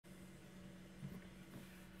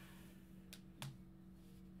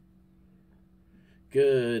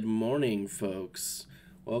Good morning, folks.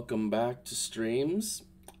 Welcome back to streams.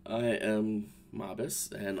 I am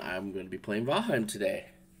Mobus, and I'm going to be playing Valheim today.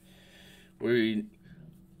 I'm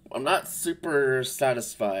not super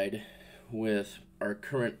satisfied with our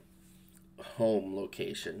current home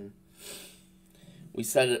location. We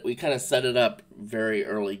kind of set it up very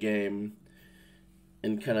early game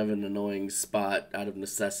in kind of an annoying spot out of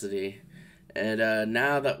necessity. And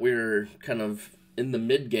now that we're kind of in the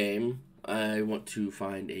mid game, I want to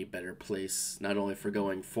find a better place, not only for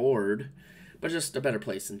going forward, but just a better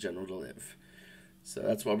place in general to live. So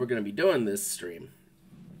that's what we're going to be doing this stream.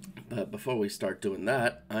 But before we start doing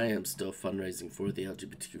that, I am still fundraising for the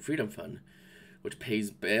LGBTQ Freedom Fund, which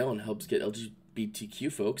pays bail and helps get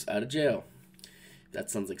LGBTQ folks out of jail. If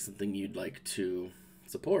that sounds like something you'd like to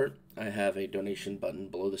support, I have a donation button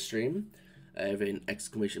below the stream. I have an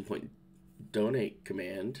exclamation point donate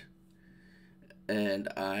command, and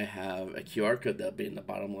I have a QR code that'll be in the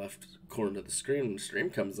bottom left corner of the screen when the stream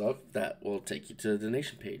comes up that will take you to the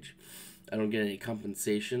donation page. I don't get any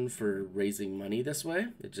compensation for raising money this way.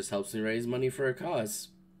 It just helps me raise money for a cause.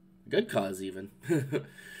 Good cause, even.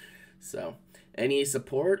 So, any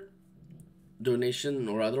support, donation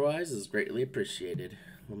or otherwise, is greatly appreciated.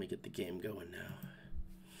 Let me get the game going now.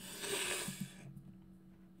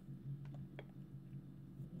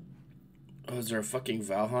 Oh, is there a fucking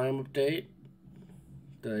Valheim update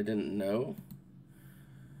that I didn't know?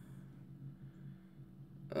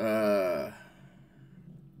 Well,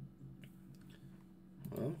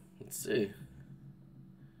 let's see.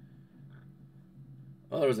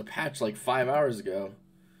 Oh, there was a patch like 5 hours ago.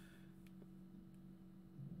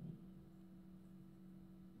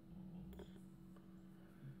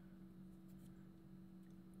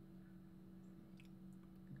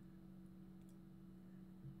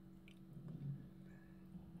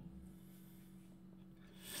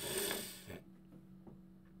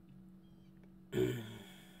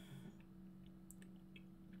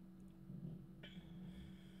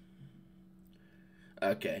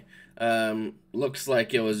 Okay. Looks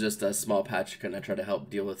like it was just a small patch to kind of try to help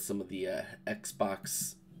deal with some of the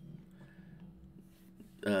Xbox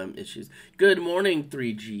issues. Good morning,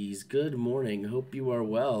 3Gs. Good morning. Hope you are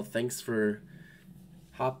well. Thanks for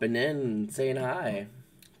hopping in and saying hi.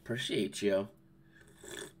 Appreciate you.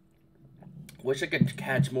 Wish I could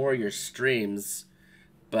catch more of your streams,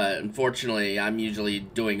 but unfortunately, I'm usually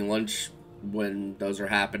doing lunch when those are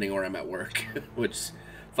happening, or I'm at work, which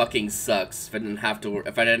fucking sucks. If I didn't have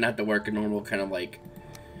to work a normal kind of like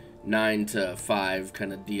 9 to 5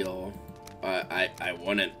 kind of deal, I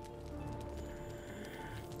wouldn't.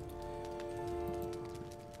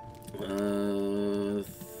 I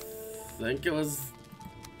think it was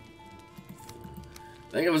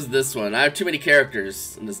this one. I have too many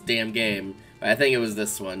characters in this damn game, but I think it was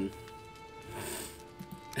this one.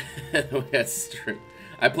 That's true.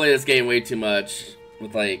 I play this game way too much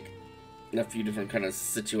with like a few different kind of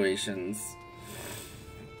situations.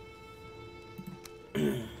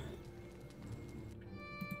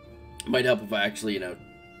 Might help if I actually,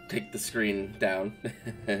 take the screen down.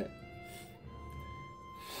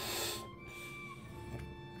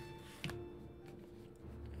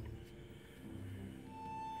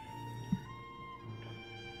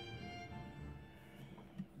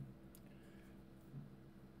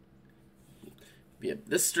 Yep,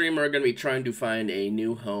 this streamer are going to be trying to find a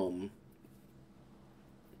new home.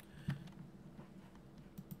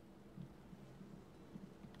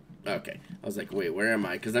 Okay, I was like, wait, where am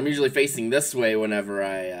I? Because I'm usually facing this way whenever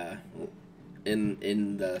I,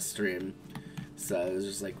 in the stream. So I was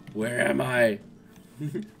just like, where am I?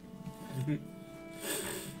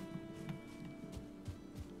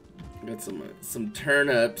 Got some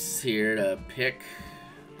turnips here to pick.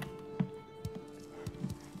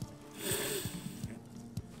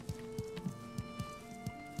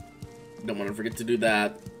 Don't want to forget to do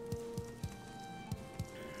that.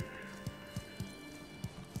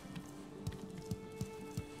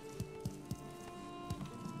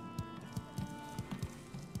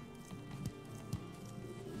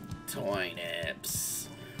 Turnips.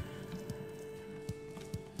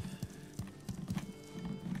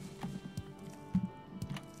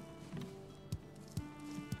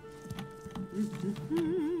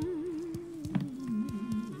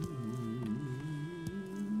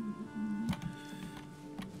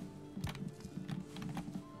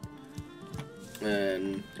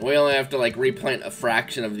 And we only have to like replant a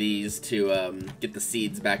fraction of these to get the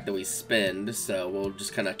seeds back that we spend, so we'll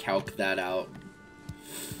just kind of calc that out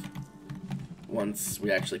once we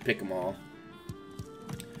actually pick them all.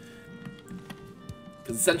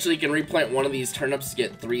 Because essentially you can replant one of these turnips to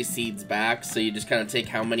get 3 seeds back, so you just kind of take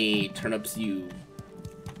how many turnips you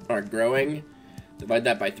are growing. Divide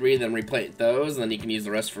that by 3, then replant those, and then you can use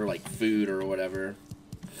the rest for like food or whatever.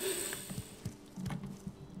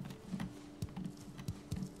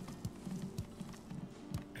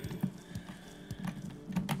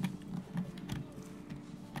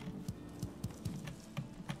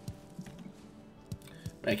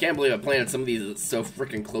 I can't believe I planted some of these so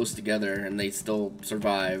freaking close together and they still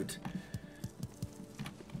survived.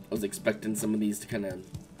 I was expecting some of these to kind of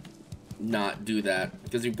not do that.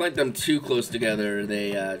 Because if you plant them too close together,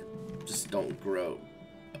 they just don't grow.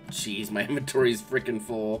 Jeez, my inventory's freaking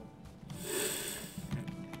full.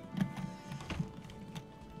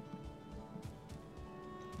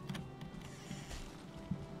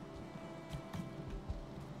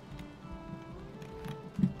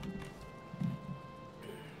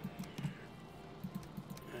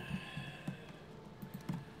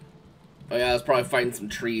 Oh yeah, I was probably fighting some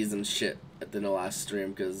trees and shit at the last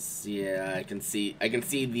stream, because yeah, I can see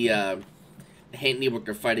the Hand Needwork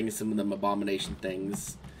are fighting some of them abomination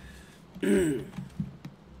things.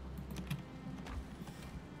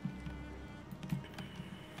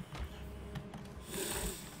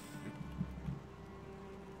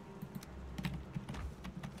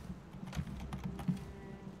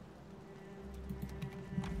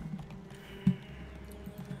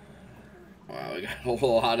 Wow, we got a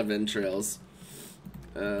whole lot of entrails.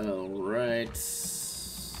 Alright.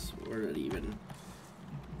 Where did it even?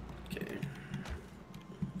 Okay.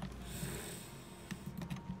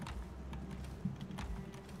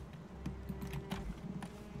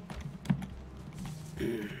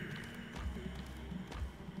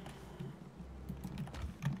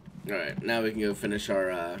 Alright, now we can go finish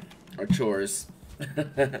our chores.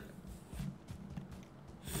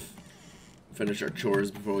 Finish our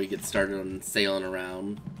chores before we get started on sailing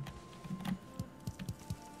around.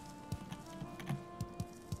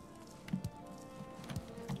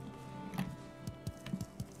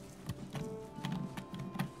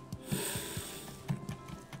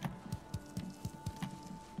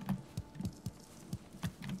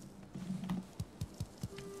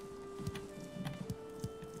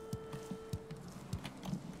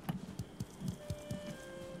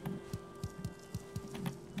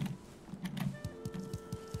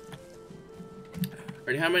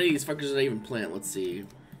 How many of these fuckers did I even plant? Let's see.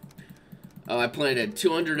 Oh, I planted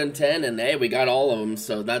 210, and hey, we got all of them,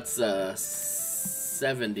 so that's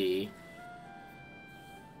 70.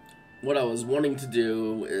 What I was wanting to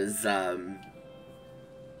do is, well,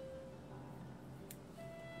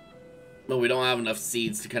 we don't have enough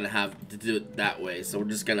seeds to kind of have to do it that way, so we'll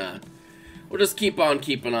just keep on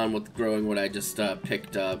keeping on with growing what I just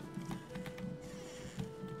picked up.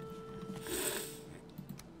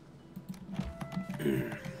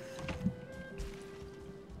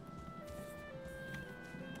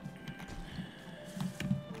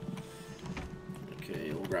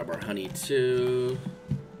 Okay, we'll grab our honey too.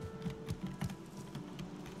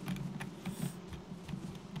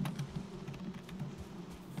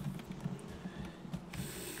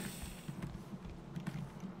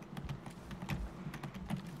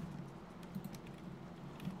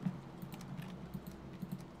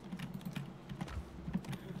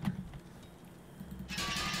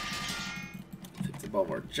 All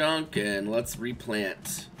of our junk, and let's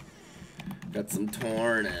replant. Got some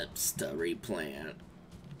turnips to replant.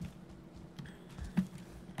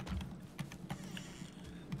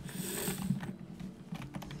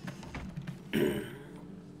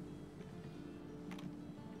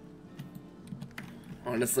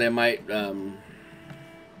 Honestly, I might now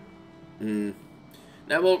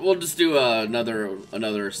we'll just do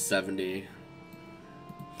another 70.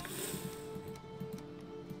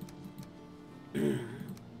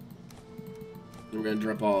 We're gonna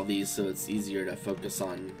drop all of these so it's easier to focus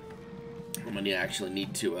on how many I actually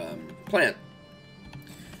need to plant.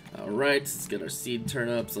 Alright, let's get our seed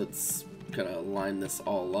turnips. Let's kind of line this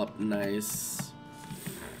all up nice.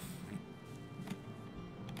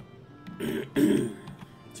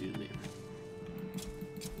 Excuse me.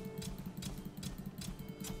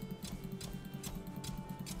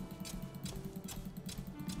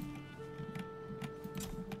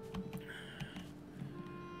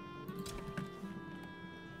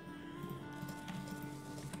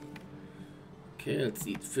 Okay, let's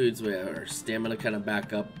eat foods. We have our stamina kind of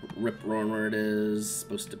back up, rip roaring where it is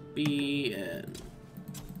supposed to be, and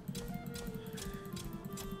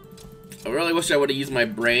I really wish I would have used my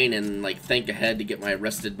brain and like think ahead to get my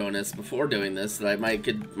rested bonus before doing this. That my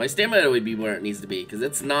stamina would be where it needs to be, because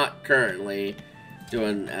it's not currently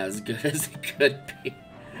doing as good as it could be.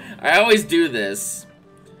 I always do this,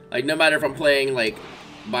 like no matter if I'm playing like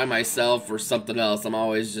by myself or something else. I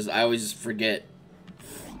always just forget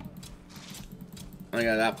I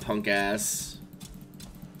got that punk ass.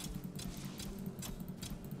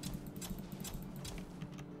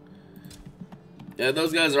 Yeah,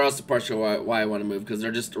 those guys are also partially why I want to move, because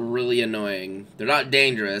they're just really annoying. They're not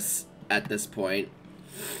dangerous at this point.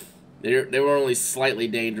 They were only slightly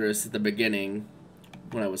dangerous at the beginning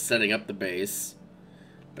when I was setting up the base.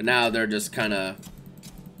 But now they're just kind of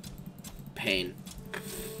pain.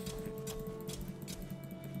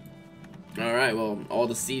 Alright, well, all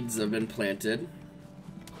the seeds have been planted.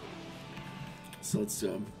 So let's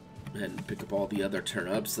go ahead and pick up all the other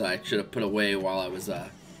turnips that I should have put away while I was, I'll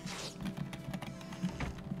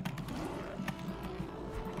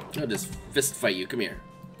just fist fight you. Come here.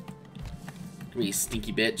 Come here, you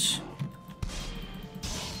stinky bitch.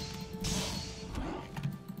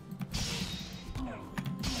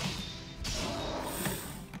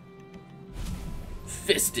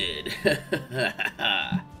 Fisted.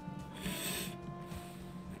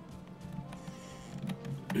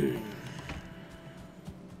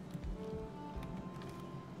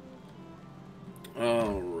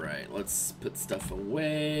 Alright, let's put stuff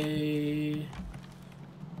away.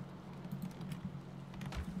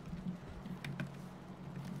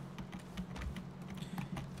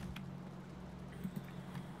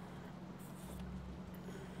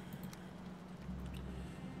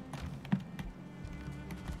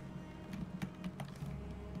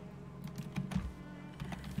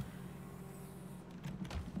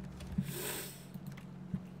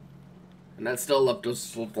 And that still left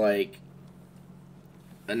us with like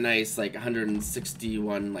a nice like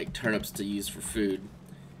 161 like turnips to use for food.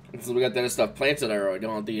 And so we got that other stuff planted already. I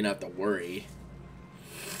don't think you have to worry.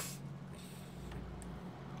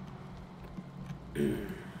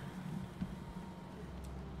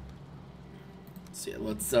 So yeah,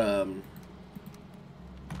 let's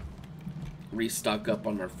restock up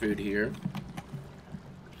on our food here.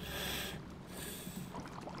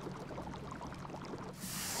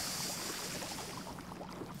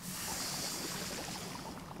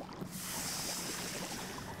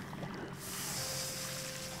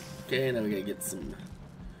 Okay, now we gotta get some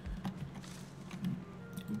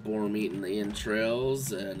boar meat in the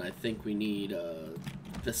entrails, and I think we need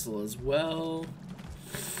thistle as well.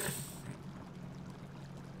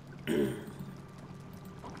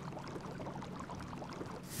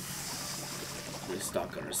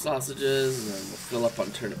 Restock on our sausages, and then we'll fill up on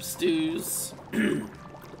turnip stews.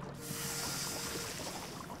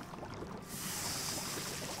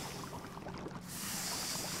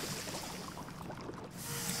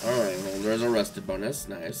 Alright, well, there's a rusted bonus.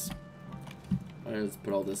 Nice. Alright, let's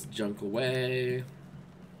put all this junk away.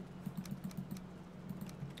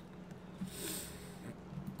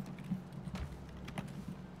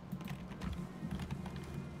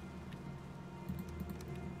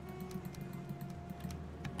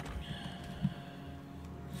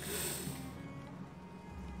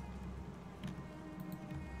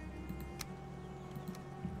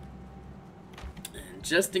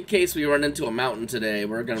 Just in case we run into a mountain today,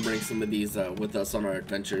 we're gonna bring some of these with us on our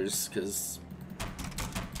adventures, because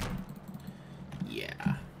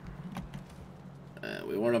yeah,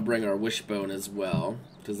 we want to bring our wishbone as well,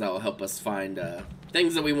 because that will help us find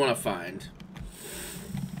things that we want to find.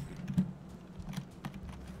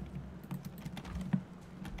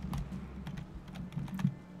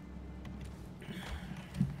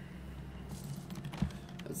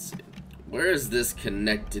 Let's see, where is this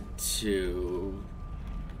connected to?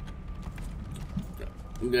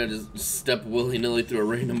 I'm gonna just step willy-nilly through a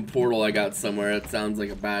random portal I got somewhere. It sounds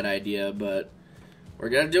like a bad idea, but we're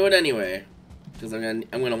gonna do it anyway, because I'm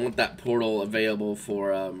gonna want that portal available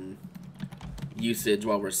for usage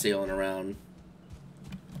while we're sailing around.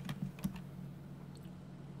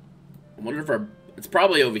 I wonder if it's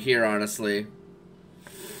probably over here, honestly.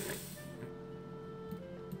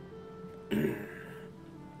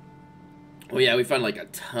 Oh yeah, we found like a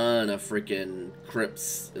ton of freaking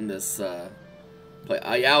crypts in this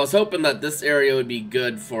I was hoping that this area would be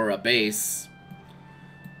good for a base,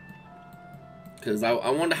 because I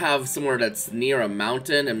want to have somewhere that's near a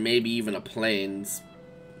mountain and maybe even a plains,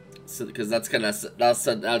 so because that'd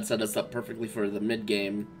set us up perfectly for the mid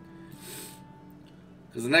game.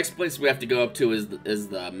 Because the next place we have to go up to is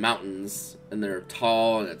the mountains, and they're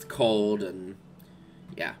tall and it's cold, and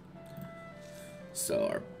yeah.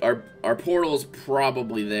 So our portal's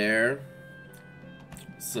probably there.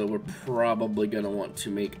 So we're probably gonna want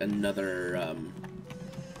to make another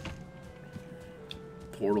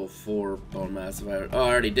portal for bone mass. Oh, I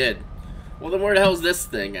already did. Well, then where the hell is this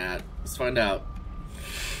thing at? Let's find out.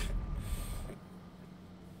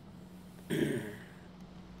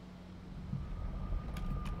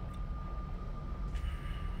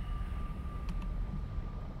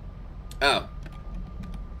 Oh.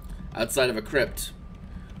 Outside of a crypt.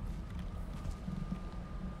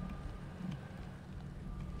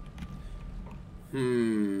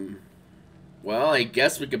 Well, I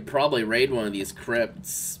guess we could probably raid one of these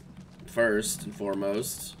crypts first and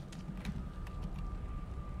foremost.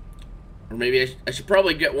 Or maybe I should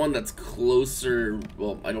probably get one that's closer.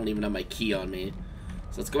 Well, I don't even have my key on me.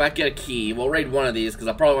 So let's go back and get a key. We'll raid one of these because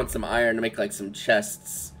I probably want some iron to make like some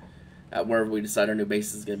chests at wherever we decide our new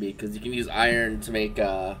base is going to be. Because you can use iron to make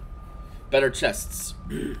better chests.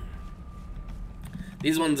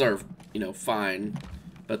 These ones are, you know, fine.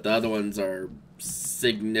 But the other ones are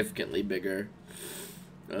significantly bigger.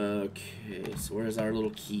 Okay, so where's our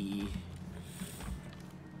little key?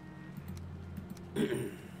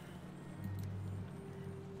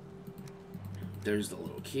 There's the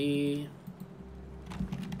little key.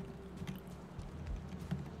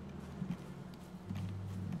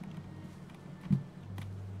 I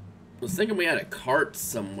was thinking we had a cart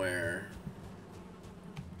somewhere.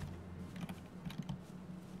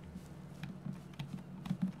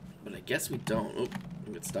 But I guess we don't. Oh,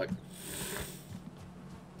 I get stuck.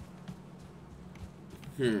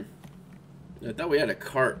 I thought we had a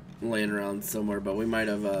cart laying around somewhere, but we might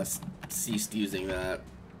have ceased using that.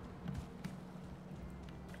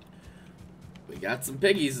 We got some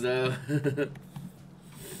piggies, though.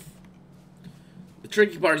 The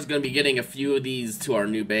tricky part is going to be getting a few of these to our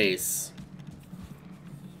new base.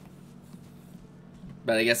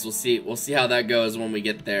 But I guess we'll see. We'll see how that goes when we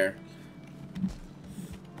get there.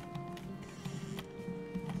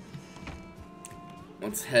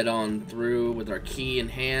 Let's head on through with our key in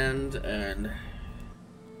hand and...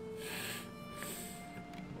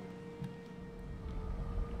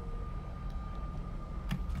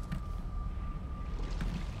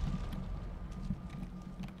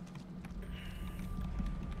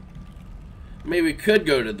 Maybe we could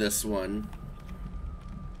go to this one.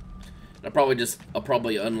 I'll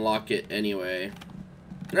probably unlock it anyway.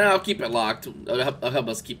 No, I'll keep it locked. It'll help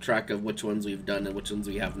us keep track of which ones we've done and which ones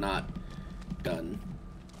we have not done.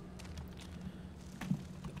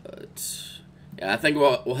 But yeah, I think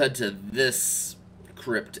we'll head to this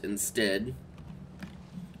crypt instead,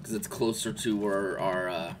 because it's closer to where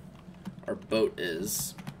our boat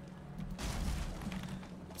is.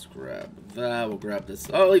 Let's grab that. We'll grab this.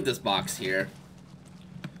 I'll leave this box here.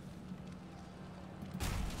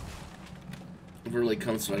 If it really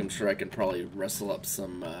comes to it, I'm sure I can probably rustle up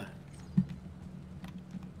some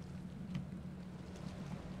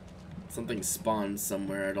something spawned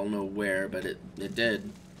somewhere. I don't know where, but it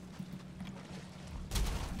did.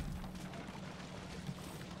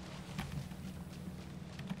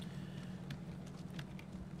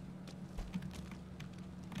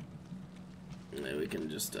 Maybe we can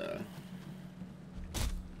just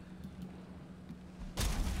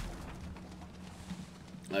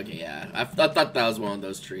okay, yeah. I thought that was one of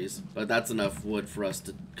those trees, but that's enough wood for us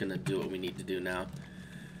to kind of do what we need to do now.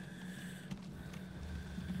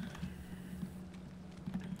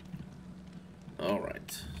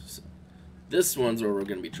 Alright. So this one's where we're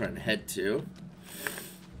going to be trying to head to.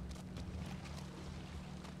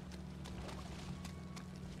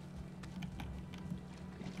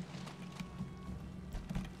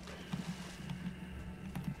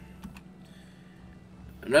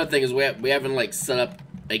 Another thing is we haven't like set up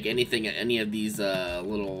like anything at any of these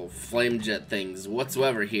little flame jet things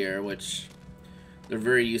whatsoever here, which they're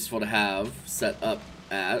very useful to have set up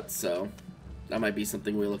at, so that might be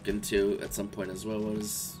something we look into at some point as well.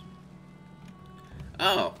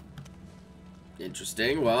 Oh,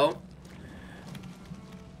 interesting. Well,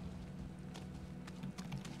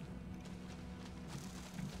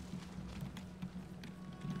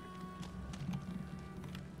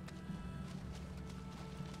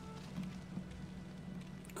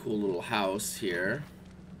 cool little house here.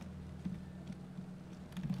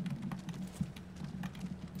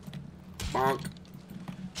 Bonk.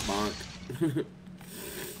 Bonk.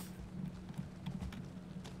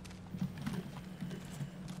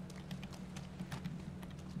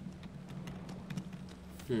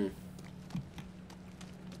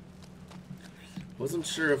 Wasn't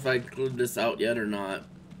sure if I included this out yet or not.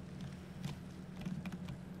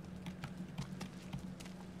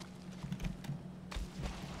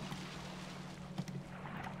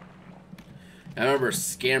 I remember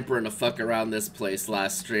scampering the fuck around this place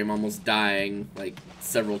last stream, almost dying like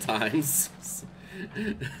several times.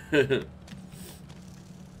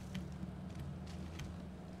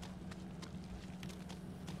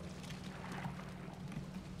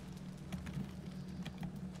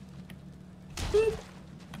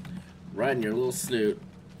 Right in your little snoot.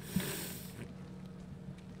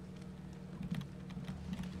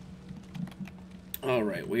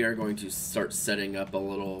 we are going to start setting up a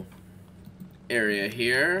little area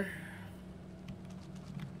here.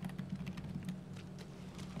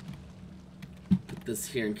 Put this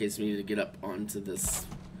here in case we need to get up onto this.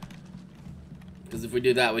 Because if we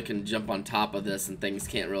do that, we can jump on top of this and things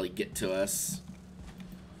can't really get to us.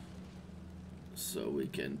 So we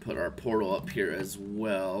can put our portal up here as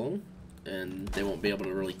well. And they won't be able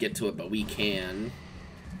to really get to it, but we can.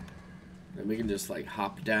 And we can just like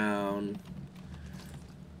hop down.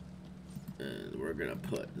 And we're gonna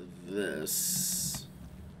put this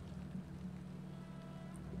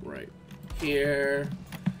right here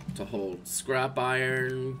to hold scrap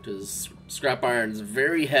iron, because scrap iron is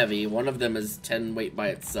very heavy. One of them is 10 weight by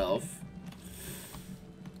itself.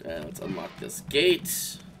 And let's unlock this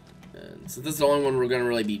gate. And so this is the only one we're gonna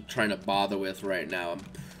really be trying to bother with right now. I'm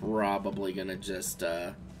probably gonna just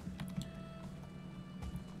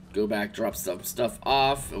go back, drop some stuff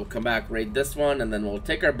off. We'll come back, raid this one, and then we'll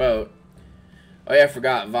take our boat. Oh yeah, I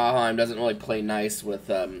forgot. Valheim doesn't really play nice with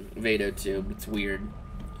Vado Tube. It's weird.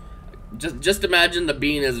 Just imagine the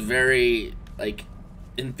bean is very like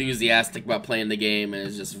enthusiastic about playing the game and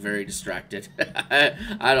is just very distracted.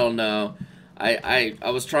 I don't know. I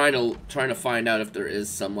was trying to find out if there is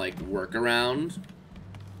some like workaround,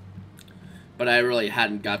 but I really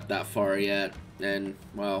hadn't got that far yet, and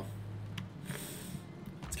well,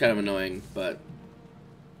 it's kind of annoying. But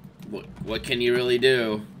what can you really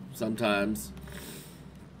do sometimes?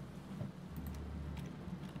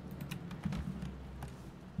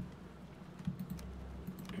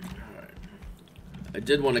 I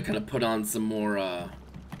did want to kind of put on some more,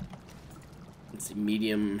 let's see,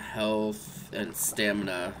 medium health and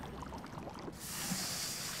stamina.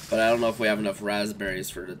 But I don't know if we have enough raspberries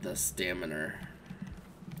for the stamina.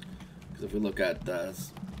 Because if we look at the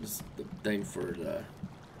thing for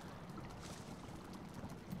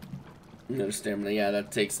the stamina, yeah, that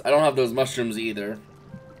takes... I don't have those mushrooms either.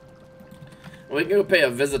 We can go pay a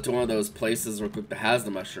visit to one of those places real quick that has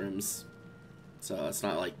the mushrooms. So it's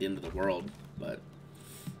not like the end of the world, but...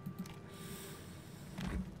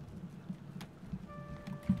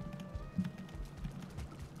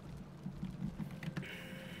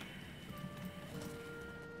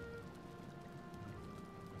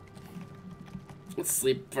 Let's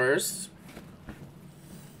sleep first,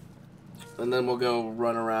 and then we'll go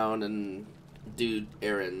run around and do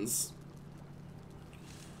errands.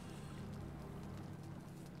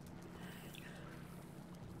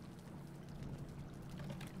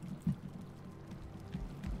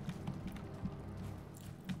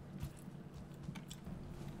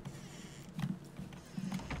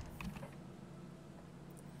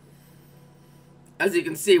 As you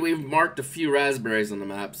can see, we've marked a few raspberries on the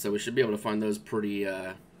map, so we should be able to find those pretty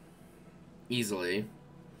easily.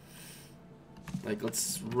 Like,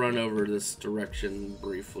 let's run over this direction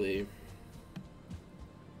briefly.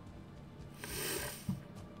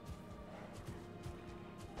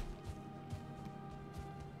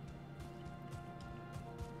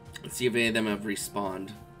 Let's see if any of them have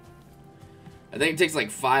respawned. I think it takes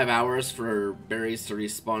like 5 hours for berries to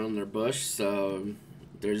respawn in their bush, so...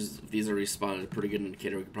 if these are respawned, a pretty good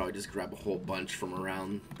indicator. We could probably just grab a whole bunch from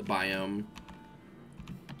around the biome.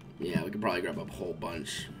 Yeah, we could probably grab a whole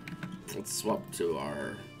bunch. Let's swap to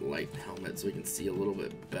our light helmet so we can see a little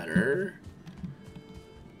bit better.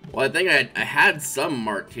 Well, I think I had some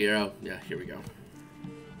marked here. Oh, yeah, here we go.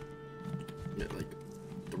 Got like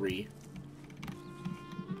 3.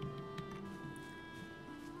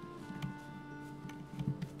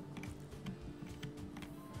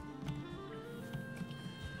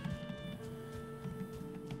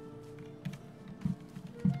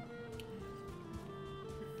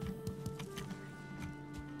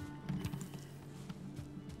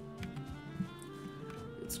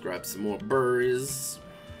 Let's grab some more berries.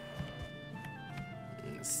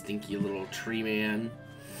 Stinky little tree man.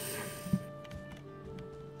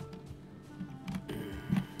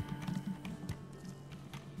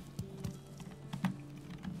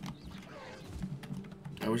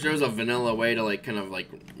 I wish there was a vanilla way to like kind of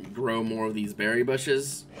like grow more of these berry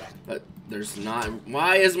bushes, but there's not.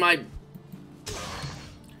 Why is my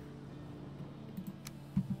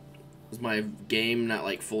game not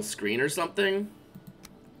like full screen or something?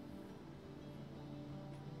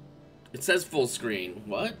 It says full screen.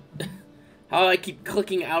 What? How do I keep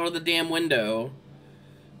clicking out of the damn window?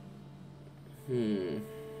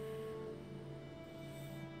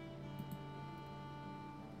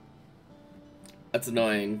 That's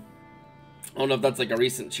annoying. I don't know if that's like a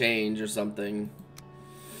recent change or something.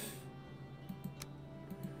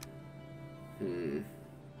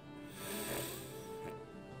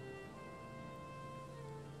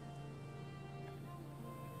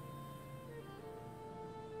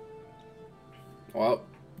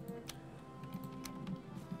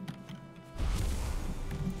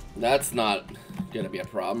 That's not gonna be a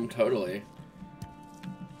problem, totally.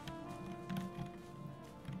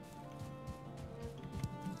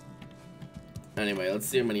 Anyway, let's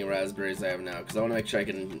see how many raspberries I have now, because I want to make sure I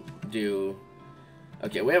can do...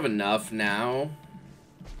 Okay, we have enough now.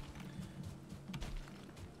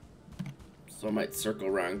 So I might circle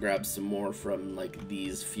around, grab some more from, like,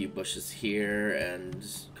 these few bushes here, and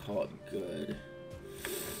call it good.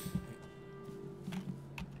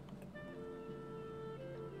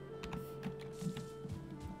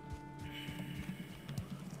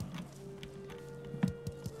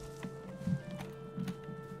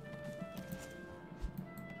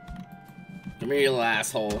 Come here, you little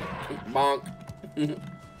asshole. Bonk.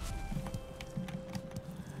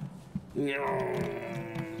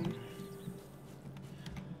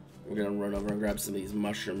 We're gonna run over and grab some of these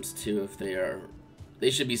mushrooms too if they are...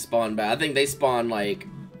 They should be spawned back. I think they spawn like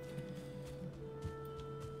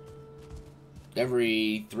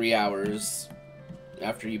every 3 hours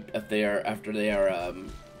after they are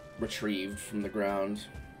retrieved from the ground.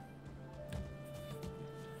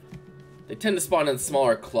 They tend to spawn in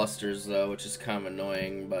smaller clusters though, which is kind of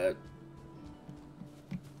annoying, but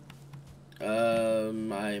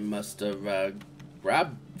I must have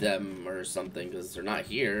grabbed them or something because they're not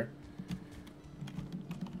here.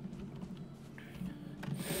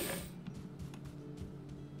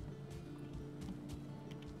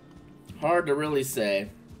 Hard to really say.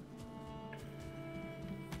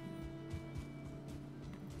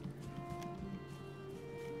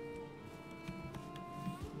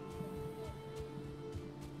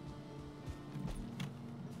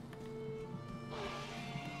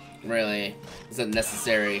 Really? Is it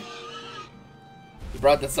necessary? You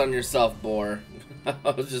brought this on yourself, boar.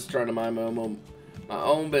 I was just trying to mind my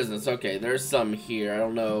own business. Okay, there's some here. I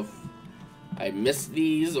don't know if I missed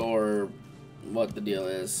these or what the deal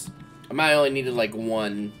is. I might only needed like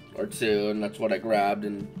 1 or 2, and that's what I grabbed,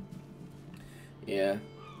 and yeah.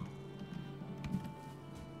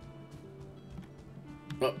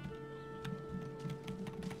 Oh.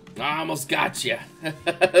 I almost got you.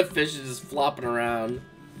 Fish is just flopping around.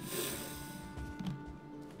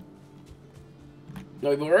 No,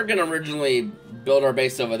 we were gonna originally build our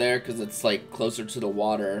base over there because it's like closer to the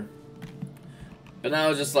water. But now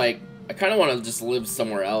it's just like, I kind of want to just live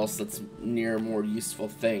somewhere else that's near more useful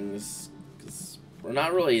things. Because we're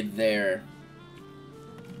not really there.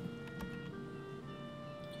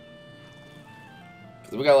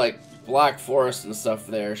 Because we got like black forest and stuff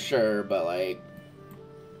there, sure, but like...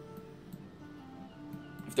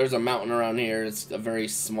 If there's a mountain around here, it's a very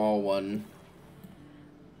small one.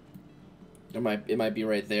 It might be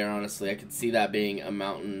right there, honestly. I could see that being a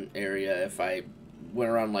mountain area if I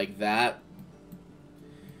went around like that.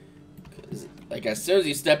 'Cause, like, as soon as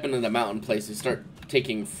you step into the mountain place, you start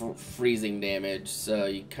taking freezing damage. So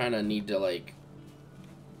you kind of need to, like,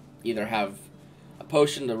 either have a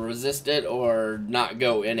potion to resist it or not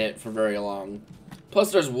go in it for very long.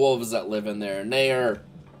 Plus, there's wolves that live in there, and they are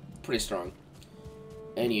pretty strong.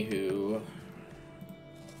 Anywho...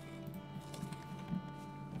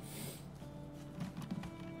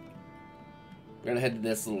 We're gonna head to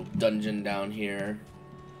this little dungeon down here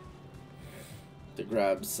to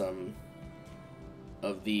grab some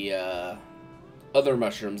of the other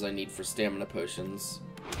mushrooms I need for stamina potions.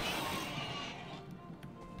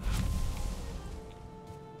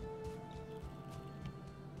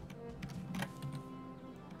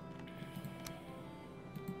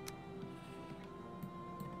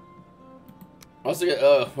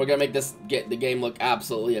 Also, we're gonna make the game look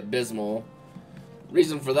absolutely abysmal.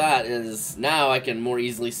 Reason for that is now I can more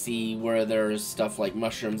easily see where there's stuff like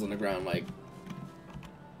mushrooms on the ground, like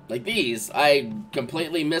these. I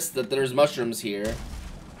completely missed that there's mushrooms here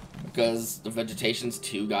because the vegetation's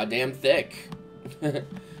too goddamn thick.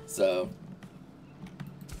 So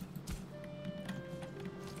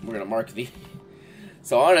we're gonna mark the...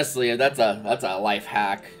 So honestly, that's a life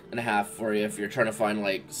hack and a half for you if you're trying to find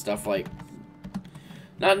like stuff like,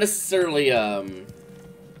 not necessarily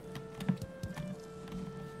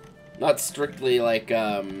not strictly like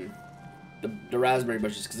the raspberry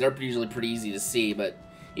bushes, because they're usually pretty easy to see, but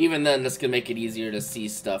even then this can make it easier to see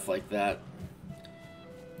stuff like that.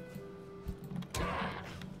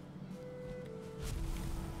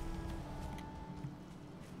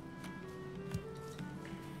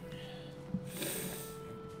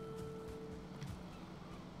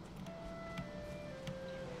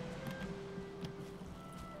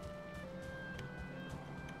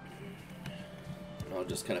 I'll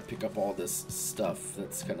just kind of pick up all this stuff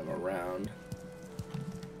that's kind of around.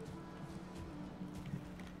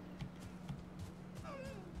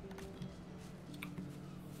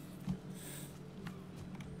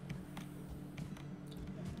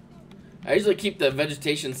 I usually keep the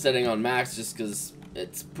vegetation setting on max just because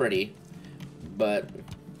it's pretty. But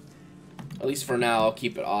at least for now, I'll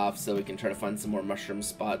keep it off so we can try to find some more mushroom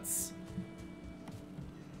spots.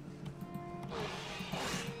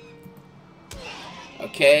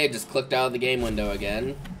 Okay, just clicked out of the game window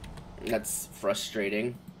again. That's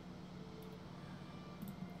frustrating.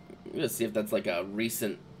 I'm gonna see if that's like a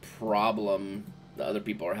recent problem that other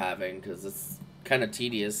people are having, because it's kind of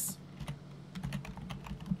tedious.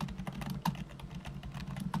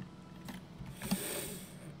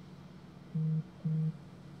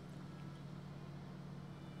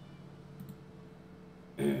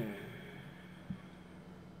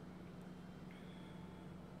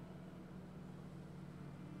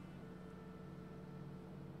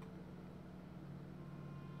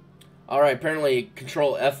 Alright, apparently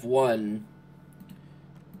control F1.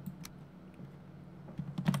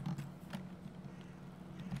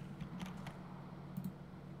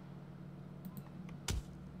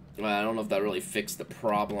 Well, I don't know if that really fixed the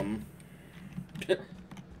problem.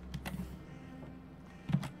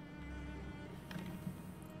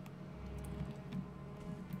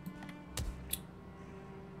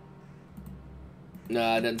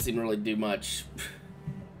 No, it didn't seem to really do much.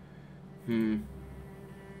 Hmm.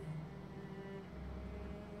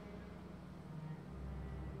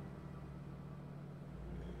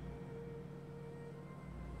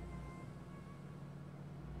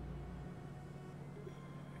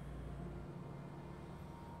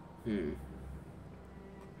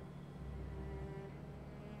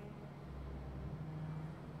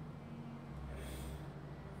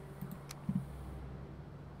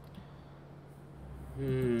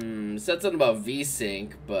 It said something about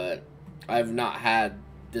VSync, but I've not had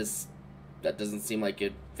this. That doesn't seem like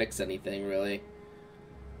it'd fix anything, really.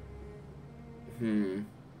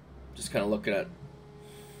 Just kind of looking at.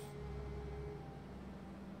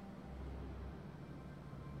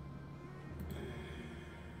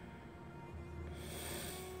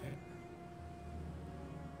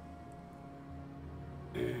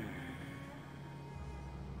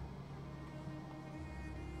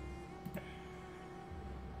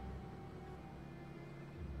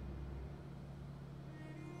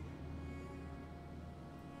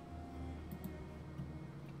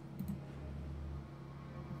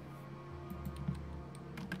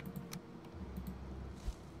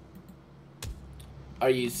 Are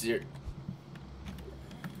you serious?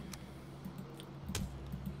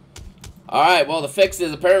 Alright, well, the fix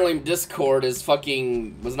is apparently Discord is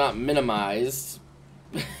was not minimized.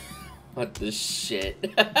 What the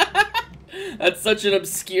shit? That's such an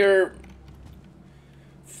obscure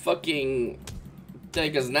fucking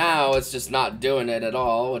thing, because now it's just not doing it at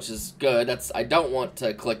all, which is good. I don't want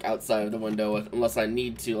to click outside of the window unless I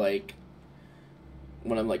need to, like,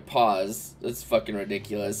 when I'm, like, pause. It's fucking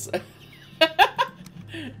ridiculous.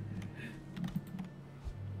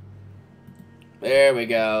 There we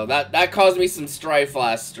go. That caused me some strife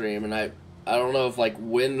last stream, and I don't know if, like,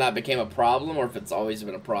 when that became a problem or if it's always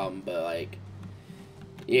been a problem, but, like,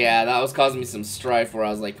 yeah, that was causing me some strife where I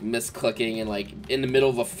was, like, misclicking and, like, in the middle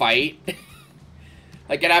of a fight.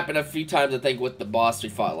 Like, it happened a few times, I think, with the boss we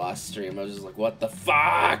fought last stream. I was just like, what the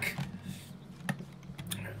fuck?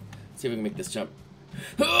 Let's see if we can make this jump.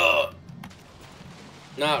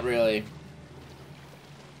 Not really.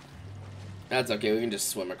 That's okay, we can just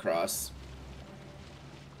swim across.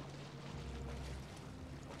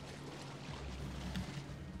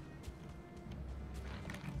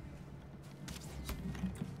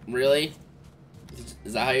 Really?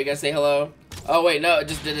 Is that how you guys say hello? Oh wait, no, it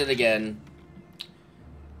just did it again.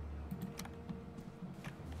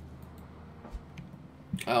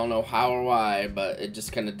 I don't know how or why, but it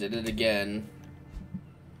just kind of did it again.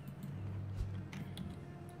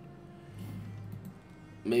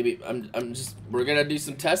 Maybe we're gonna do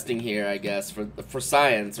some testing here, I guess, for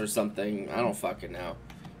science or something. I don't fucking know.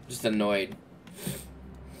 I'm just annoyed.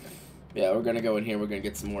 Yeah, we're gonna go in here. We're gonna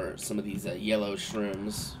get some of these yellow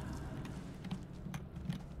shrooms.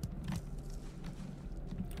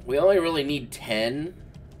 We only really need 10.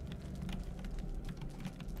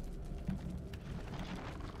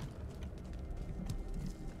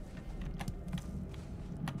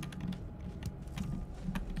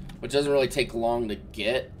 Which doesn't really take long to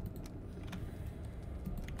get.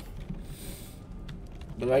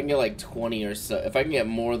 But if I can get like 20 or so, if I can get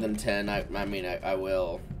more than 10, I mean, I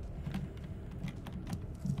will.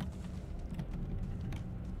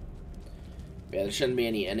 Yeah, there shouldn't be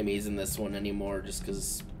any enemies in this one anymore, just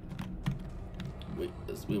because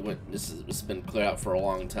this has been cleared out for a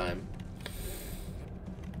long time.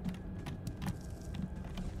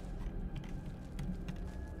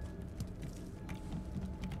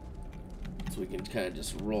 we can kind of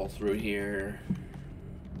just roll through here.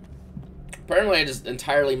 Apparently I just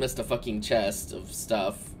entirely missed a fucking chest of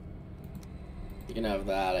stuff. You can have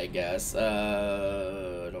that, I guess.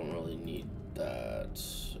 I don't really need that.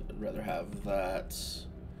 I'd rather have that.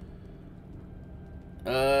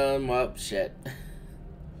 Well, shit.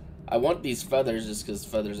 I want these feathers just because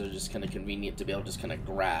feathers are just kind of convenient to be able to just kind of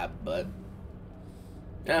grab, but...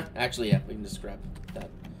 actually, yeah, we can just grab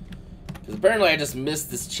that. Because apparently I just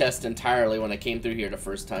missed this chest entirely when I came through here the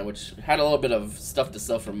first time, which had a little bit of stuff to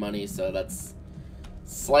sell for money, so that's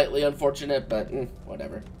slightly unfortunate, but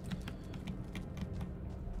whatever.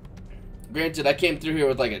 Granted, I came through here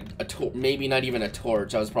with like maybe not even a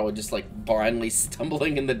torch. I was probably just like blindly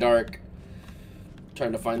stumbling in the dark,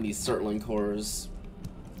 trying to find these Surtling cores.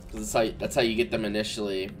 Because that's how you get them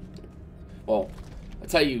initially. Well,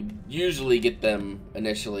 that's how you usually get them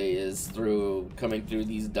initially, is through coming through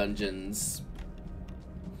these dungeons.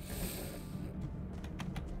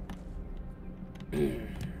 Can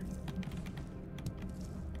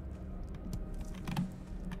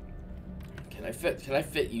I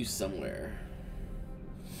fit you somewhere?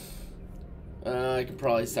 I could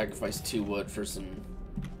probably sacrifice 2 wood for some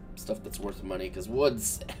stuff that's worth money, because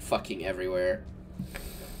wood's fucking everywhere.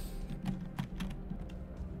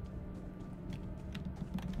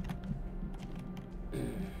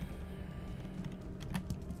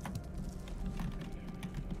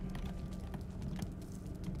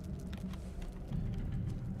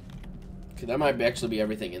 Okay, that might actually be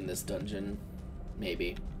everything in this dungeon.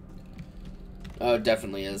 Maybe. Oh, it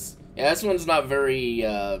definitely is. Yeah, this one's not very,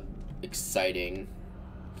 exciting.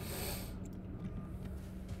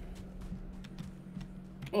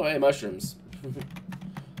 Oh, hey, mushrooms.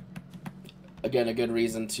 Again, a good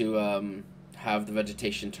reason to, have the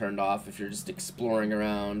vegetation turned off if you're just exploring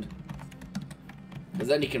around. Because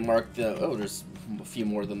then you can mark the... Oh, there's a few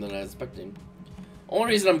more than I was expecting.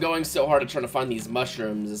 Only reason I'm going so hard at trying to find these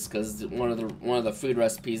mushrooms is because one of the food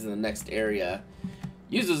recipes in the next area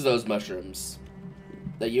uses those mushrooms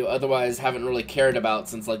that you otherwise haven't really cared about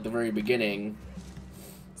since like the very beginning.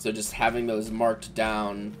 So just having those marked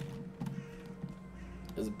down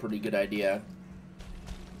is a pretty good idea.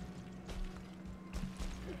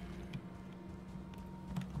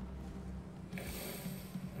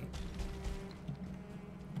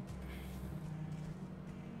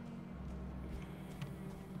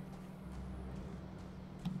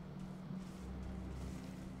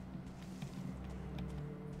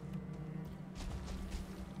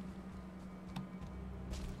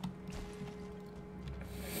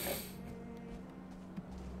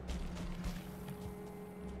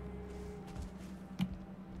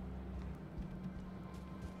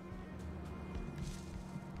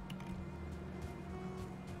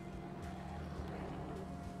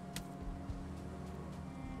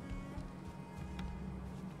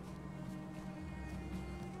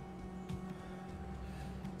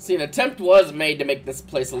 See, an attempt was made to make this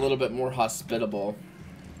place a little bit more hospitable.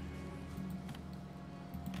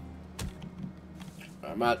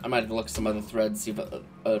 I might have to look at some other threads, see if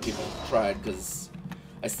other people have tried, because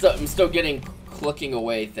I'm still getting clicking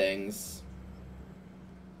away things.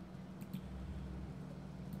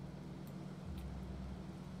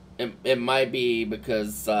 It might be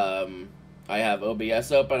because I have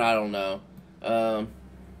OBS open, I don't know.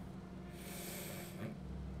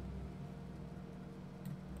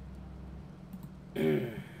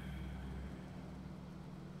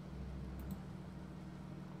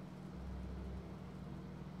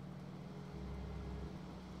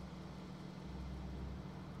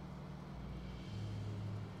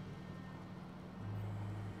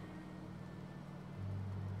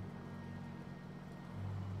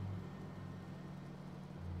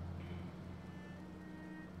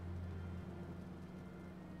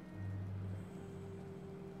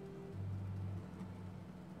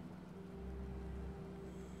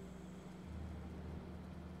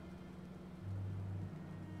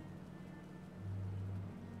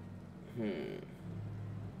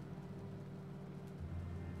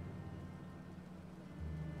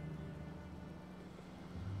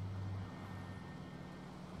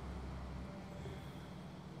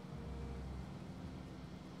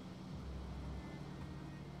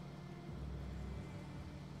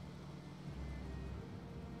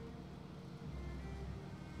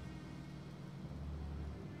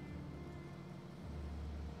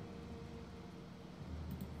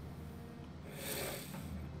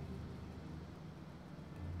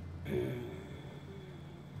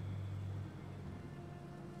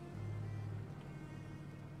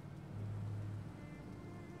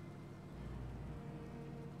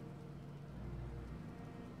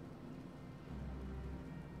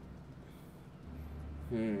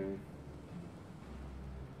 Hmm.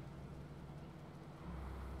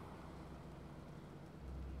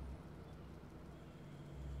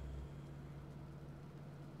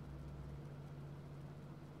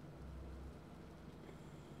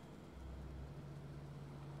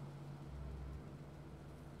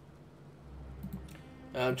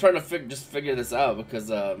 I'm trying to just figure this out because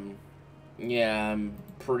yeah, I'm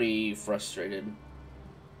pretty frustrated.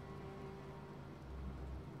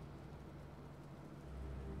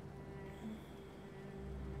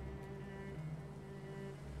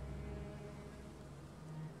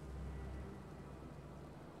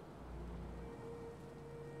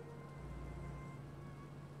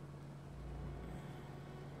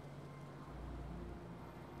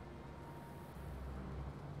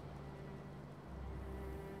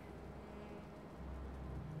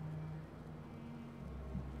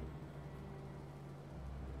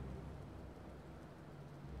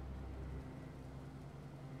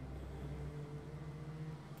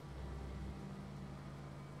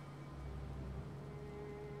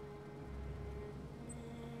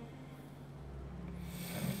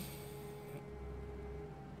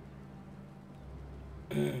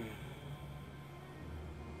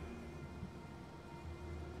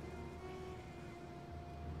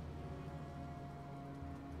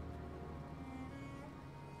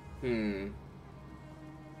 Hmm.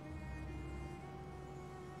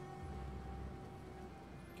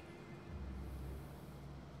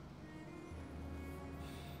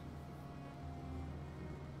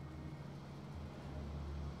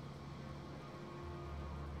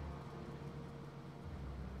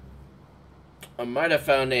 I might have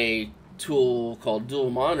found a tool called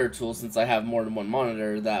dual monitor tool since I have more than one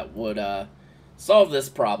monitor that would solve this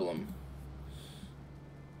problem.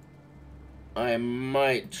 I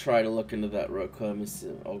might try to look into that real quick. Let me see.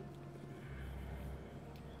 Oh.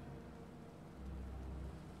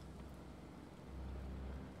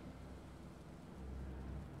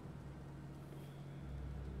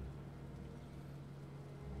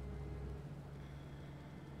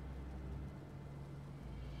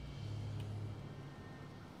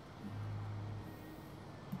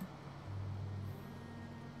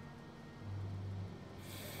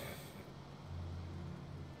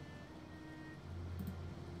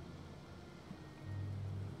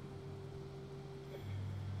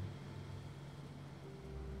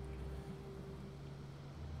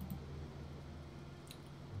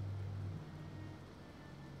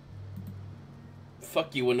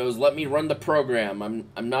 Fuck you, Windows. Let me run the program.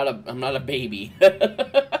 I'm not a baby.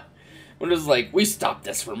 Windows is like, we stopped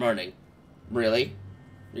this from running. Really?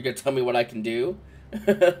 You're gonna tell me what I can do?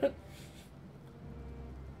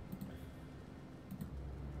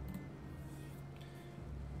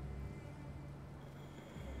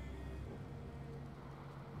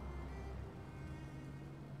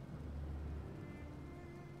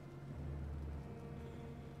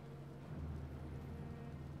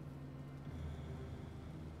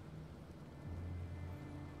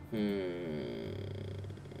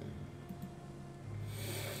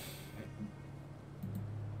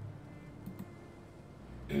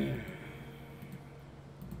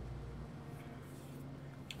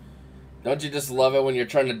 Don't you just love it when you're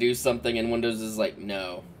trying to do something and Windows is like,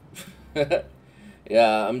 no.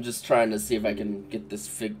 Yeah, I'm just trying to see if I can get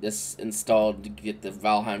this installed to get the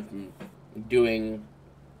Valheim from doing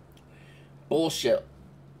bullshit.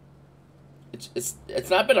 It's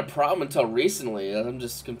not been a problem until recently. I'm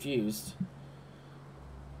just confused.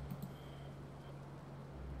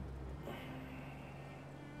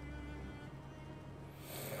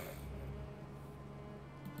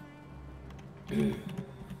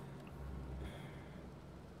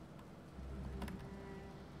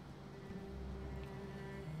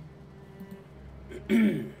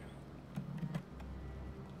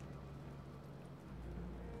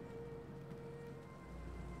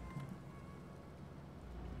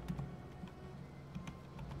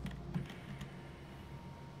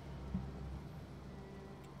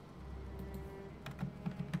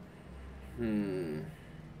 Hmm.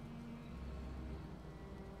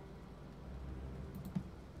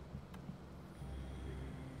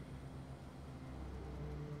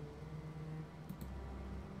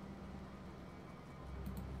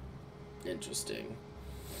 Interesting.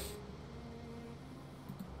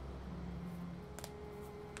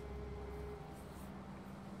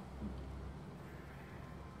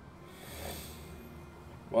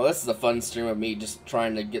 Well, this is a fun stream of me just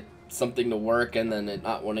trying to get something to work and then it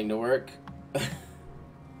not wanting to work.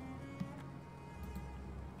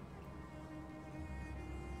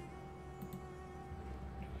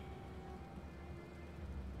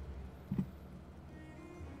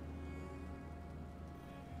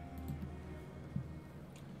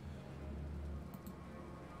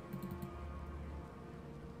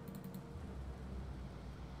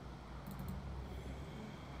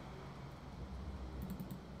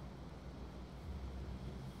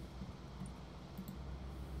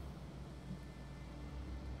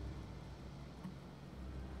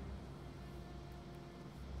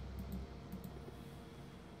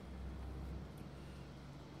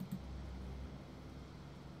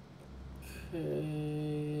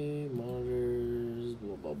 Okay, monitors,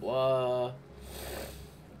 blah blah blah.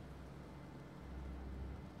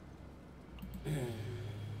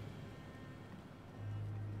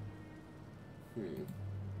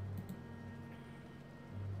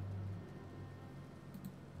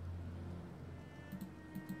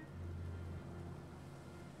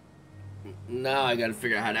 Now I gotta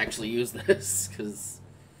figure out how to actually use this, because...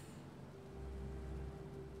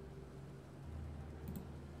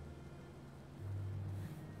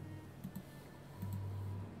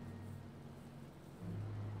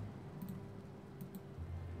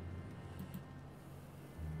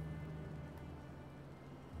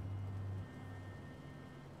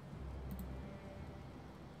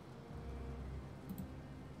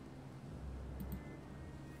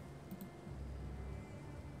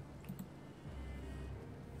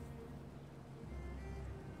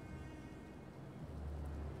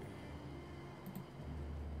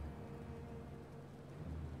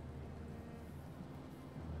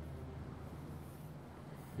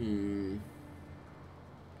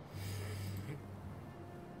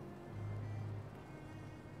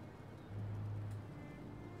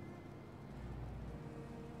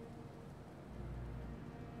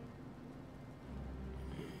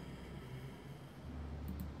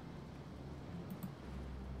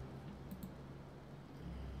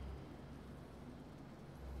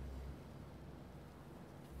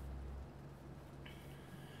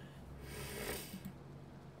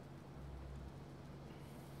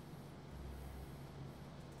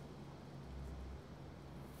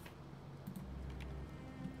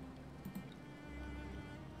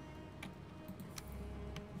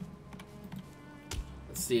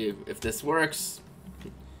 Let's see if this works.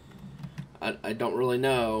 I don't really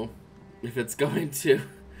know if it's going to.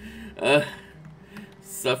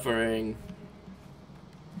 Suffering.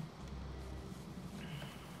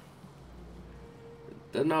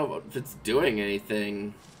 Don't know if it's doing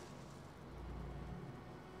anything.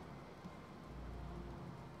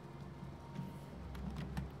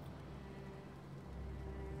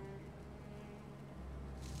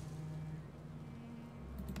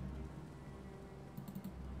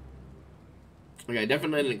 Okay, I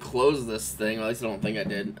definitely didn't close this thing. At least I don't think I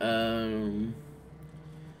did.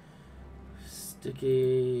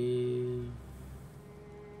 Sticky.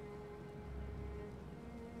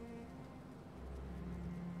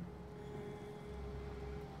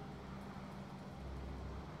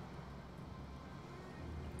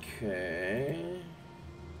 Okay.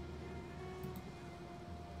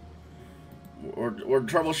 We're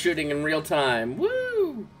troubleshooting in real time.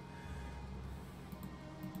 Woo!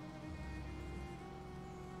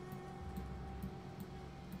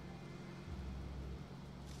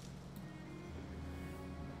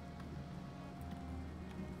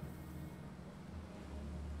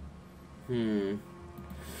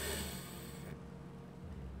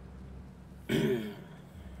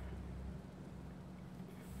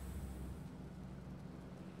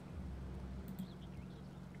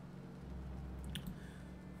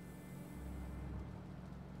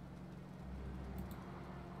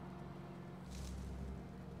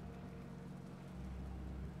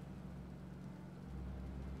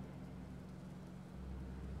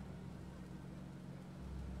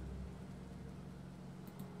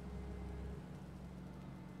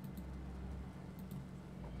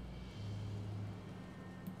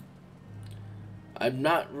 I'm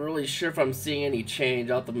not really sure if I'm seeing any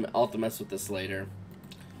change. I'll have to mess with this later.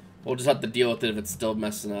 We'll just have to deal with it if it's still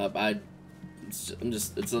messing up. It's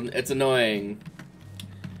annoying.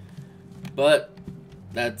 But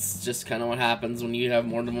that's just kind of what happens when you have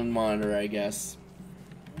more than one monitor, I guess.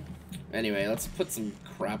 Anyway, let's put some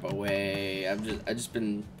crap away. I just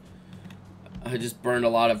burned a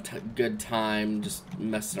lot of good time just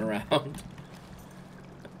messing around.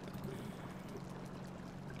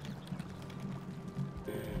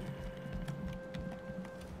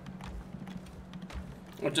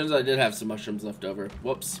 Well, turns out I did have some mushrooms left over.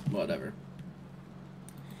 Whoops, whatever.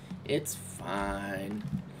 It's fine.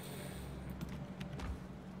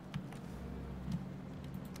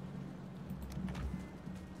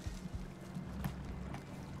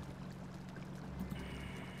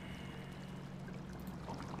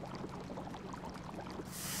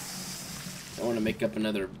 I want to make up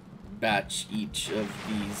another batch each of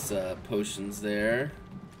these potions there,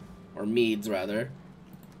 or meads rather.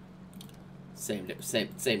 Same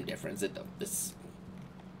difference. It's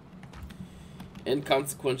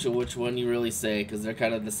inconsequential which one you really say, because they're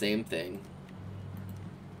kind of the same thing.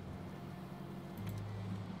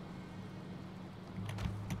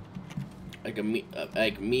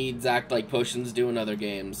 Like meads act like potions do in other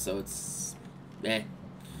games, so it's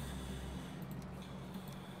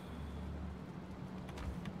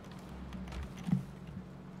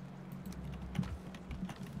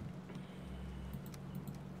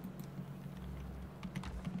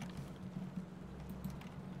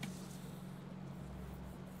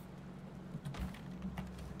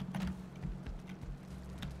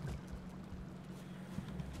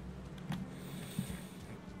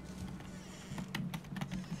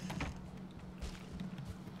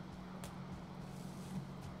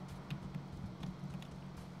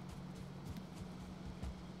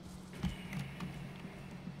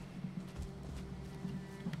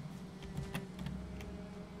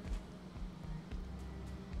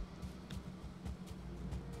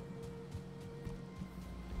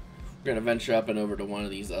We're gonna venture up and over to one of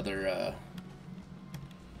these other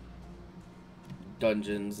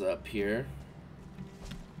dungeons up here.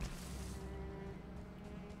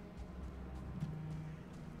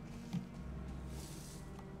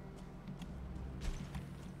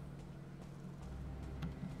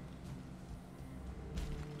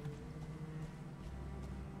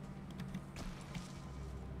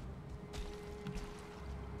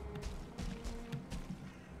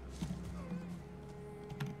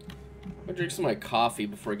 I'll drink some of my coffee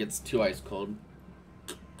before it gets too ice cold.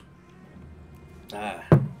 Ah.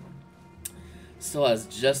 Still has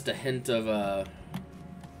just a hint of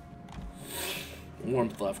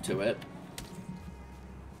warmth left to it.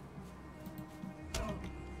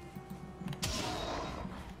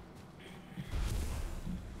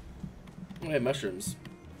 Oh, hey, mushrooms.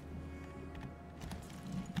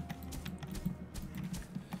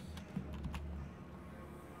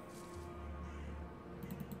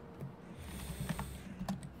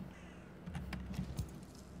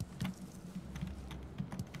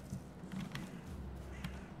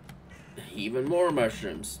 Even more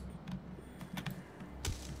mushrooms.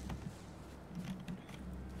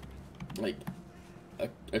 Like,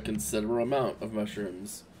 a considerable amount of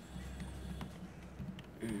mushrooms.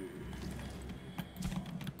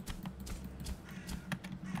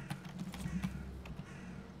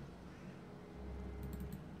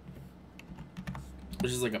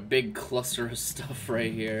 Which is like a big cluster of stuff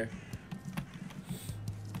right here.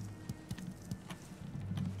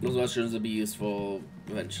 Those mushrooms will be useful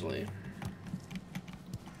eventually.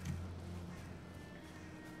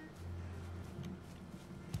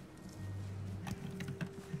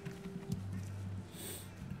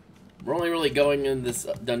 We're only really going in this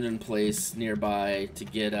dungeon place nearby to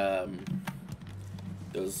get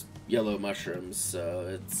those yellow mushrooms, so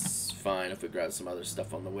it's fine if we grab some other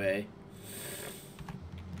stuff on the way.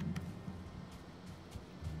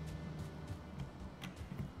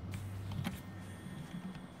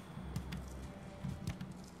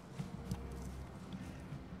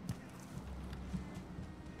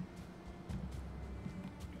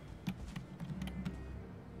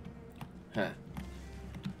 Huh.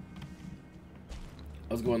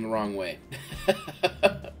 I was going the wrong way.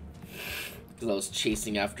 Because I was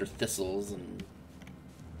chasing after thistles and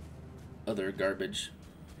other garbage.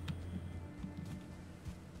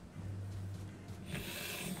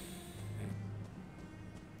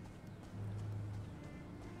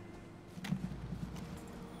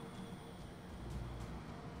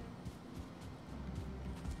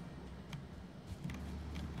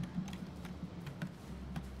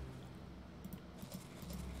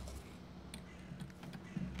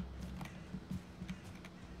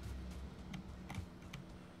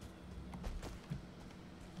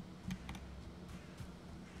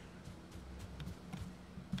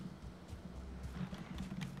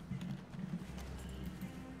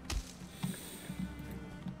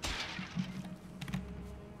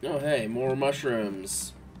 Oh, hey, more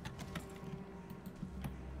mushrooms.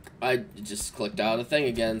 I just clicked out of the thing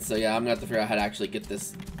again, so yeah, I'm gonna have to figure out how to actually get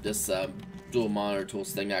this dual monitor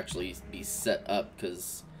tools thing to actually be set up,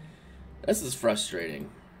 because this is frustrating.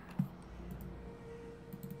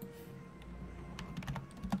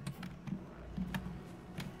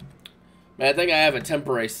 But I think I have a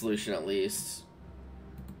temporary solution at least.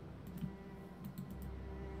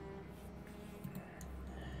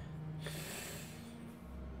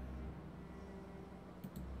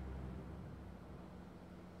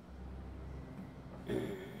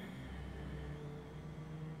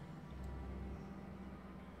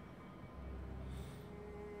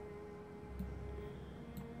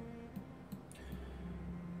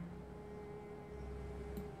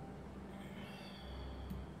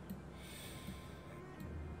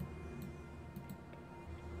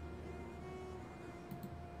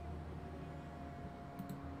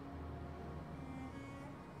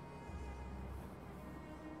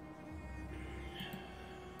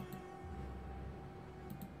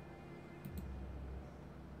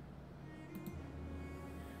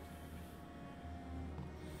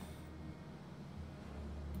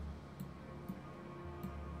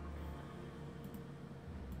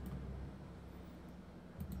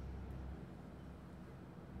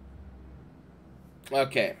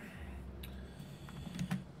 Okay.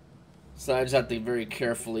 So I just have to very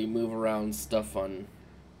carefully move around stuff on...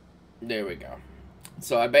 There we go.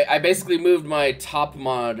 So I basically moved my top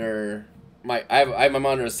monitor... I have my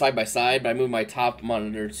monitor side by side, but I moved my top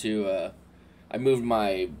monitor to... I moved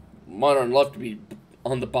my monitor on the left to be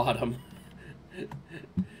on the bottom.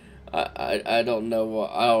 I don't know.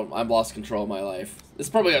 I've lost control of my life. It's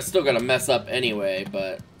probably still gonna mess up anyway,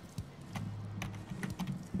 but...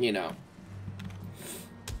 you know.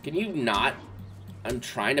 Can you not? I'm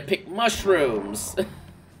trying to pick mushrooms.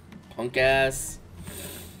 Punk ass.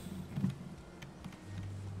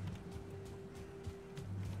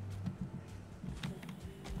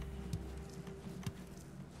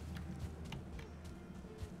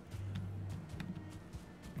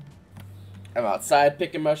 I'm outside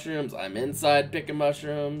picking mushrooms. I'm inside picking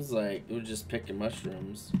mushrooms. Like, we're just picking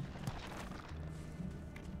mushrooms.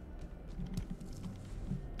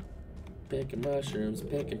 Picking mushrooms,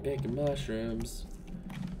 picking mushrooms.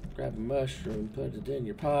 Grab a mushroom, put it in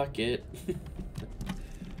your pocket.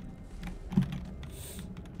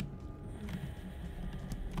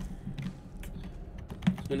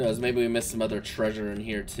 Who knows, maybe we missed some other treasure in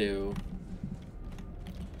here too.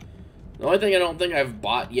 The only thing I don't think I've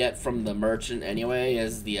bought yet from the merchant anyway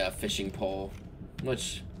is the fishing pole,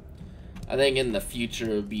 which I think in the future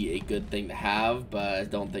would be a good thing to have, but I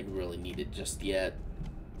don't think we really need it just yet.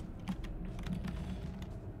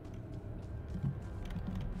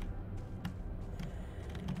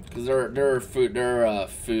 Because there are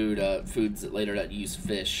foods that later that use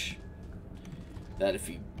fish that if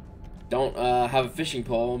you don't have a fishing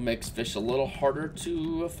pole makes fish a little harder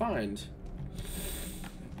to find.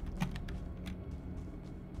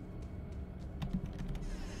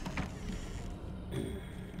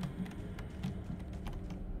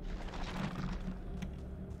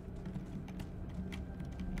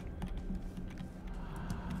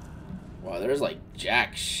 Wow, there's like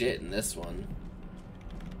jack shit in this one.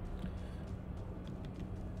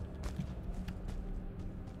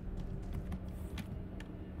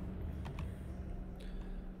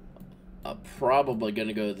 I'm probably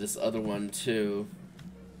gonna go to this other one too,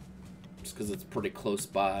 just because it's pretty close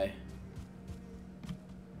by.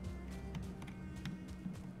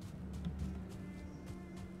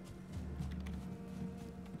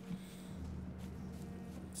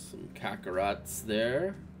 Some kakarats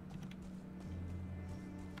there.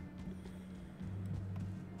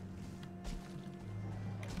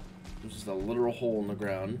 There's just a literal hole in the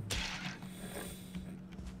ground.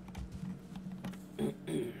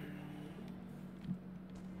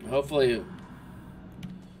 Hopefully,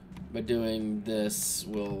 by doing this,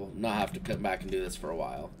 we'll not have to come back and do this for a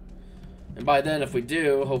while. And by then, if we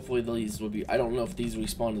do, hopefully these will be... I don't know if these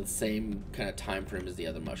respawn in the same kind of time frame as the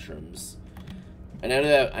other mushrooms. And I know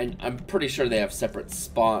that I'm pretty sure they have separate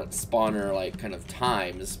spawner, like, kind of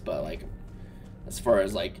times, but, like, as far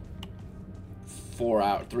as, like,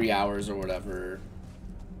 3 hours or whatever,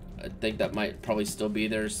 I think that might probably still be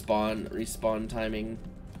their respawn timing.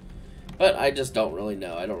 But I just don't really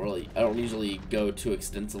know. I don't usually go too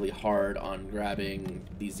extensively hard on grabbing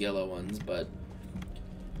these yellow ones, but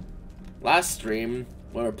last stream,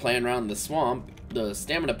 when we were playing around the swamp, the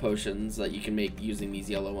stamina potions that you can make using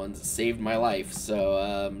these yellow ones saved my life.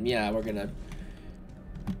 So, yeah, we're gonna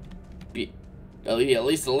be at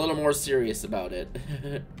least a little more serious about it.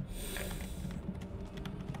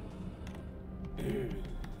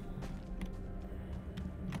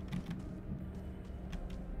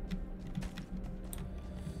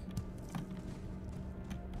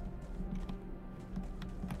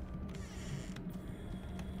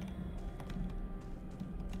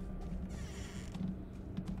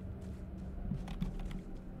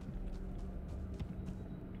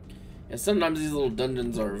 And sometimes these little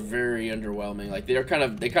dungeons are very underwhelming. Like they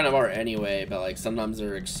kind of are anyway, but like sometimes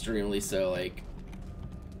they're extremely so, like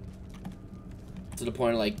to the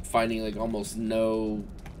point of like finding like almost no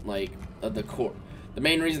like of the core. The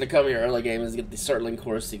main reason to come here early game is to get the Startling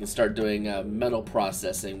course so you can start doing metal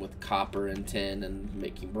processing with copper and tin and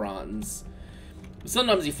making bronze. But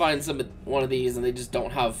sometimes you find one of these and they just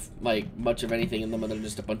don't have like much of anything in them, and they're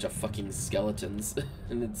just a bunch of fucking skeletons,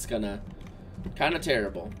 and it's kind of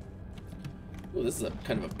terrible. Ooh, this is a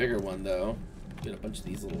kind of a bigger one though. Get a bunch of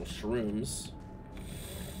these little shrooms.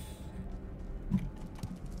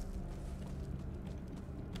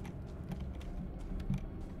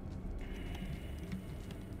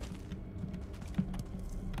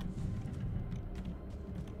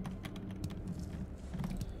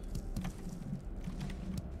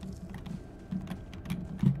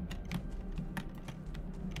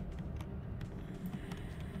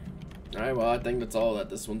 Alright, well, I think that's all that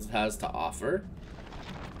this one has to offer.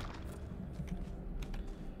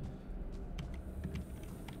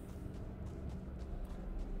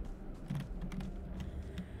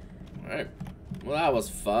 Alright. Well, that was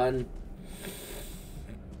fun.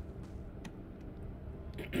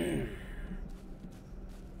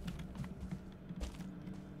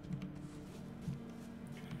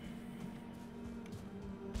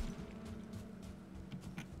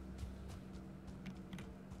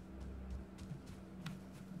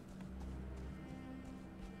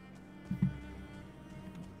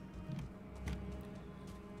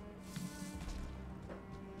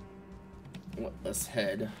 let's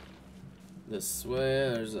head this way.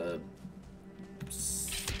 There's a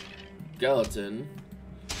skeleton,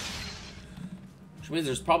 which means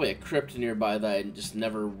there's probably a crypt nearby that I just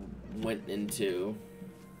never went into.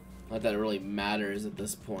 Not that it really matters at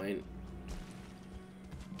this point.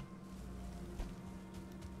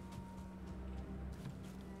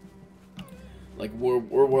 Like, we're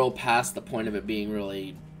well past the point of it being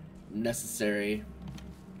really necessary.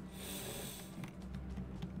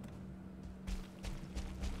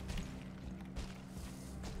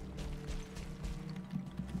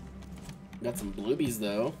 Got some bluebies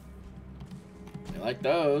though. I like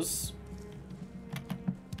those.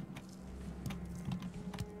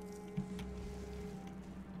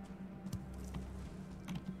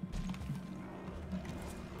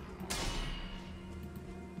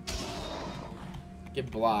 Get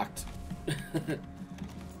blocked.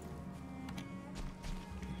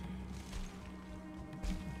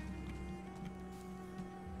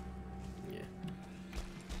 Yeah.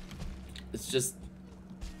 It's just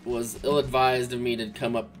was ill-advised of me to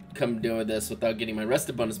come doing this without getting my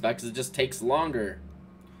rested bonus back, because it just takes longer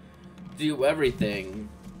to do everything.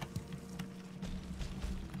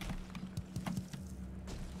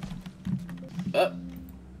 Oh,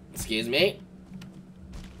 excuse me.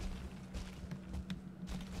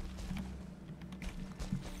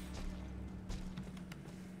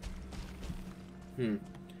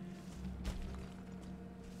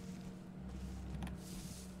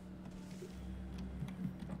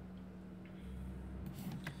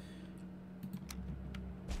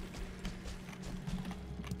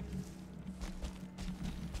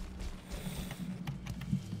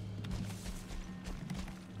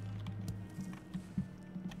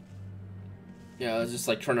 Yeah, I was just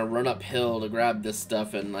like trying to run uphill to grab this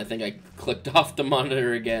stuff, and I think I clicked off the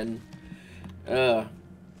monitor again. For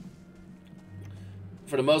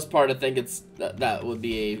the most part, I think it's that would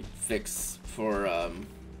be a fix for.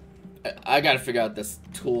 I gotta figure out this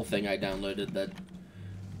tool thing I downloaded, that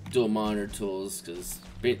dual monitor tools, because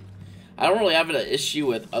I don't really have an issue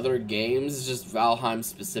with other games. It's just Valheim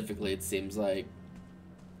specifically, it seems like.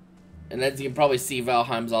 And as you can probably see,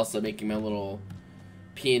 Valheim's also making my little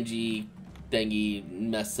PNG thingy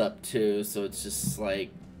mess up too, so it's just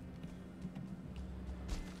like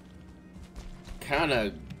kind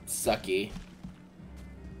of sucky.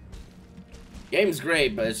 Game's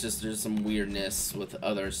great, but it's just there's some weirdness with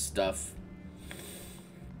other stuff.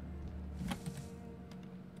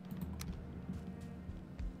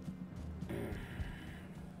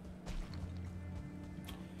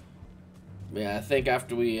 Yeah, I think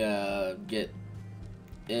after we get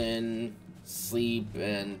in, sleep,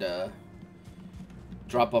 and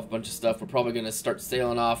drop off a bunch of stuff, we're probably gonna start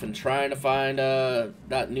sailing off and trying to find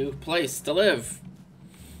that new place to live.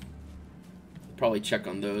 Probably check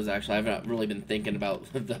on those. Actually, I haven't really been thinking about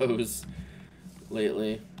those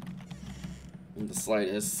lately in the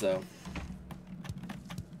slightest, so.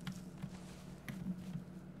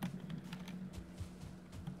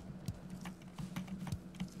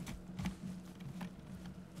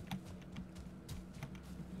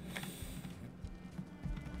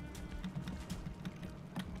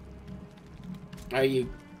 Are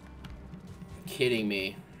you kidding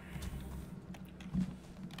me?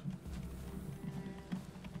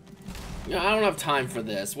 No, I don't have time for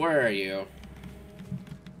this. Where are you?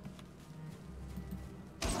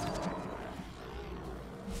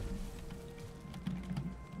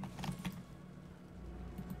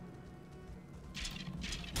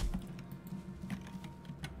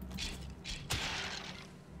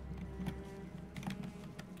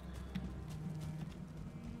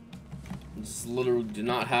 Just literally do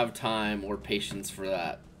not have time or patience for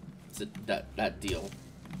that. It's that deal.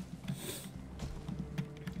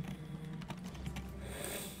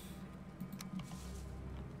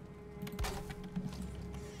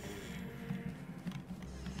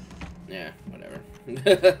 Yeah,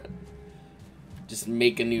 whatever. Just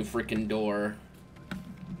make a new freaking door.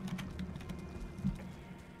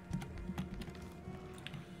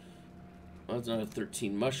 That's another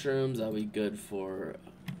 13 mushrooms. That'll be good for.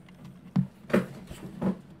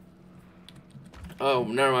 Oh,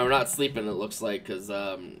 never mind. We're not sleeping. It looks like, because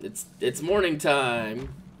it's morning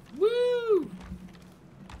time. Woo!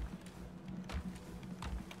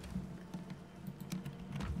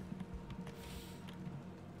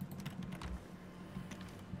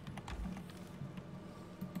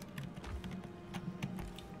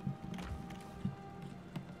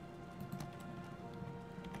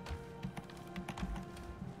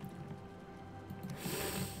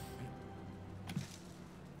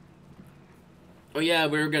 Oh yeah,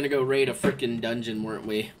 we were gonna go raid a freaking dungeon, weren't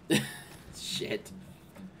we? Shit.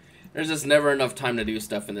 There's just never enough time to do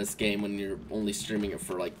stuff in this game when you're only streaming it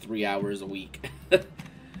for like 3 hours a week.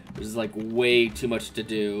 There's like way too much to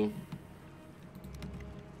do.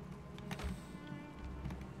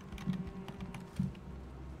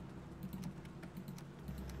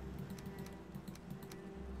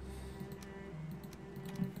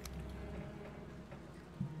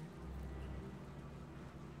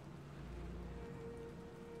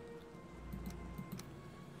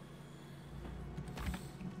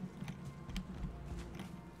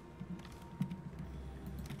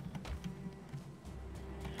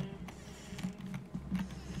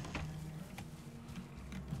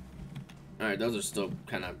 Alright, those are still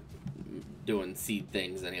kind of doing seed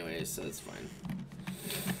things anyway, so it's fine.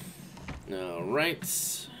 Alright.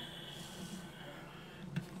 Let's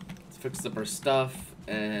fix up our stuff,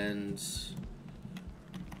 and...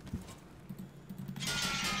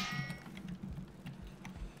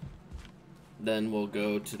 then we'll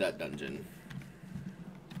go to that dungeon.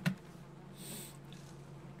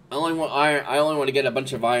 I only want iron. I only want to get a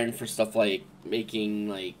bunch of iron for stuff like making,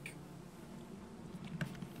 like...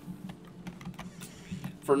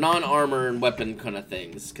 for non-armor and weapon kind of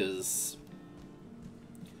things, because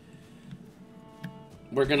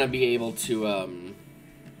we're gonna be able to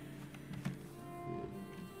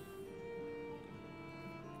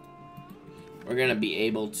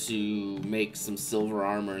make some silver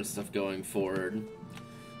armor and stuff going forward.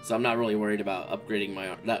 So I'm not really worried about upgrading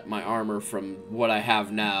my armor from what I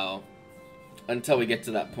have now until we get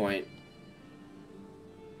to that point.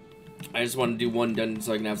 I just want to do one dungeon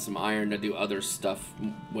so I can have some iron to do other stuff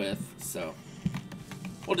with, so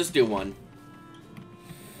we'll just do one.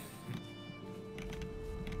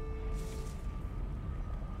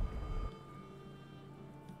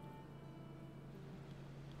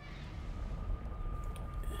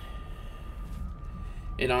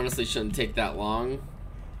 It honestly shouldn't take that long.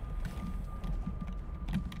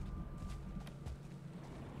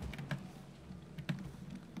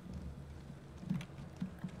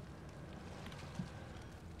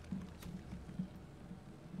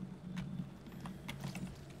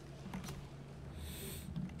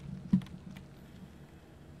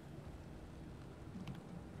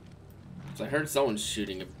 I heard someone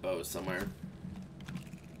shooting a bow somewhere.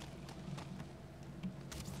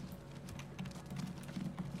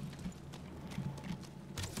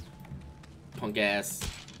 Punk ass.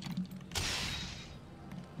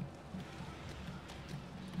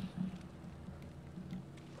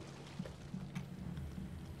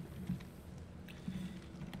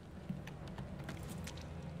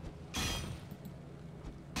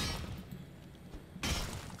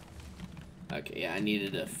 Okay, yeah, I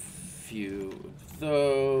needed a few of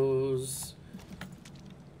those.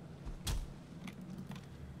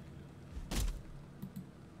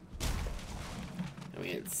 And we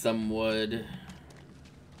had some wood.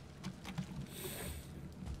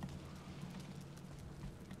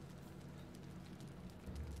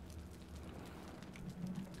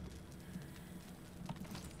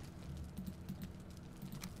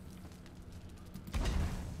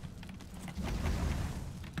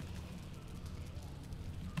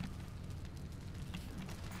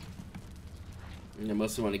 I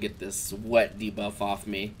mostly want to get this wet debuff off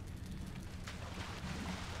me.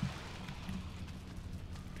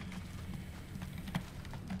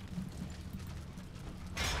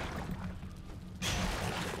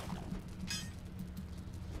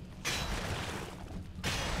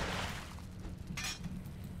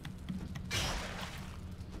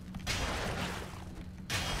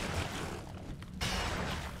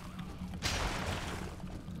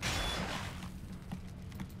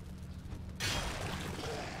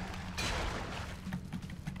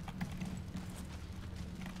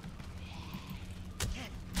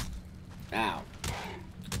 Ow.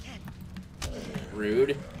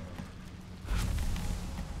 Rude.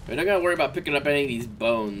 We're not gonna worry about picking up any of these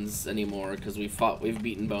bones anymore because we've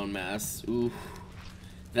beaten bone mass. Ooh.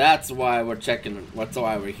 That's why we're checking, that's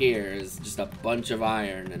why we're here, is just a bunch of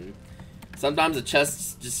iron, and sometimes the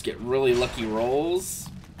chests just get really lucky rolls.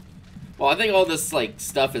 Well, I think all this like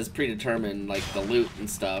stuff is predetermined, like the loot and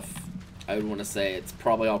stuff. I would want to say it's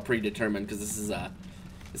probably all predetermined because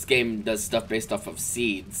this game does stuff based off of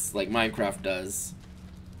seeds, like Minecraft does.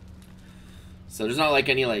 So there's not like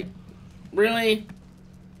any like, really?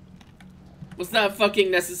 Was that fucking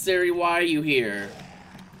necessary? Why are you here?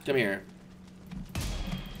 Come here.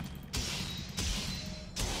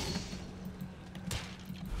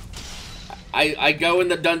 I go in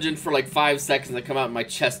the dungeon for like 5 seconds, I come out and my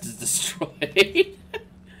chest is destroyed.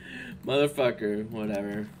 Motherfucker,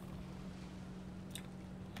 whatever.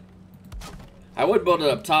 I would build it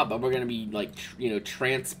up top, but we're gonna be like, you know,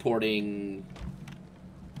 transporting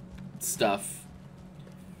stuff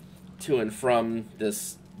to and from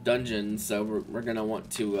this dungeon, so we're gonna want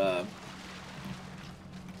to,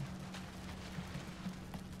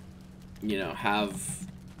 you know, have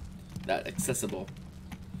that accessible.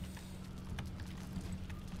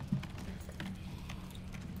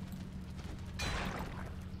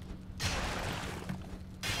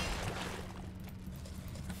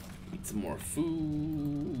 Eat some more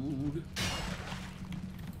food.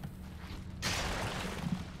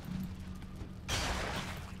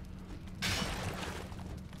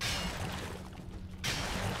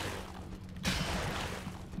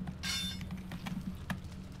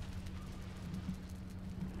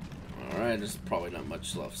 Alright, there's probably not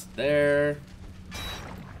much left there.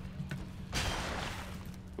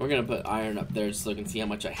 We're gonna put iron up there so I can see how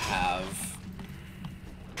much I have.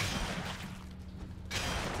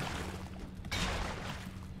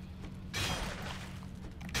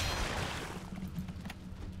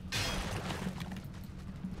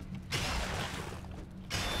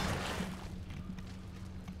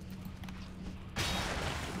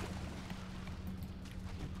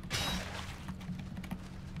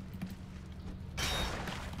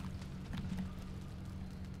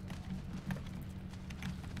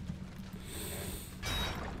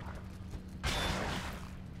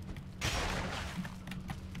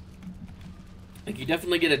 Like, you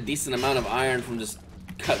definitely get a decent amount of iron from just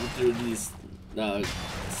cutting through these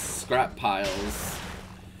scrap piles.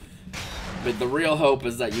 But the real hope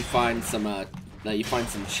is that you find some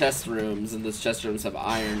chest rooms, and those chest rooms have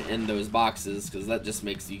iron in those boxes, because that just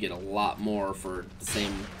makes you get a lot more for the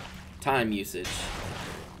same time usage.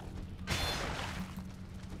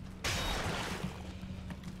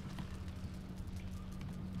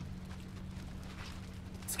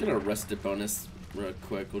 Let's get a rested bonus real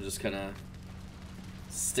quick. We'll just kind of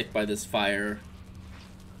stick by this fire.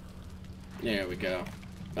 There we go.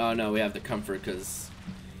 Oh no, we have the comfort, because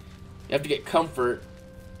you have to get comfort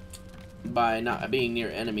by not being near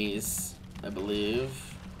enemies, I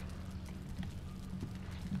believe.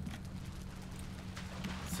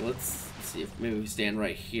 So let's see if maybe we stand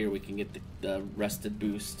right here, we can get the rested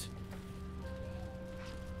boost.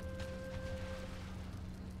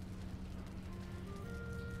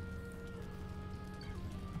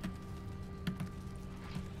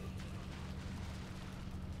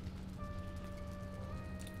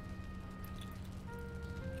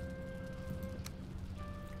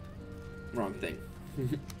 Wrong thing.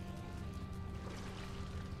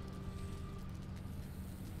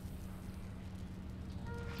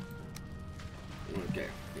 Okay,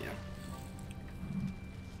 yeah.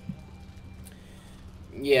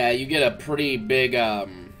 Yeah, you get a pretty big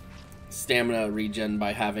stamina regen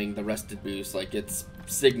by having the rested boost. Like, it's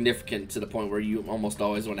significant to the point where you almost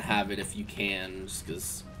always want to have it if you can, just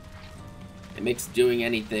because it makes doing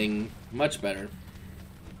anything much better.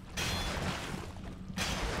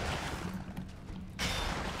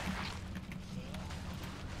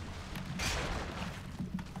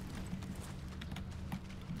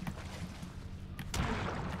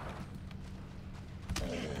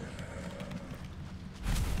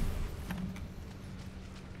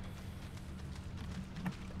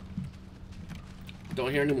 Don't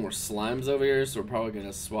hear any more slimes over here, so we're probably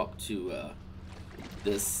gonna swap to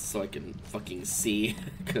this so I can fucking see,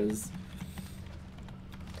 because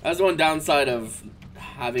that's one downside of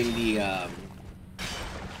having the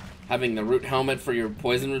root helmet for your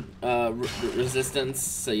poison resistance,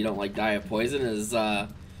 so you don't like die of poison, is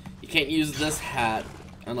you can't use this hat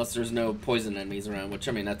unless there's no poison enemies around, which,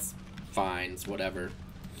 I mean, that's fine, it's whatever.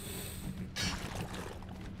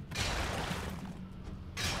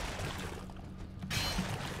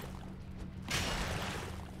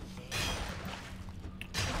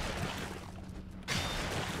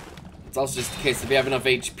 It's also just the case if you have enough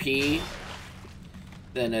HP,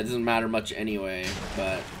 then it doesn't matter much anyway,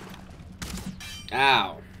 but...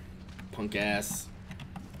 Ow! Punk ass.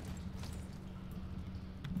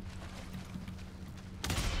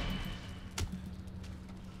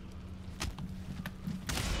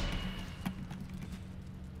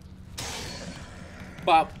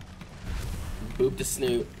 Bop. Boop the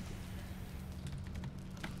snoot.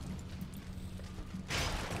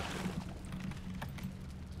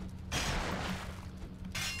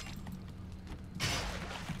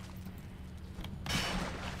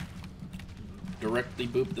 Directly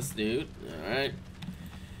boop the snoot. Alright.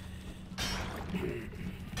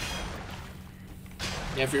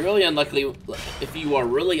 Yeah, if you're really unlucky, if you are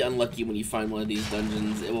really unlucky when you find one of these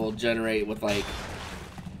dungeons, it will generate with like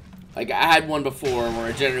I had one before where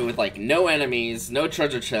it generated with like no enemies, no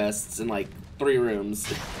treasure chests, and like 3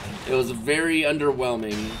 rooms. It was very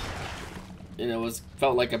underwhelming, and it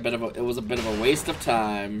felt like a bit of a waste of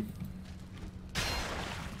time.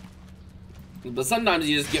 But sometimes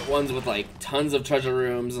you just get ones with like tons of treasure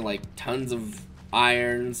rooms and like tons of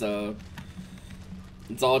iron, so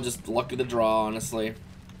it's all just luck of the draw, honestly.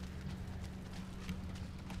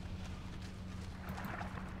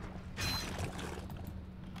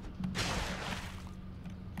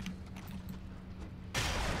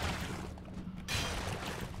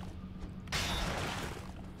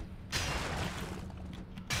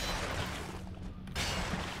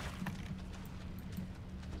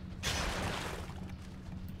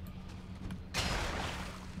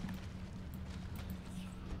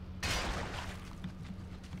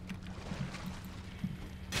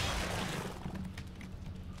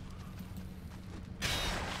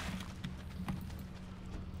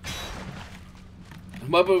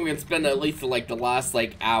 I'm hoping we can spend at least like the last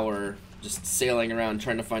like hour just sailing around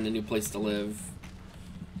trying to find a new place to live.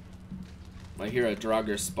 I hear a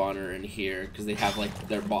Draugr spawner in here because they have like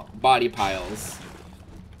their body piles.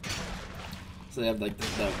 So they have like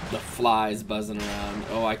the flies buzzing around.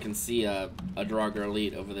 Oh, I can see a Draugr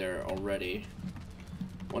elite over there already.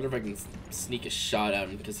 Wonder if I can sneak a shot at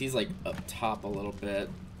him because he's like up top a little bit.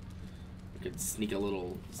 I could sneak a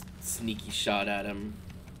little sneaky shot at him.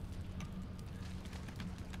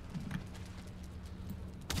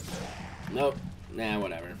 Nope. Nah,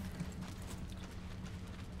 whatever.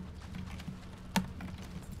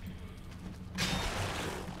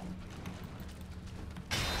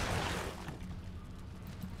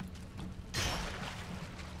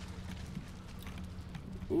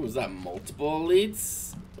 Ooh, is that multiple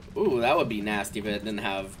elites? Ooh, that would be nasty if it didn't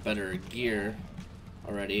have better gear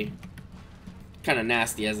already. Kind of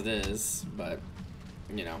nasty as it is, but,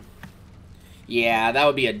 you know. Yeah, that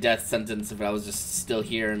would be a death sentence if I was just still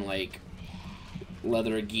here in, like,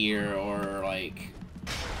 leather gear or, like...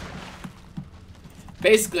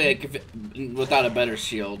 Basically, like, without a better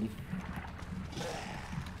shield.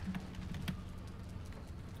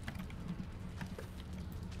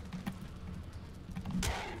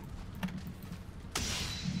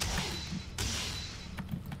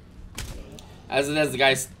 As it is, the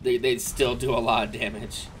guys, they still do a lot of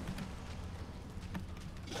damage.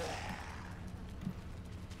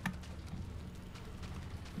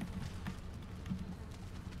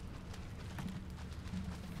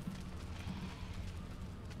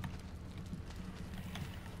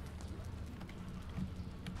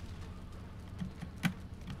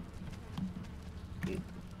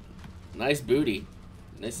 Nice booty.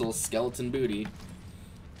 Nice little skeleton booty.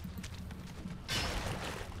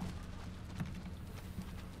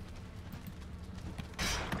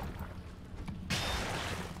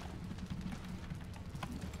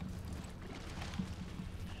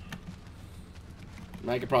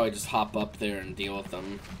 I could probably just hop up there and deal with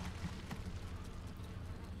them.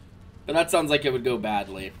 But that sounds like it would go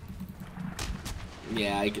badly.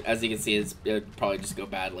 Yeah, as you can see, it would probably just go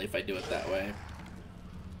badly if I do it that way.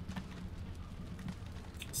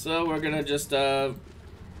 So we're gonna just,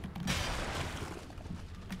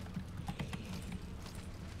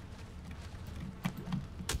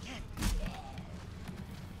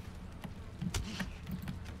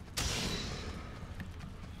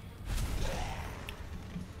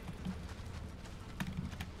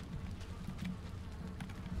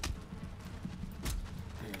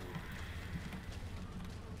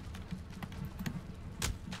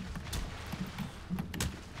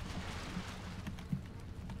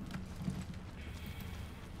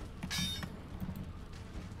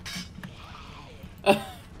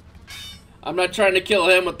 I'm not trying to kill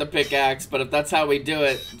him with the pickaxe, but if that's how we do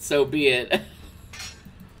it, so be it.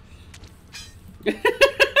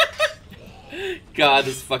 God,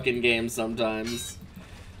 this fucking game sometimes.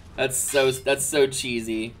 That's so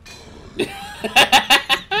cheesy.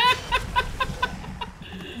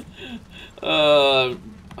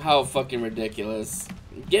 How fucking ridiculous.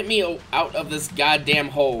 Get me out of this goddamn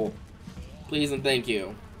hole. Please and thank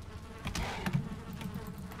you.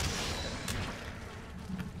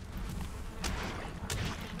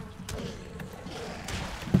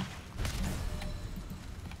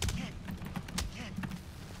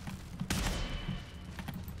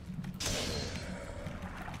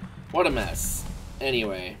 What a mess.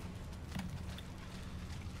 Anyway.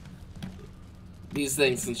 These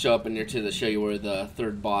things can show up in here too to show you where the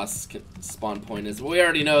third boss spawn point is. We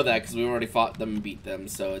already know that because we already fought them and beat them,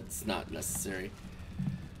 so it's not necessary.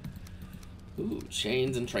 Ooh,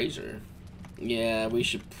 chains and treasure. Yeah, we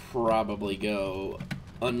should probably go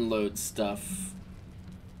unload stuff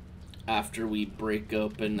after we break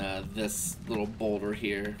open this little boulder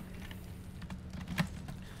here.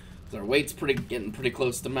 Our weight's getting pretty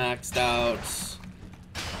close to maxed out.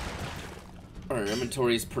 Our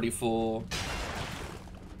inventory's pretty full.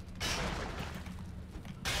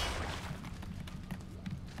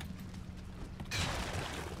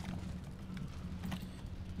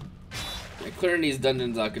 Clearing these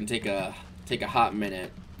dungeons out can take a hot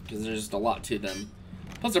minute because there's just a lot to them.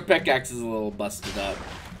 Plus our pickaxe is a little busted up,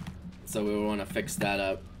 so we want to fix that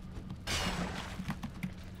up.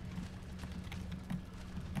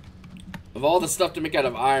 Of all the stuff to make out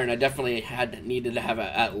of iron, I definitely needed to have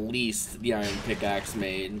at least the iron pickaxe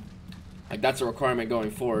made. Like, that's a requirement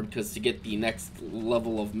going forward, because to get the next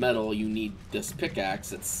level of metal, you need this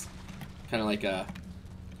pickaxe. It's kind of like a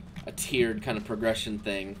tiered kind of progression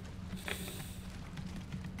thing.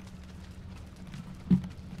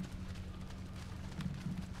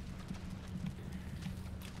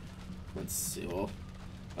 Let's see. Well,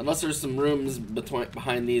 unless there's some rooms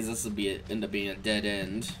behind these, this will end up being a dead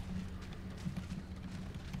end.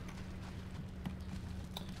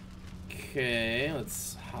 Okay,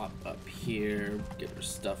 let's hop up here, get our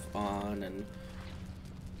stuff on, and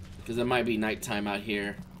because it might be nighttime out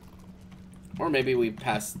here, or maybe we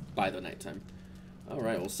passed by the nighttime. All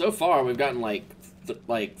right. Well, so far we've gotten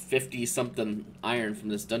like 50 something iron from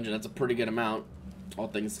this dungeon. That's a pretty good amount, all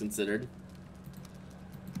things considered.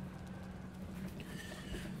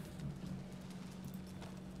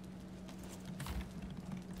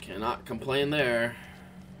 Cannot complain there.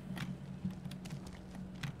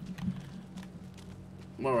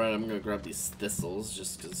 Alright, I'm gonna grab these thistles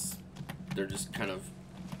just because they're just kind of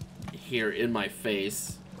here in my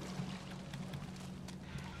face.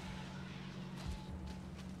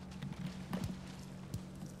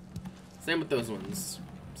 Same with those ones.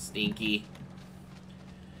 Stinky.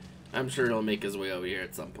 I'm sure he'll make his way over here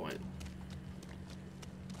at some point.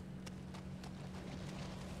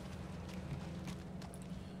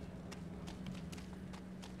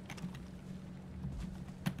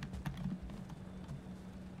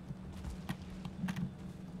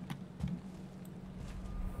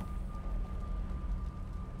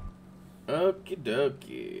 Okie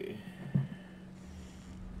dokie.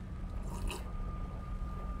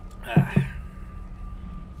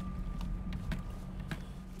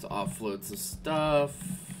 Let's offload some stuff.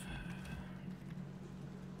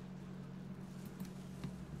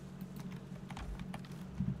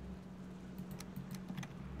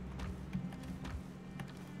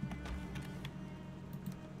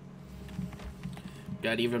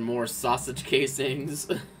 Got even more sausage casings.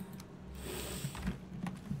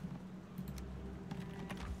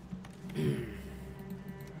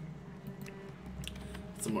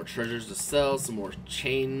 Some more treasures to sell, some more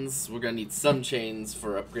chains. We're gonna need some chains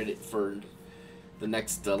for upgraded for the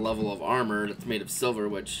next level of armor that's made of silver,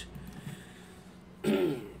 which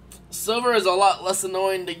silver is a lot less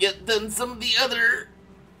annoying to get than some of the other.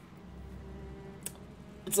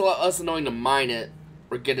 It's a lot less annoying to mine it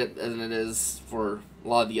or get it than it is for a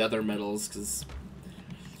lot of the other metals, because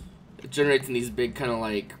it generates in these big kind of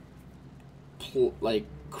like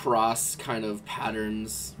cross kind of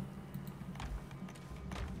patterns.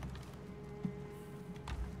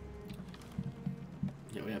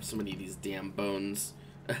 Yeah, we have so many of these damn bones.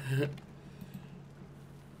 What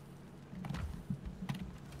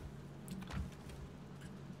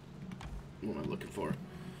am I looking for?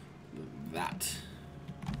 That.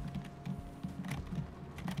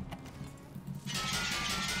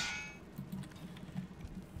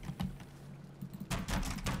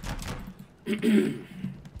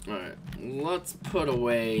 Alright, let's put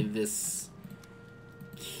away this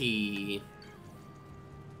key.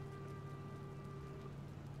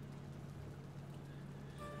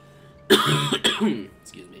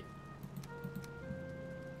 Excuse me.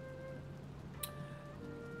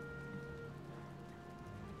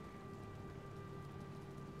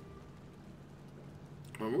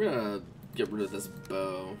 Well, we're gonna get rid of this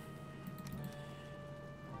bow.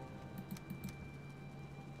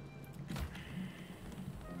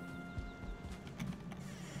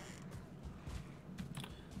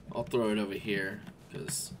 I'll throw it over here,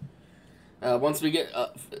 because once we get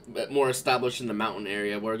more established in the mountain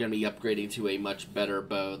area, we're going to be upgrading to a much better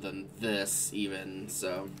bow than this, even.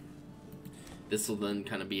 So this will then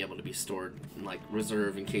kind of be able to be stored in, like,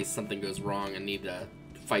 reserve in case something goes wrong and need to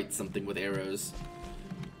fight something with arrows.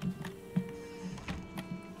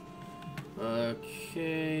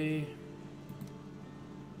 Okay.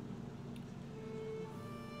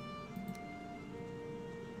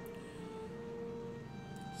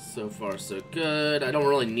 So far, so good. I don't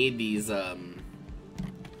really need these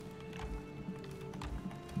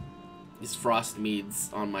frost meads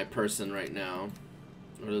on my person right now.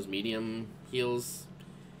 Are those medium heals?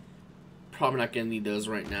 probably not gonna need those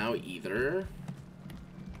right now either.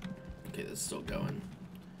 Okay, this is still going.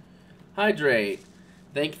 Hydrate.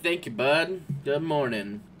 Thank you, bud. Good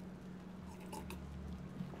morning.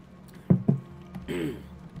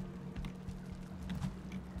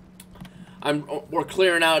 We're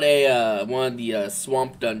clearing out a one of the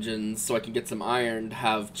swamp dungeons so I can get some iron to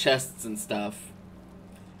have chests and stuff.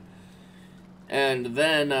 And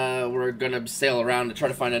then we're gonna sail around to try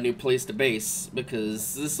to find a new place to base,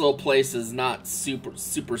 because this little place is not super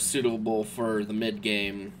suitable for the mid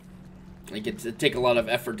game. Like, it'd take a lot of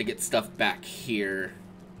effort to get stuff back here,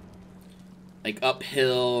 like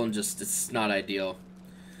uphill, and just it's not ideal.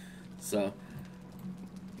 So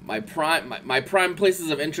my prime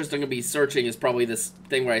places of interest I'm gonna be searching is probably this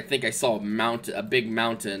thing where I think I saw a big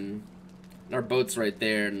mountain. And our boat's right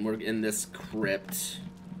there, and we're in this crypt.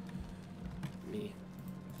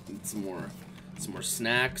 Need some more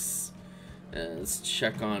snacks. Let's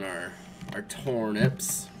check on our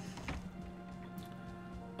turnips.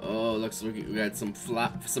 Oh, looks like we got some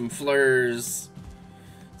flowers,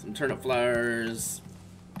 some turnip flowers.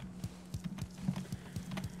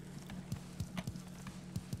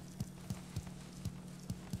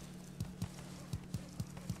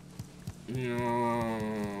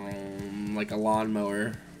 Like a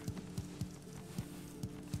lawnmower.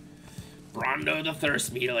 Brondo the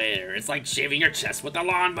Thirst Mutilator. It's like shaving your chest with a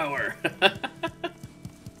lawnmower.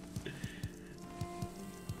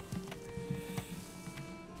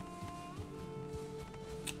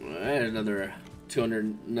 Alright, another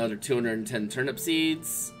 210 turnip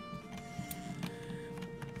seeds.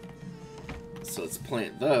 So let's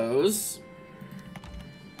plant those.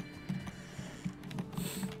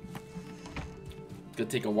 It's gonna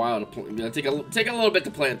take a while to plant. Gonna take a little bit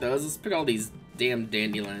to plant those. Let's pick all these damn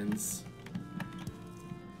dandelions.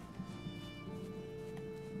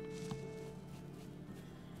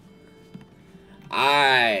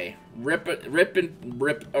 Aye, rip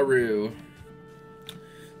aroo.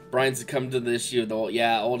 Brian's succumbed to the issue of the old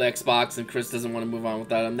Xbox, and Chris doesn't want to move on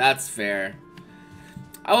without him. That's fair.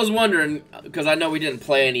 I was wondering, because I know we didn't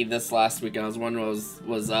play any this last week, and I was wondering what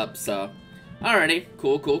was up, so. Alrighty,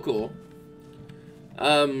 cool.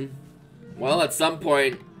 Well, at some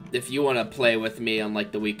point, if you want to play with me on,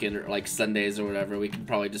 like, the weekend, or, like, Sundays or whatever, we could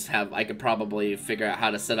probably just I could probably figure out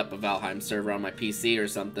how to set up a Valheim server on my PC or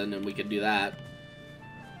something, and we could do that.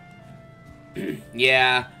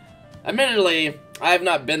 Yeah. Admittedly, I have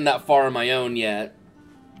not been that far on my own yet.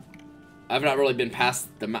 I've not really been past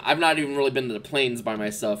I've not even really been to the plains by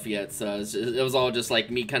myself yet, so it was all just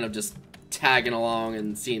like me kind of just tagging along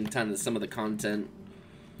and seeing some of the content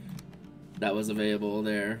that was available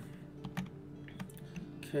there.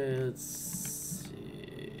 Okay, let's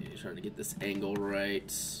see. Trying to get this angle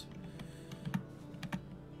right.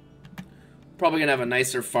 Probably gonna have a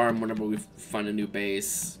nicer farm whenever we find a new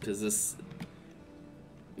base, because this...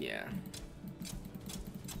 Yeah.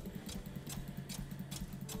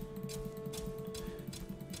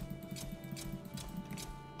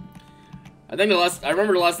 I think I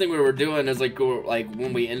remember the last thing we were doing is like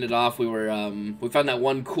when we ended off, we found that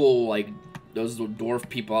one cool, like, those dwarf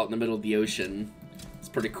people out in the middle of the ocean. It's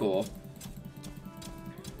pretty cool.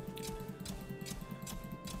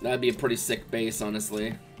 That'd be a pretty sick base,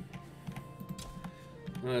 honestly.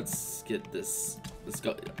 Let's get this. Let's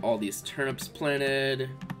go all these turnips planted.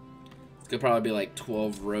 It's gonna probably be like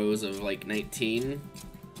 12 rows of like 19.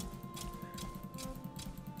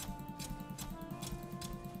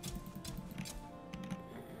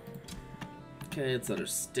 Okay, let's let our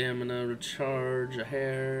stamina recharge a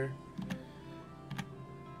hair.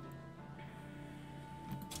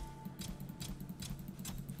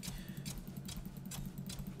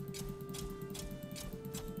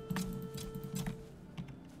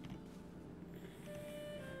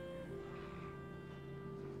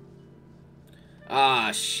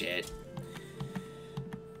 Ah, shit.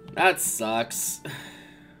 That sucks.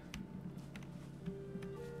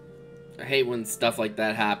 I hate when stuff like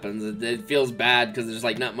that happens. It feels bad because there's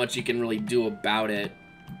like not much you can really do about it.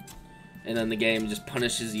 And then the game just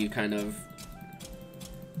punishes you, kind of.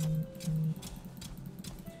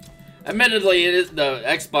 Admittedly, the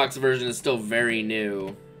Xbox version is still very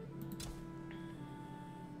new.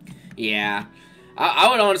 Yeah. I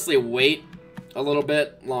would honestly wait a little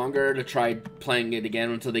bit longer to try playing it again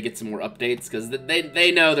until they get some more updates, because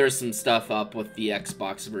they know there's some stuff up with the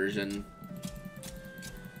Xbox version.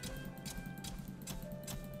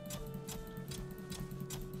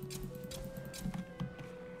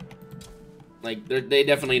 Like, they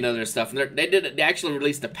definitely know their stuff. And they actually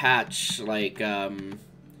released a patch like 5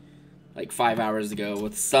 hours ago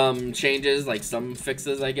with some changes, like some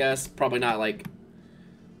fixes, I guess. Probably not like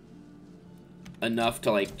enough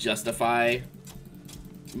to like justify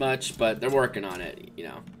much, but they're working on it, you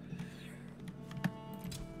know.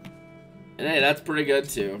 And hey, that's pretty good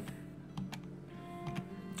too.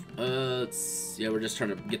 Yeah, we're just trying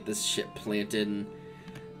to get this shit planted. And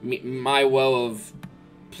my woe of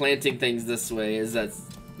planting things this way is that,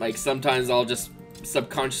 like, sometimes I'll just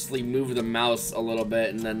subconsciously move the mouse a little bit,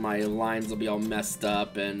 and then my lines will be all messed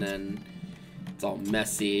up, and then it's all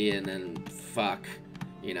messy, and then fuck,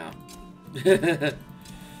 you know.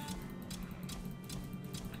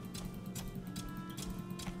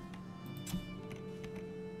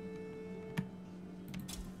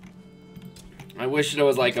 I wish there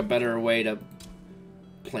was like a better way to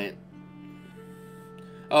plant.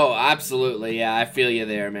 Oh, absolutely. Yeah, I feel you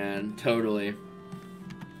there, man. Totally.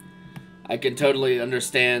 I can totally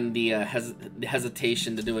understand the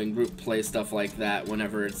hesitation to doing group play stuff like that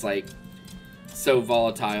whenever it's like so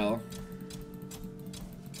volatile.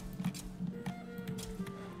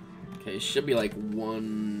 Okay, should be like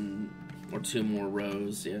 1 or 2 more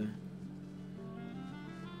rows, yeah.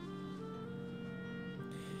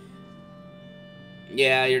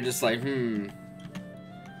 Yeah, you're just like, I'm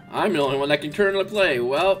the only one that can currently play.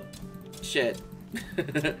 Well, shit.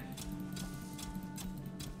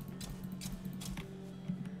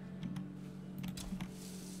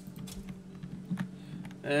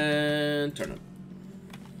 And turn it.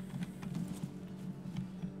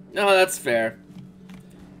 No, that's fair.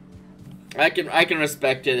 I can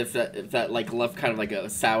respect it if that like left kind of like a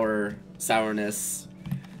sourness.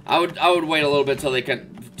 I would wait a little bit till they can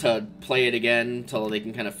to play it again, till they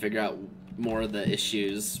can kind of figure out more of the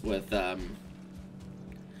issues with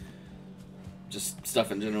just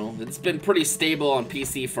stuff in general. It's been pretty stable on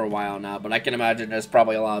PC for a while now, but I can imagine there's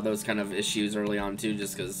probably a lot of those kind of issues early on too,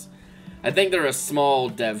 just because I think they're a small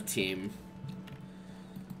dev team.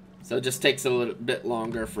 So it just takes a little bit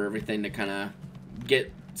longer for everything to kind of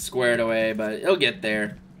get squared away, but it'll get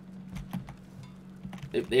there.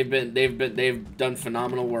 They've done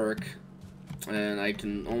phenomenal work, and I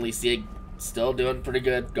can only see it still doing pretty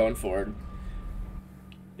good going forward.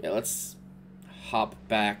 Yeah, let's hop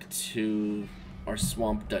back to our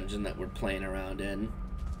swamp dungeon that we're playing around in.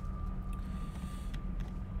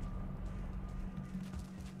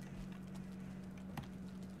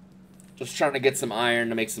 Just trying to get some iron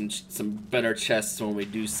to make some better chests when we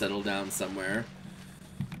do settle down somewhere.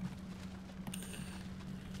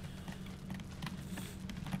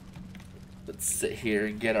 Let's sit here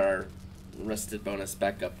and get our rusted bonus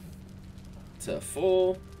back up to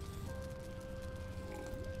full.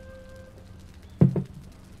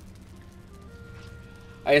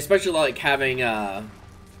 I especially like having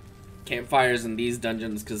campfires in these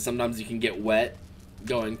dungeons, because sometimes you can get wet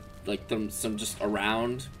going like some just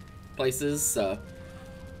around places, so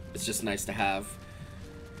it's just nice to have.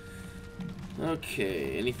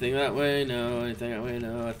 Okay, anything that way? No. Anything that way?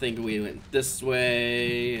 No. I think we went this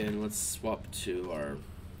way, and let's swap to our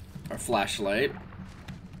flashlight.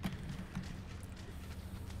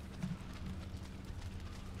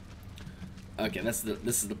 Okay, this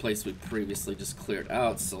is the place we previously just cleared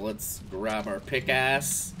out, so let's grab our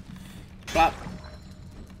pickaxe. Plop,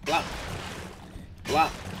 plop,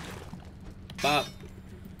 plop, pop,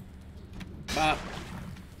 pop.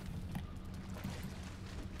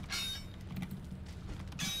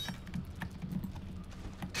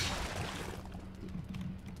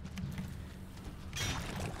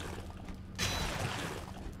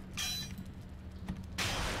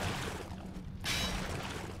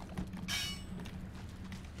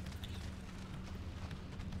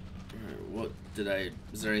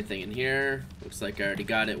 Is there anything in here? Looks like I already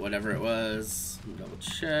got it, whatever it was. Double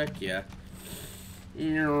check, yeah.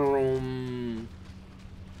 Alright,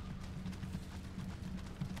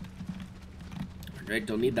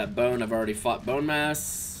 don't need that bone. I've already fought bone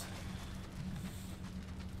mass.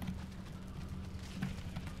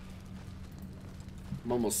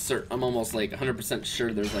 I'm almost like 100%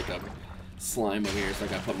 sure there's like a slime over here, so I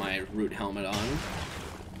gotta put my root helmet on.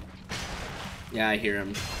 Yeah, I hear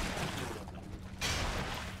him.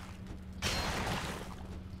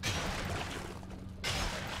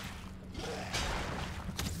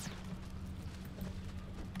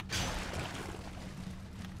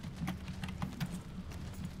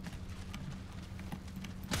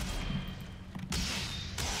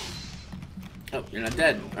 Oh, you're not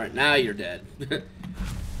dead. Alright, now you're dead.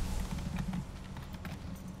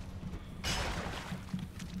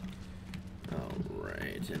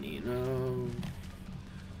 Alright, and you know...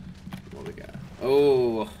 What we got?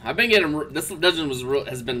 Oh, I've been getting... This dungeon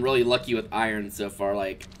has been really lucky with iron so far.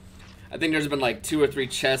 Like, I think there's been like 2 or 3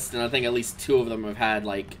 chests, and I think at least 2 of them have had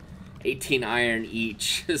like 18 iron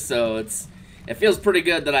each. So It feels pretty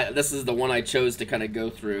good that this is the one I chose to kind of go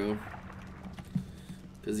through.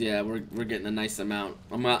 Cause yeah, we're getting a nice amount.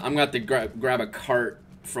 I'm gonna have to grab a cart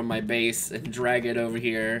from my base and drag it over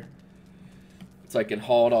here, so I can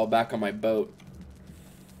haul it all back on my boat.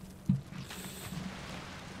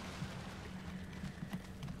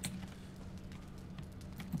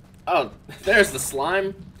 Oh, there's the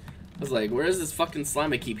slime. I was like, where is this fucking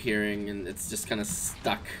slime I keep hearing? And it's just kind of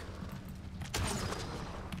stuck.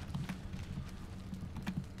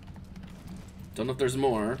 Don't know if there's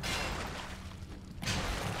more.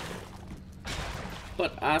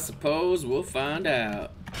 But I suppose we'll find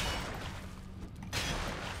out.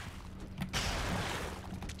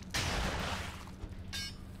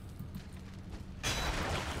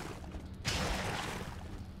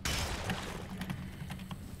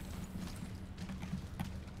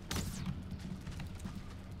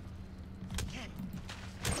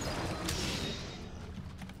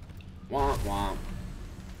 Womp womp.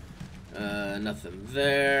 Nothing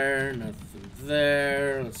there, nothing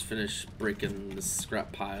there. Let's finish breaking the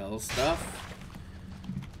scrap pile stuff.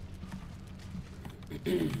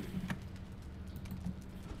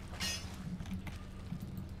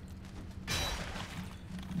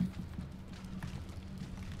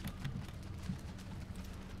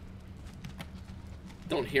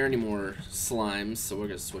 Don't hear any more slimes, so we're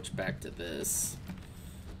gonna switch back to this,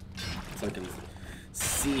 so I can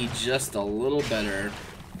see just a little better.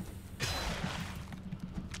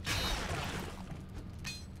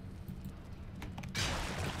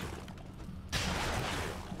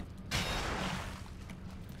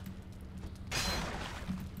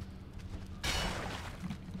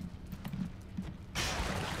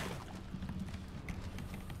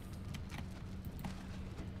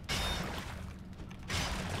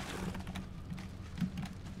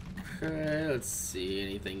 Okay, let's see,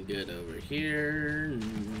 anything good over here?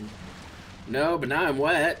 No, but now I'm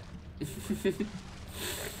wet.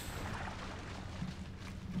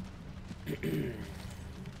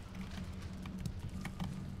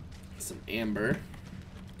 Some amber.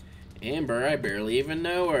 Amber, I barely even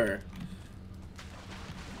know her.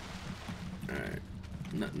 Alright,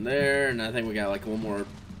 nothing there, and I think we got like one more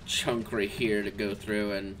chunk right here to go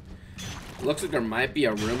through, and it looks like there might be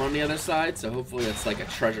a room on the other side, so hopefully it's like a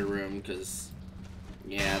treasure room, because,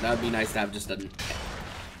 yeah, that would be nice to have just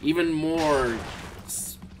even more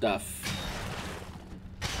stuff.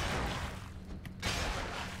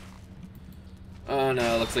 Oh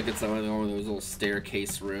no, it looks like it's one of those little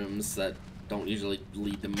staircase rooms that don't usually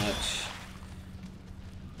lead to much.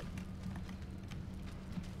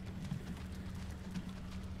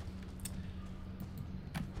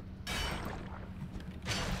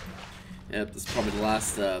 Yep, this is probably the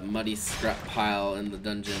last muddy scrap pile in the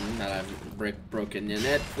dungeon that I've broken in.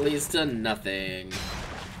 It leads to nothing.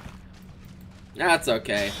 That's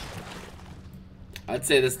okay. I'd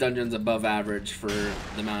say this dungeon's above average for the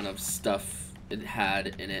amount of stuff it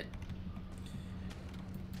had in it.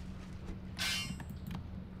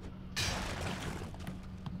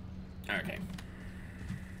 Okay.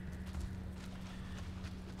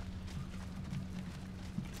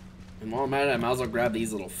 And while I'm at it, I might as well grab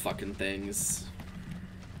these little fucking things.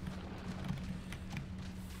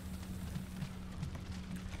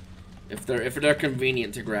 If they're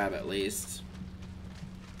convenient to grab, at least.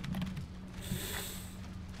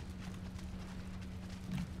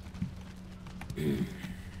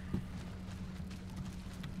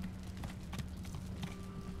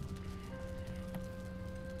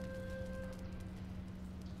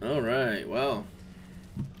 Alright, well.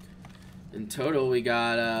 In total, we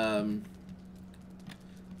got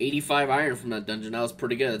 85 iron from that dungeon. That was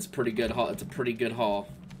pretty good. It's a pretty good haul. It's a pretty good haul.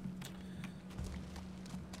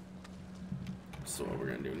 So what we're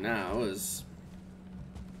gonna do now is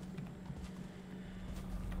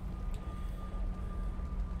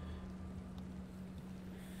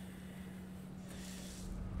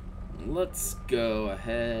let's go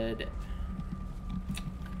ahead,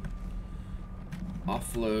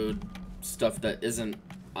 offload stuff that isn't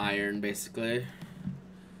iron, basically.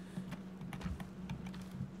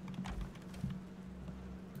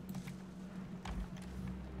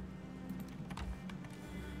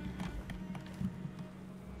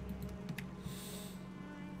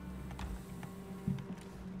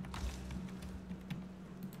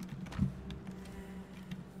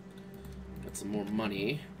 Got some more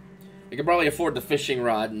money. I could probably afford the fishing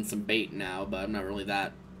rod and some bait now, but I'm not really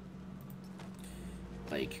that,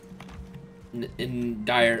 like, I'm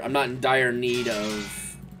not in dire need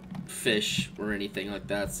of fish or anything like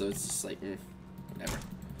that, so it's just like, whatever.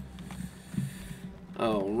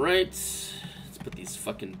 Alright, let's put these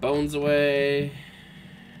fucking bones away.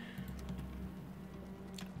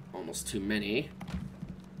 almost too many.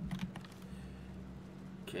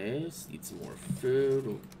 Okay, let's eat some more food.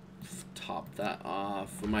 We'll top that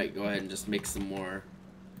off. We might go ahead and just make some more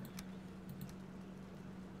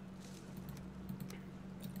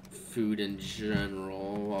food in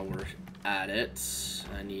general while we're at it.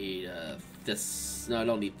 I need no, I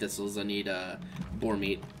don't need thistles. I need boar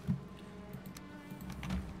meat.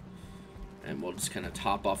 And we'll just kind of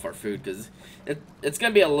top off our food because it's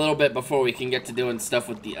gonna be a little bit before we can get to doing stuff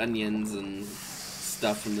with the onions and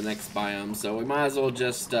stuff from the next biome, so we might as well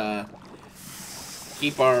just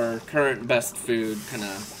keep our current best food kind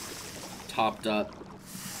of topped up.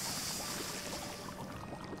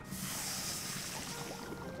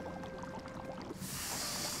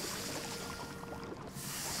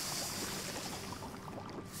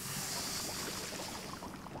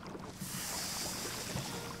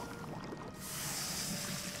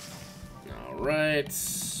 Alright,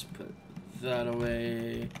 put that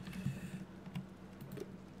away. Put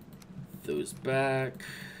those back.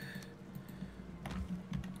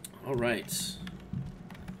 Alright.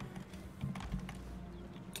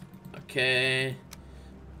 Okay.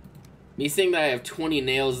 Me seeing that I have 20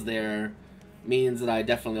 nails there means that I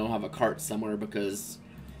definitely don't have a cart somewhere, because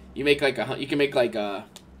you make like you can make like a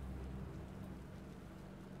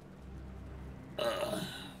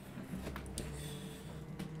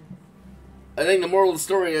I think the moral of the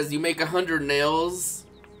story is you make 100 nails.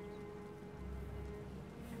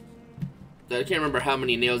 I can't remember how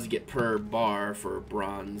many nails you get per bar for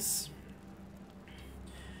bronze.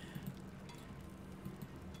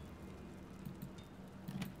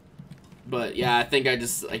 But yeah, I think I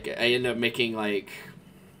end up making like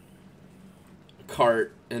a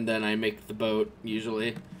cart and then I make the boat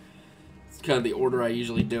usually. It's kind of the order I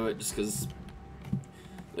usually do it, just because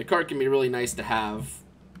the cart can be really nice to have.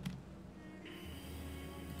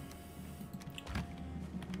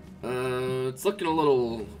 It's looking a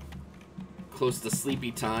little close to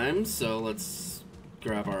sleepy time, so let's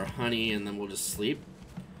grab our honey and then we'll just sleep.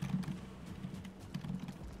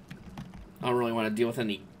 I don't really want to deal with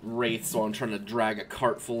any wraiths while I'm trying to drag a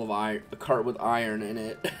cart full of iron, a cart with iron in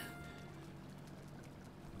it.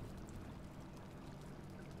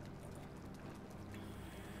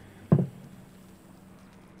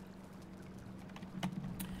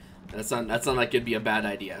 That's not like it'd be a bad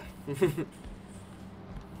idea.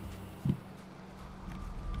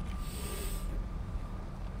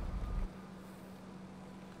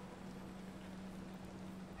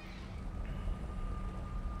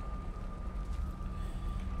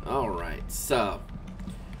 Alright, so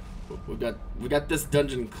we got this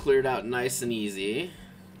dungeon cleared out nice and easy.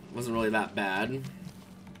 Wasn't really that bad.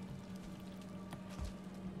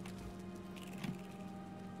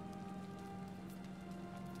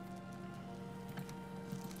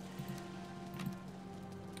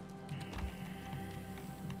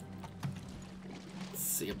 Let's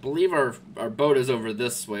see, I believe our boat is over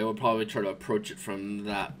this way. We'll probably try to approach it from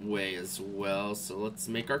that way as well. So let's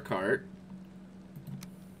make our cart.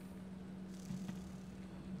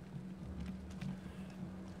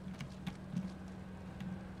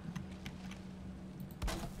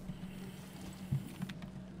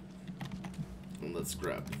 Let's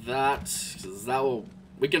grab that, because that will,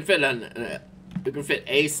 we can fit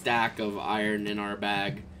a stack of iron in our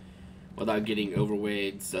bag without getting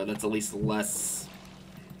overweight, so that's at least less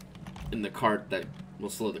in the cart that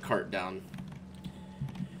will slow the cart down.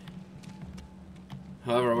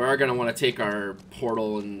 However, we are going to want to take our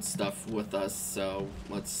portal and stuff with us, so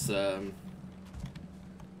let's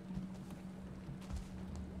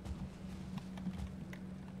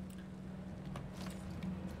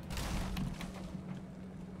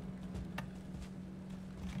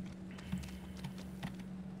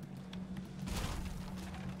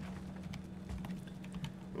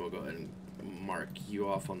we'll go ahead and mark you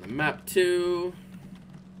off on the map too.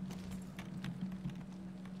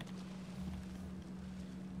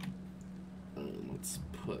 Let's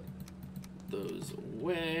put those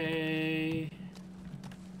away.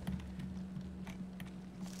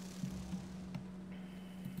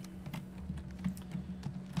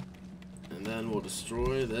 And then we'll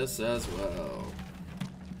destroy this as well.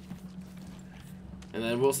 And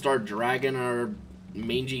then we'll start dragging our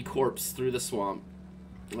mangy corpse through the swamp.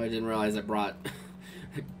 I didn't realize I brought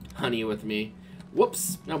honey with me.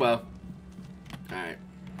 Whoops. Oh well. Alright.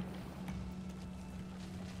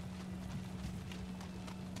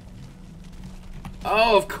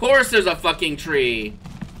 Oh, of course there's a fucking tree.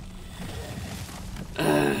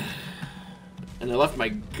 And I left my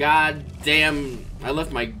goddamn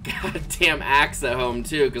axe at home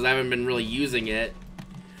too, because I haven't been really using it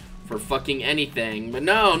for fucking anything. But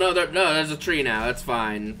no, there's a tree now. That's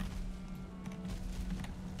fine.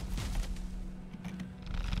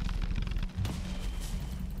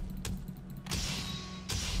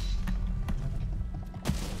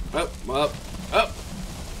 up. Oh!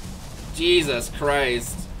 Jesus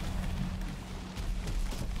Christ.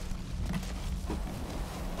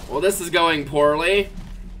 Well, this is going poorly.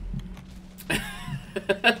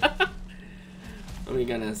 I'm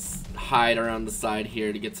gonna hide around the side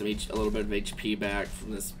here to get some a little bit of HP back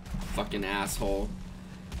from this fucking asshole.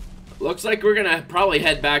 Looks like we're gonna probably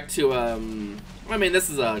head back to, I mean, this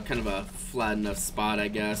is a kind of a flat enough spot, I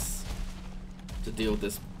guess, to deal with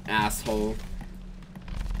this asshole.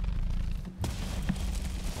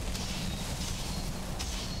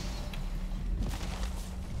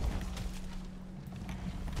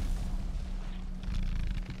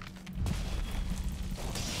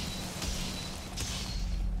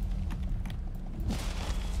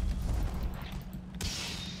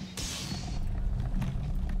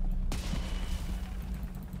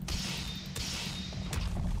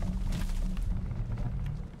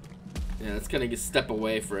 Yeah, let's kind of step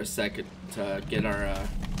away for a second to get our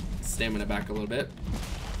stamina back a little bit.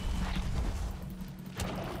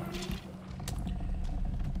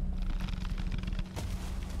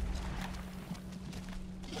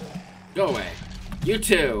 Go away. You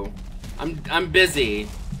too. I'm busy.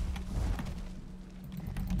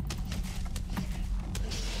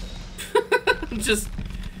 I'm just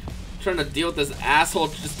trying to deal with this asshole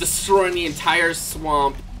just destroying the entire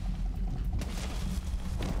swamp.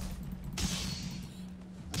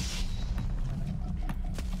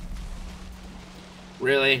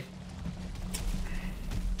 Really?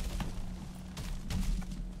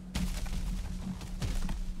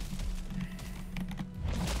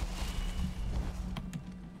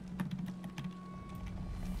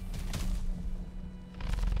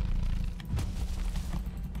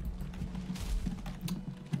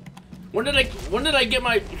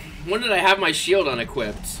 When did I have my shield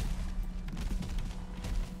unequipped?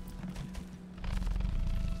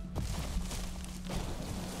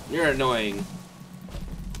 You're annoying.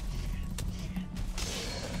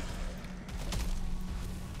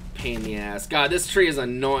 Pain in the ass. God, this tree is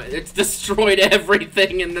annoying. It's destroyed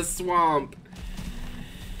everything in the swamp.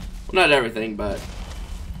 Well, not everything, but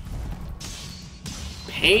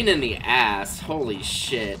pain in the ass. Holy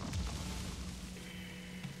shit.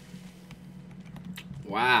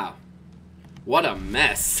 Wow. What a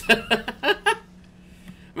mess. I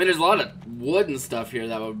mean, there's a lot of wood and stuff here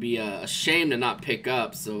that would be a shame to not pick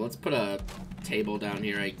up, so let's put a table down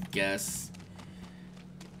here, I guess.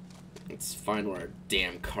 Let's find where our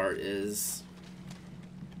damn cart is.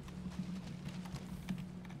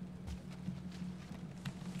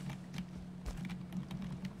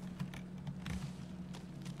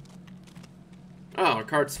 Oh, our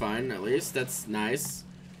cart's fine, at least. That's nice.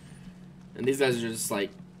 And these guys are just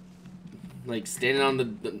like standing on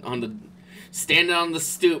the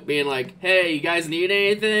stoop, being like, "Hey, you guys need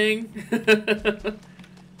anything?"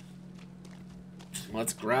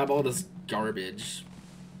 Let's grab all this garbage.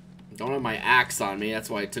 Don't have my axe on me. That's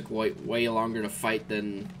why it took way longer to fight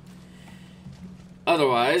than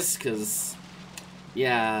otherwise. Cause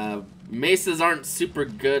yeah, maces aren't super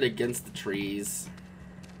good against the trees.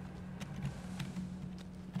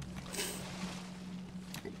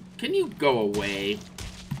 Can you go away?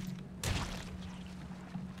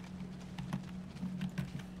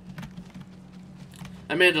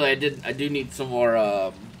 Admittedly, I do need some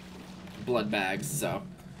more blood bags, so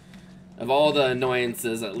of all the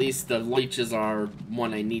annoyances, at least the leeches are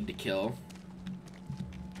one I need to kill.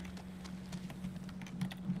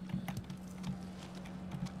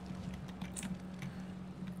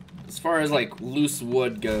 As far as like loose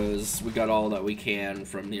wood goes, we got all that we can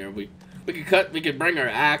from here. We could bring our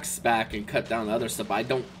axe back and cut down the other stuff. I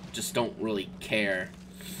just don't really care.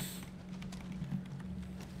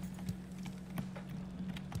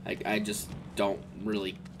 I just don't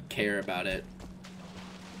really care about it.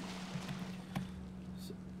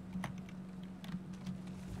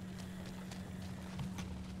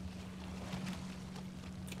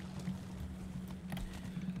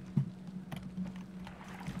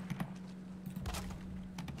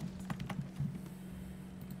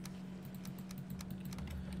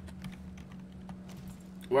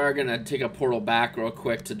 We're gonna take a portal back real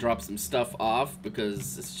quick to drop some stuff off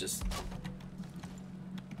because it's just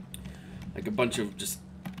like a bunch of just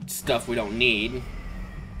stuff we don't need.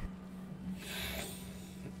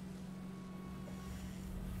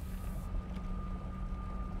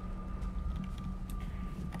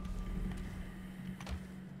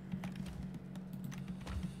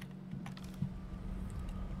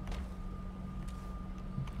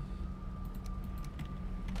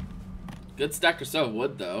 Good stack or so of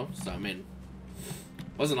wood though, so I mean,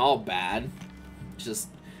 wasn't all bad. Just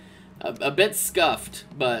a bit scuffed,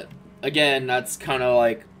 but again, that's kind of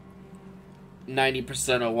like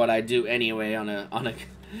 90% of what I do anyway on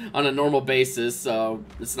a normal basis, so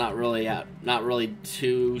it's not really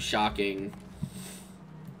too shocking.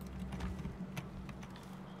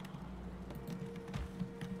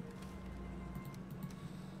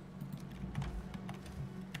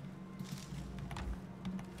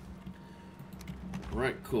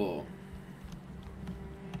 Right, cool.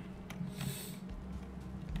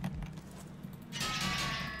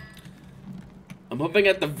 I'm hoping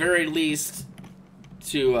at the very least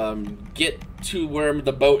to get to where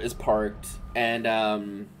the boat is parked,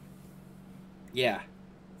 and yeah.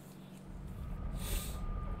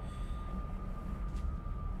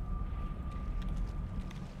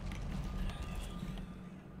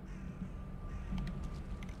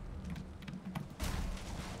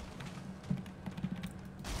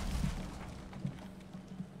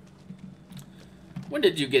 When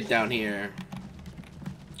did you get down here?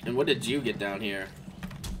 And what did you get down here?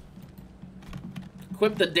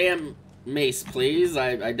 Equip the damn mace, please.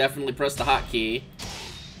 I definitely pressed the hotkey.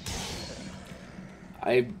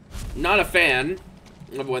 I'm not a fan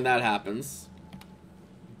of when that happens.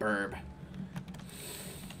 Burb.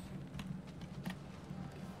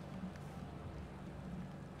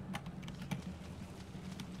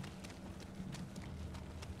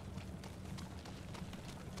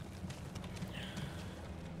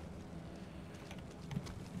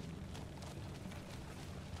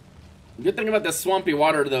 Good thing about the swampy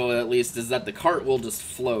water, though, at least, is that the cart will just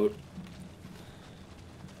float.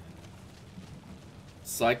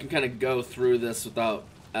 So I can kind of go through this without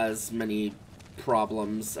as many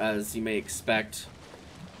problems as you may expect.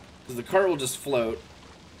 Because the cart will just float.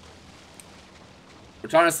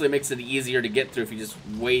 Which honestly makes it easier to get through if you just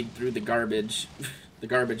wade through the garbage. The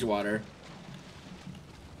garbage water.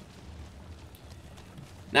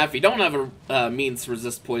 Now, if you don't have a means to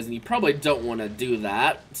resist poison, you probably don't want to do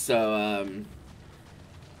that. So,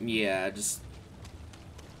 yeah, just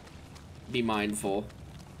be mindful.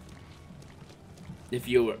 If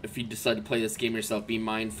you decide to play this game yourself, be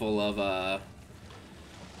mindful of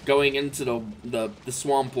going into the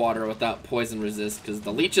swamp water without poison resist, because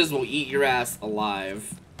the leeches will eat your ass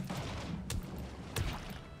alive.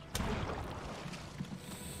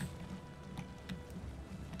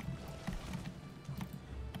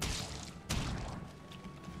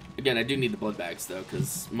 Again, I do need the blood bags, though,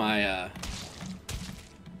 because my,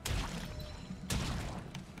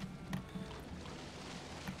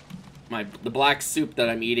 the black soup that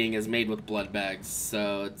I'm eating is made with blood bags,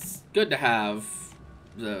 so it's good to have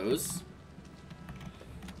those.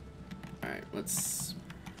 Alright, let's...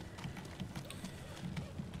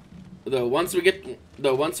 Though, once we get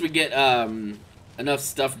enough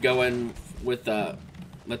stuff going with the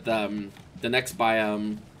next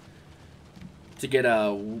biome, to get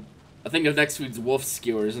I think the next food's wolf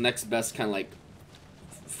skewers. The next best kind of like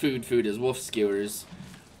food is wolf skewers.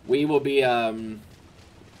 We will be we'll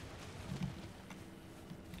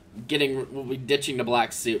be ditching the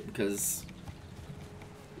black soup because,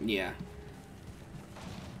 yeah.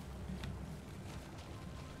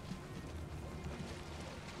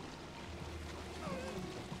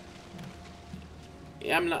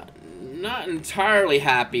 Yeah, I'm not entirely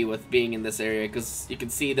happy with being in this area because you can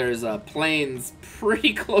see there's plains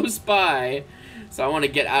pretty close by, so I want to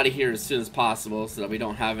get out of here as soon as possible so that we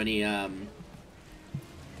don't have any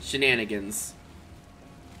shenanigans.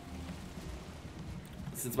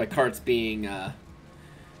 Since my cart's being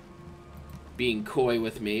coy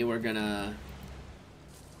with me, we'll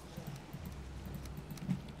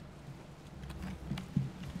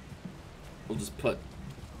just put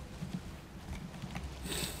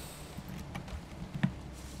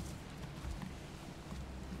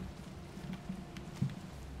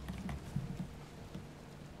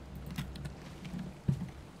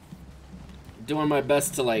doing my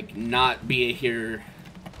best to like not be here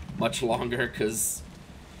much longer because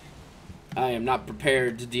I am not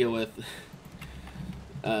prepared to deal with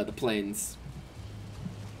the plains.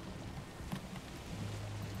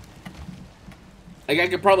 Like I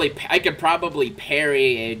could probably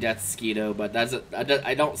parry a death mosquito, but I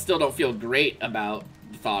still don't feel great about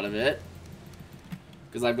the thought of it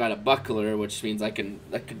because I've got a buckler, which means I can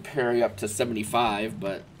parry up to 75,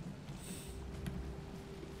 but.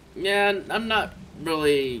 Yeah, I'm not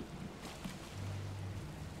really...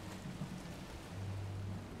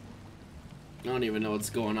 I don't even know what's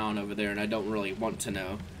going on over there, and I don't really want to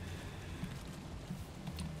know.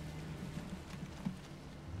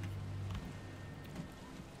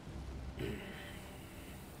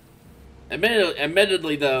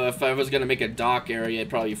 Admittedly, though, if I was going to make a dock area, I'd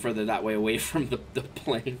probably be further that way away from the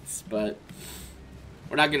plains, but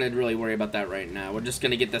we're not going to really worry about that right now. We're just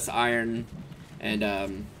going to get this iron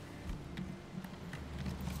And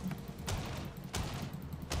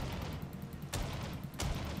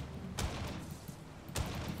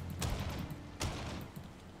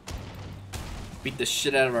beat the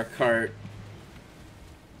shit out of our cart.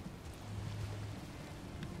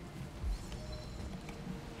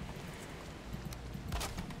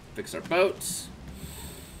 Fix our boats.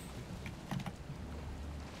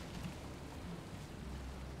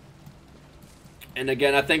 And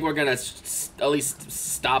again, I think we're gonna at least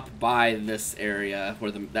stop by this area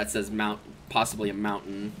where that says possibly a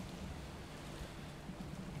mountain.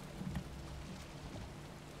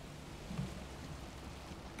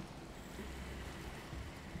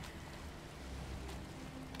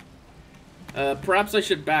 Perhaps I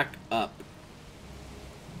should back up.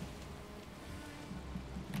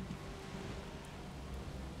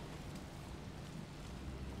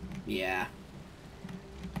 Yeah.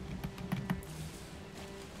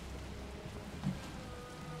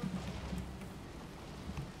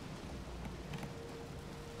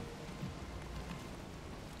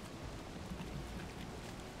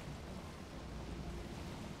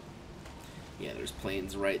 Yeah, there's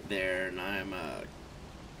plains right there, and I'm,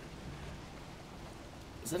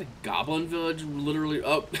 is that a goblin village? Literally,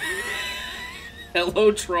 oh.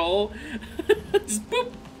 Hello, troll. Just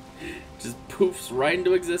boop. Just poofs right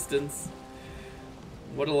into existence.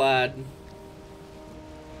 What a lad.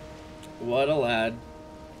 What a lad.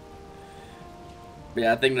 But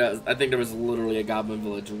yeah, I think there was literally a goblin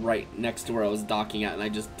village right next to where I was docking at, and I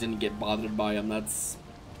just didn't get bothered by him. That's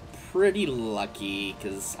pretty lucky,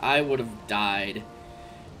 because I would have died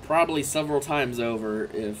probably several times over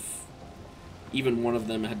if even one of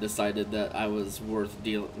them had decided that I was worth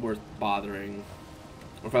bothering,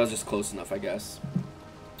 or if I was just close enough, I guess.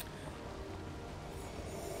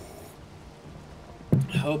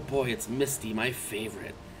 Oh boy, it's Misty, my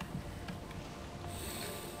favorite.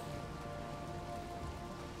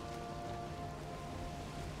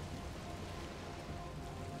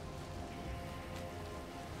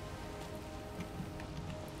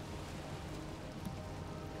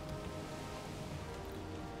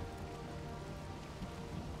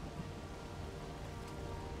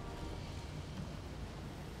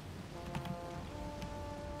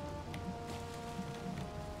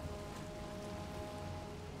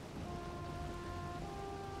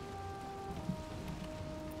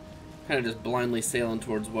 Kind of just blindly sailing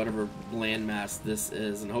towards whatever landmass this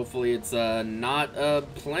is, and hopefully it's not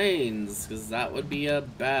plains, because that would be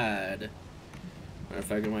bad. Matter of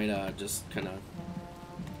fact, I might just kind of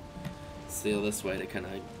sail this way to kind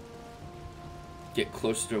of get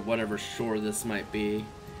closer to whatever shore this might be.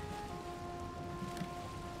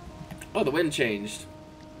 Oh, the wind changed.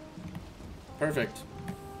 Perfect.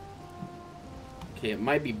 Okay, it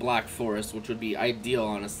might be Black Forest, which would be ideal,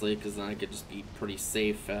 honestly, because then I could just be pretty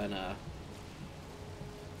safe and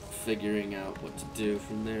figuring out what to do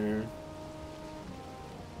from there.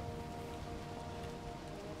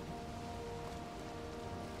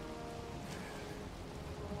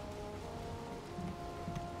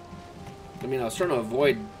 I mean, I was trying to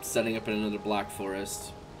avoid setting up in another Black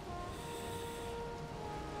Forest.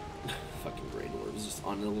 Fucking Grey Dwarves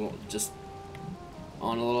just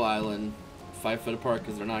on a little island. 5 foot apart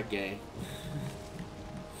because they're not gay.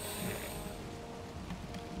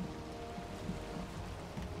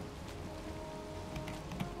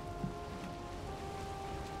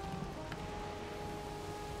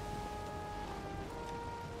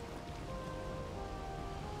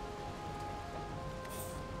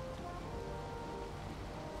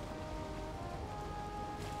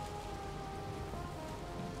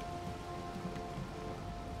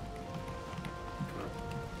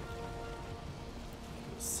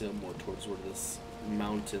 Sail more towards where this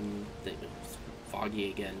mountain thing is. Foggy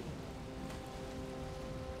again.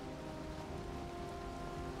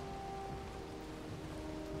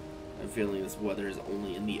 I'm feeling this weather is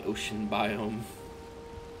only in the ocean biome.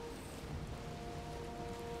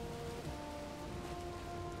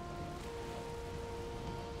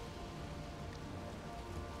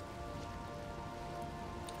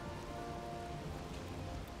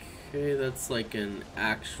 Okay, that's like an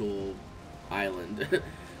actual island.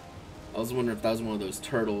 I was wondering if that was one of those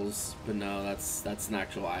turtles, but no, that's an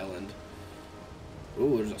actual island.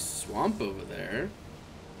 Ooh, there's a swamp over there.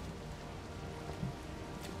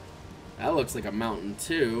 That looks like a mountain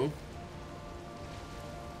too.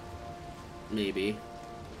 Maybe.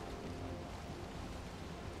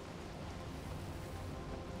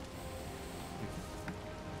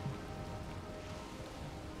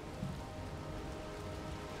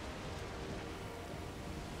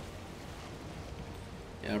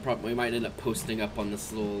 Yeah, we might end up posting up on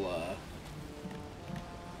this little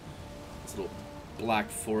Black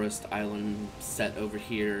Forest Island set over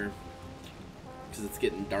here because it's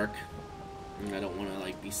getting dark and I don't want to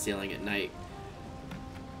like be sailing at night.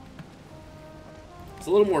 It's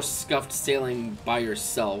a little more scuffed sailing by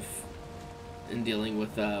yourself and dealing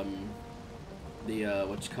with the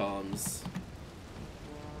whatchamacallits,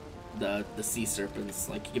 the sea serpents.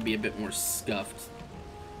 Like, you can be a bit more scuffed.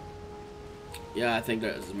 Yeah, I think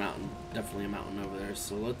there's a mountain, definitely a mountain over there.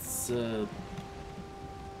 So let's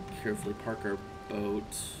carefully park our boat.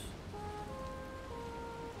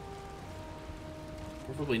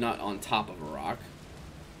 Probably not on top of a rock.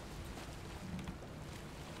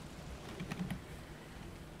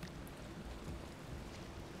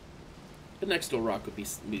 The next to a rock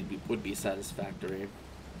would be satisfactory.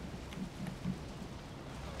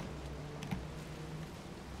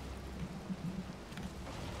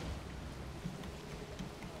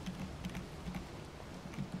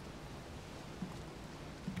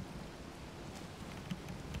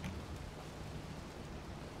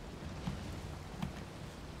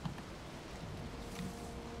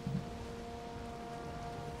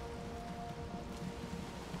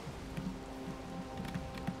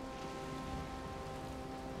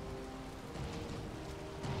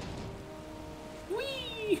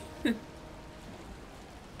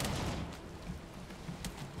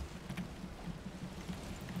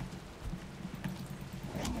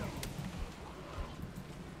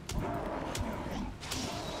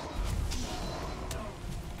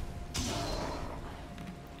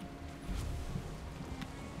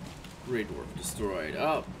 Grey Dwarf destroyed.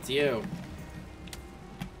 Oh, it's you.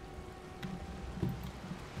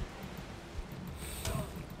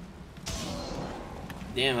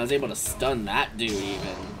 Damn, I was able to stun that dude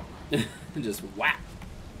even. Just whack.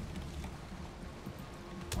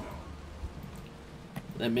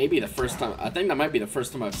 That may be the first time. I think that might be the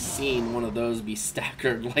first time I've seen one of those be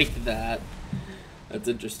staggered like that. That's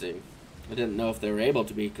interesting. I didn't know if they were able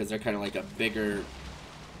to be because they're kind of like a bigger,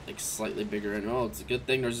 like slightly bigger. And oh, it's a good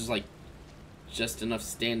thing there's just enough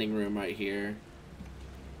standing room right here.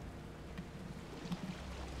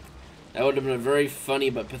 That would have been a very funny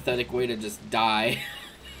but pathetic way to just die.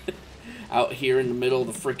 Out here in the middle of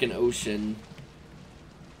the frickin' ocean.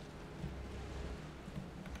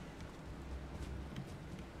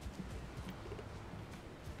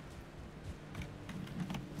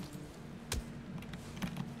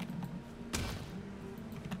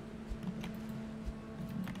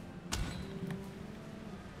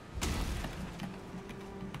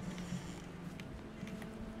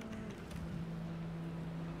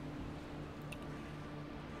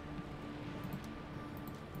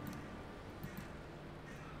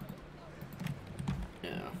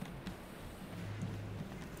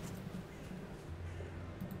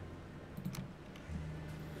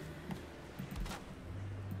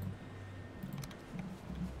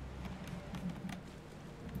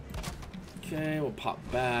 Okay, we'll pop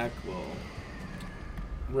back, we'll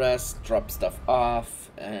rest, drop stuff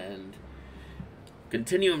off, and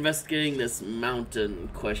continue investigating this mountain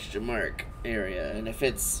area. And if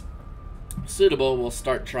it's suitable, we'll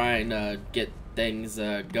start trying to get things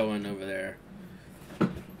going over there. Like,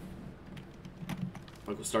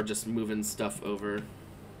 we'll start just moving stuff over.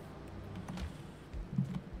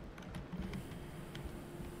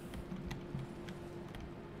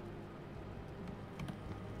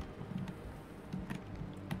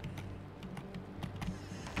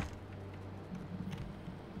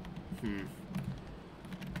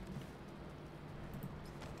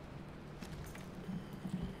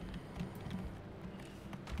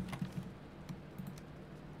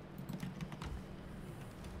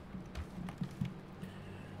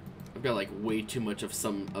 I've got like way too much of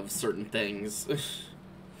certain things. At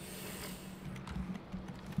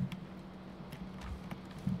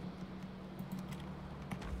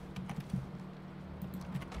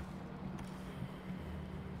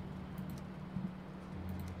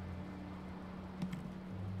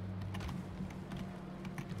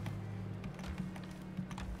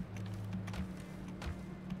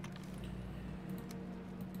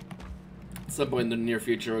some point in the near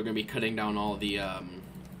future, we're gonna be cutting down all the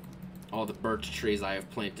birch trees I have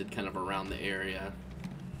planted kind of around the area.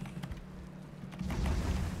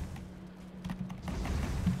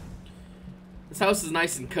 This house is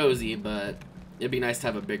nice and cozy, but it'd be nice to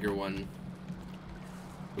have a bigger one.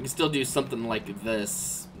 We can still do something like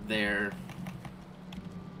this there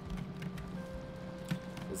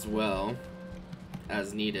as well,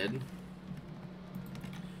 as needed.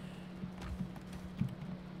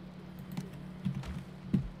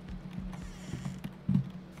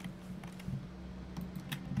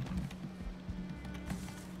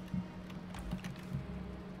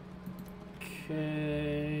 Okay.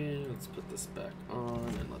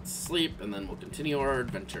 sleep, and then we'll continue our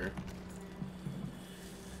adventure.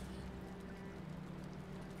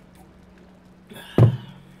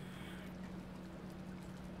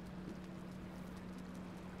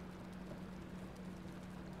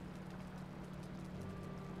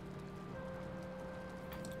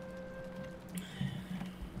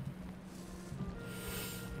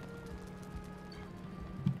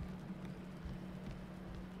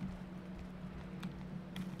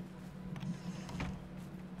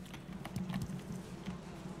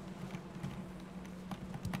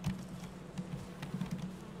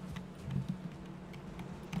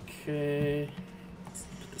 Okay, let's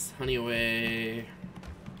put this honey away.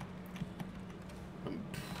 I'm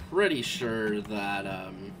pretty sure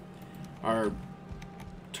that our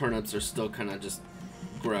turnips are still kind of just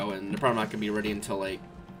growing. They're probably not gonna be ready until like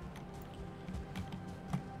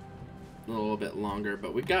a little bit longer,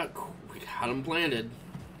 but we got them planted.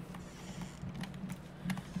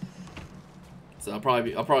 So I'll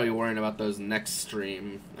probably be worrying about those next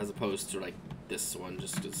stream as opposed to like this one,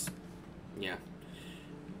 just because, yeah.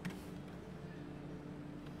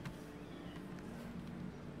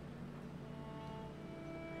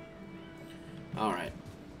 Alright,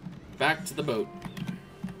 back to the boat.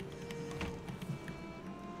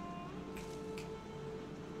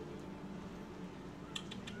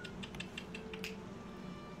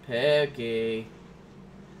 Peggy.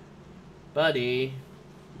 Buddy.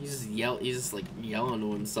 He's just like yelling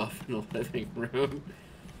to himself in the living room.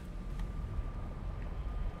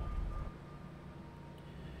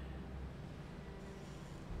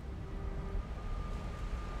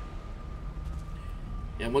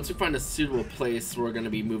 Yeah, once we find a suitable place, we're going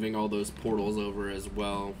to be moving all those portals over as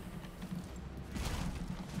well.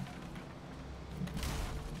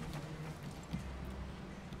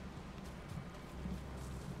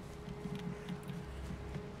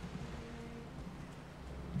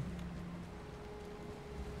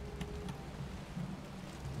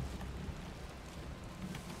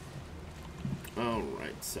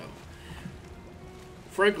 Alright, so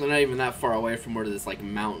frankly, not even that far away from where this like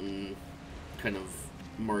mountain kind of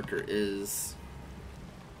marker is.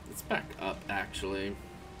 It's back up, actually.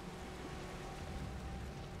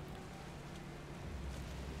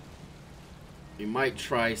 We might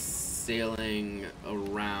try sailing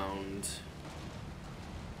around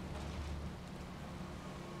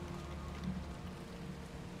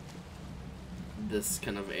this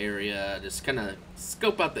kind of area, just kind of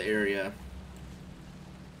scope out the area.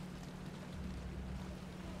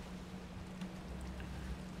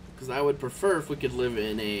 Because I would prefer if we could live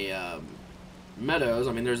in a meadows.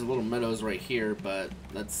 I mean, there's a little meadows right here, but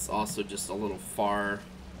that's also just a little far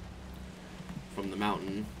from the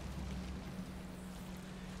mountain.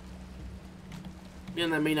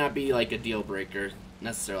 And that may not be like a deal breaker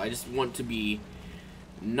necessarily. I just want to be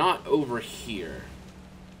not over here.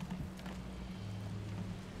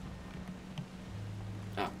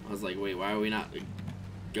 Oh, I was like, wait, why are we not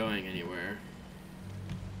going anywhere?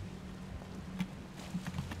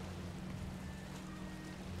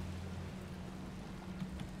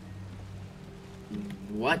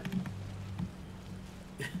 What?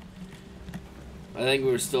 I think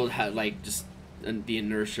we were still had like just, and the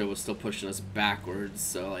inertia was still pushing us backwards,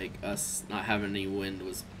 so like us not having any wind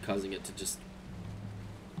was causing it to just.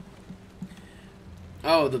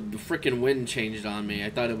 Oh, the freaking wind changed on me.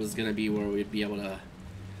 I thought it was gonna be where we'd be able to.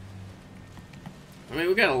 I mean,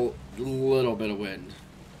 we got a little bit of wind,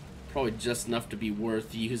 probably just enough to be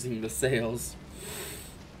worth using the sails,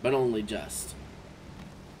 but only just.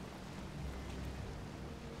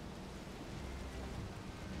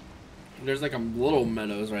 There's like a little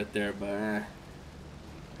meadows right there, but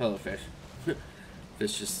hello, fish.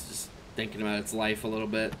 Fish just thinking about its life a little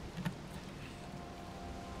bit.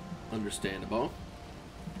 Understandable.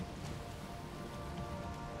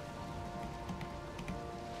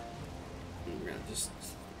 We're gonna just,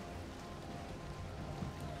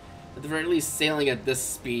 at the very least, sailing at this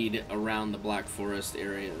speed around the Black Forest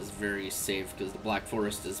area is very safe, because the Black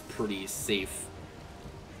Forest is pretty safe.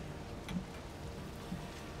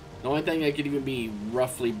 The only thing that could even be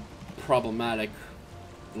roughly problematic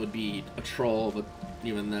would be a troll, but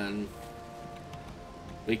even then,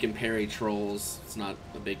 we can parry trolls. It's not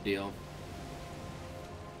a big deal.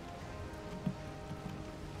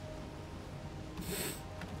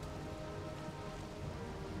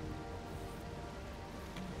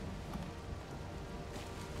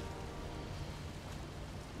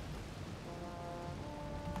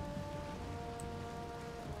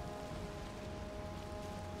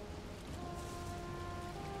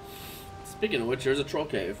 Speaking of which, there's a troll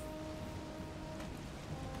cave.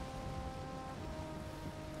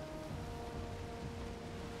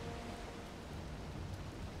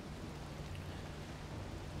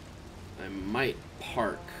 I might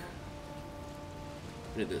park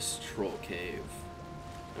near this troll cave.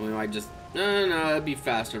 And we might just... No, it'd be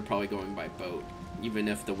faster probably going by boat. Even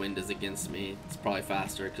if the wind is against me, it's probably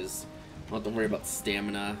faster because I don't have to worry about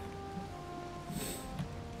stamina.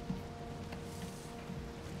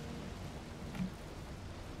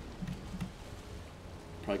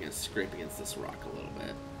 Probably gonna scrape against this rock a little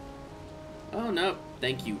bit. Oh no,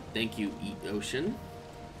 thank you, Eat Ocean.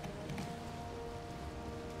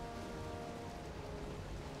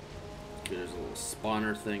 There's a little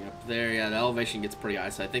spawner thing up there. Yeah, the elevation gets pretty high,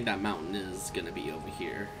 so I think that mountain is gonna be over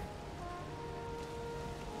here.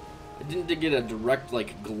 I didn't get a direct,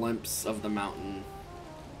 like, glimpse of the mountain.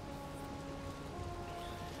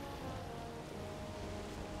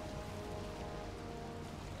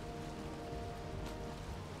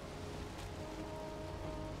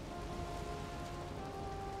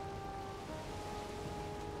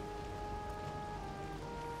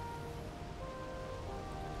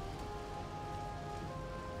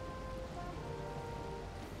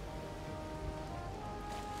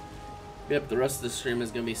 Yep, the rest of the stream is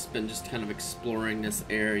going to be spent just kind of exploring this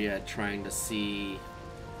area, trying to see...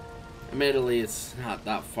 Admittedly, it's not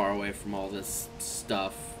that far away from all this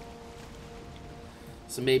stuff.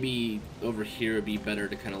 So maybe over here would be better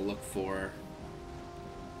to kind of look for.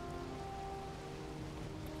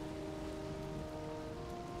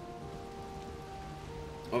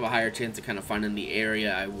 I'll have a higher chance of kind of finding the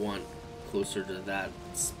area I want closer to that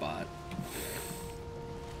spot.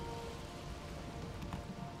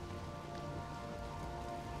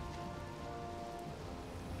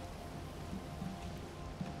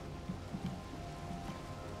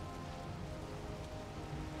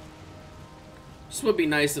 This would be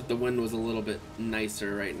nice if the wind was a little bit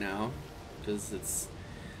nicer right now, because it's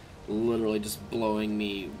literally just blowing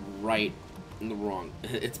me right in the wrong...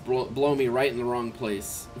 It's blowing me right in the wrong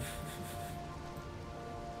place.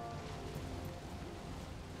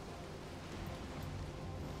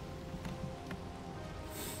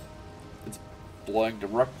 It's blowing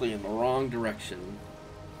directly in the wrong direction.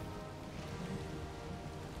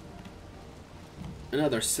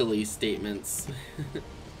 Another silly statements.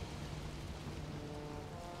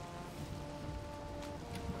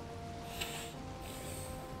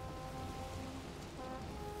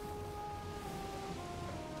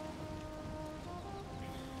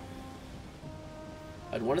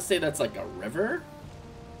 I'd want to say that's like a river.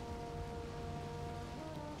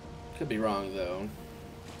 Could be wrong though.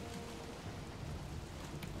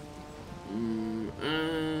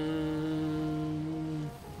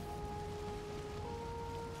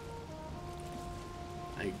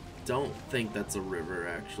 I don't think that's a river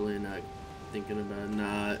actually. Not thinking about it.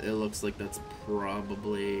 Nah, it looks like that's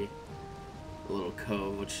probably a little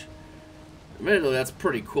cove, which admittedly that's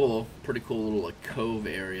pretty cool. Pretty cool little like cove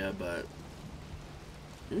area, but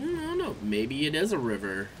I don't know, maybe it is a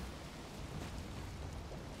river.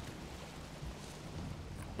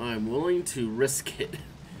 I'm willing to risk it.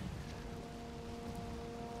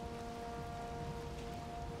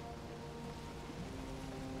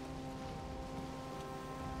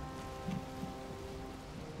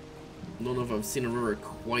 I don't know if I've seen a river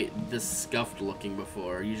quite this scuffed looking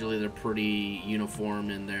before. Usually they're pretty uniform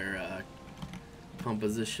in their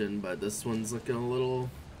composition, but this one's looking a little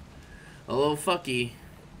fucky.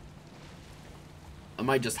 I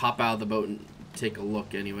might just hop out of the boat and take a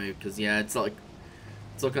look anyway, because yeah, it's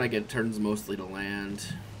looking like it turns mostly to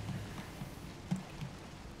land.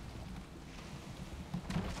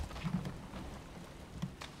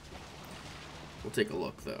 We'll take a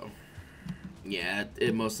look though. Yeah,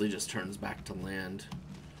 it mostly just turns back to land.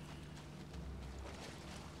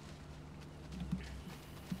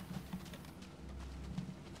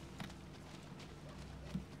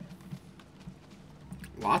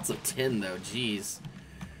 Lots of tin though, jeez.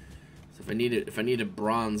 So if I needed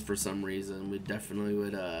bronze for some reason, we definitely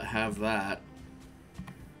would have that.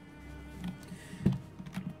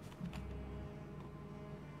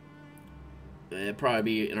 It'd probably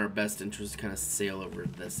be in our best interest to kind of sail over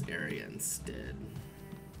this area instead.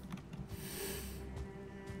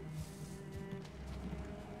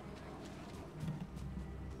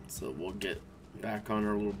 So we'll get back on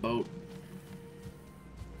our little boat.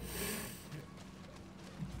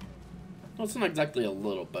 Well, it's not exactly a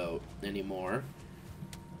little boat anymore.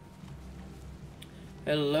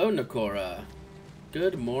 Hello, Nakora.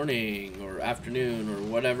 Good morning, or afternoon, or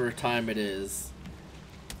whatever time it is.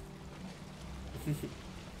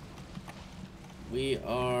 We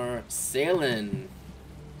are sailing.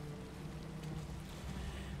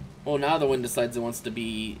 Well, now the wind decides it wants to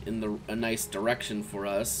be in a nice direction for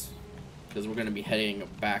us. because we're going to be heading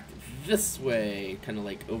back this way, kind of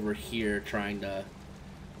like over here, trying to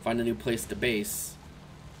find a new place to base.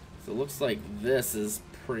 So it looks like this is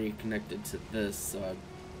pretty connected to this, so I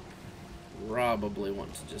probably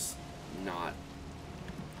want to just not.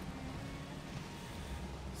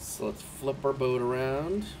 So let's flip our boat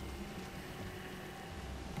around.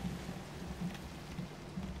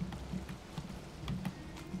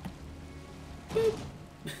 Boop.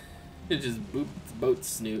 It just booped the boat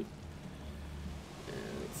snoot. And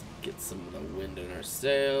let's get some of the wind in our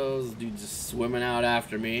sails. Dude just swimming out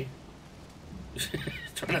after me.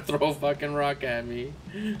 Trying to throw a fucking rock at me.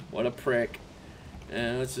 What a prick.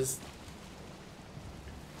 And let's just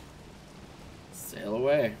sail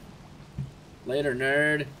away. Later,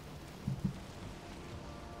 nerd.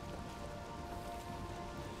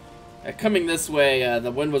 Coming this way,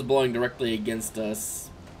 the wind was blowing directly against us.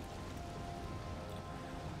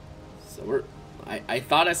 So I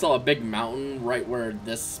thought I saw a big mountain right where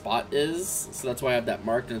this spot is, so that's why I have that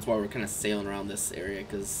marked, and that's why we're kind of sailing around this area,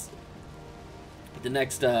 because the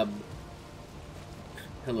next, hello,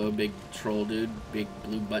 big troll dude, big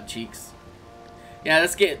blue butt cheeks. Yeah,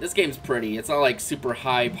 this game's pretty. It's not like super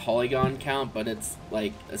high polygon count, but it's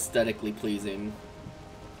like aesthetically pleasing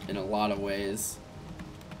in a lot of ways.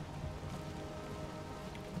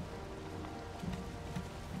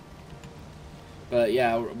 But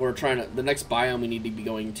yeah, we're trying to. The next biome we need to be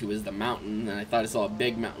going to is the mountain, and I thought I saw a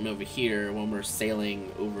big mountain over here when we're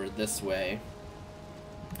sailing over this way.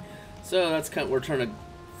 So that's kind of, we're trying to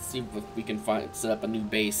see if we can set up a new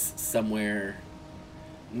base somewhere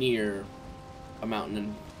near a mountain,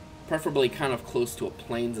 and preferably kind of close to a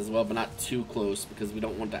plains as well, but not too close, because we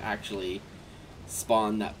don't want to actually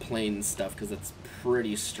spawn that plains stuff, because it's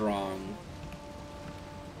pretty strong.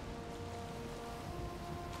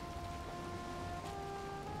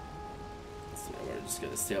 So we're just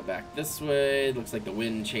gonna sail back this way. Looks like the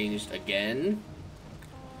wind changed again.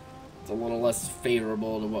 It's a little less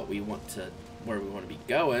favorable to what we want to, where we want to be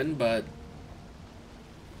going, but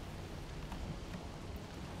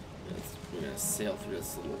we're gonna sail through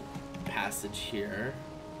this little passage here.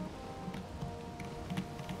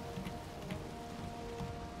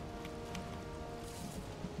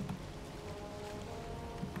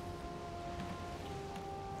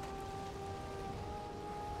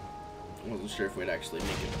 I wasn't sure if we'd actually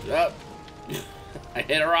make it. Oh! I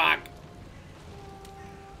hit a rock!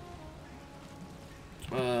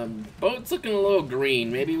 Boat's looking a little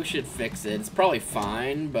green. Maybe we should fix it. It's probably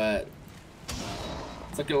fine, but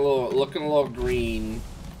it's looking a little green.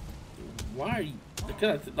 Why are you?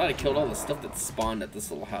 I thought I killed all the stuff that spawned at this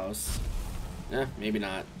little house. Eh, maybe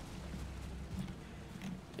not.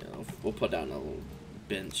 Yeah, we'll put down a little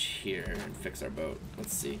bench here and fix our boat.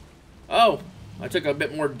 Let's see. Oh, I took a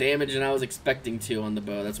bit more damage than I was expecting to on the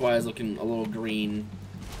boat. That's why I was looking a little green.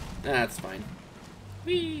 That's fine.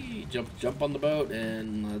 Whee! Jump on the boat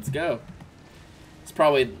and let's go. It's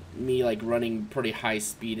probably me like running pretty high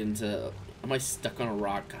speed into. Am I stuck on a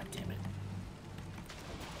rock? God damn it.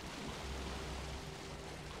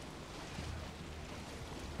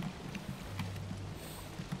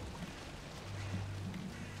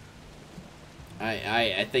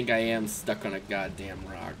 I think I am stuck on a goddamn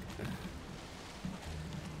rock.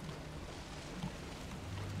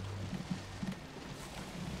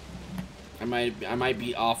 I might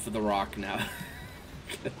be off of the rock now.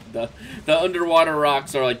 the underwater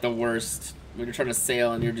rocks are like the worst when you're trying to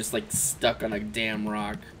sail and you're just like stuck on a damn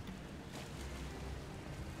rock.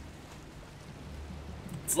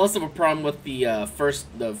 It's less of a problem with the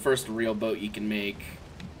first real boat you can make,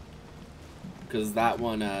 because that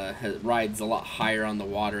one rides a lot higher on the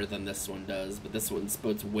water than this one does. But this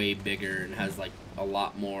boat's way bigger and has like a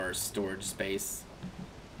lot more storage space.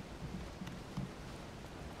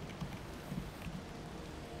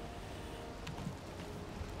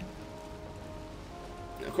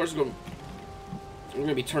 Of course, we're going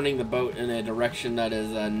to be turning the boat in a direction that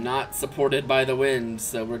is not supported by the wind,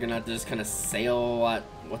 so we're going to have to just kind of sail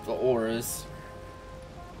with the oars.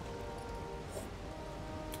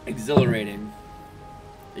 Exhilarating.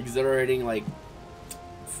 Exhilarating, like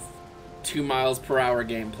 2 miles per hour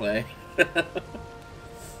gameplay.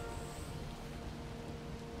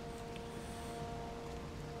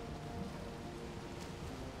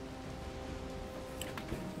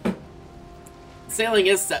 Sailing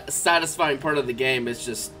is a satisfying part of the game. It's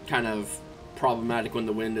just kind of problematic when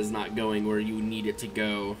the wind is not going where you need it to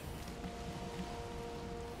go.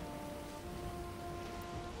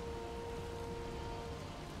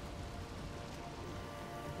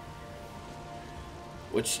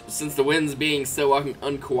 Which, since the wind's being so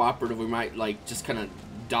uncooperative, we might like just kind of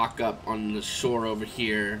dock up on the shore over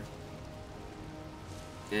here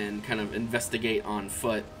and kind of investigate on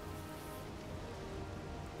foot.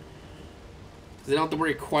 Because you don't have to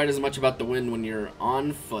worry quite as much about the wind when you're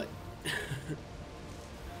on foot.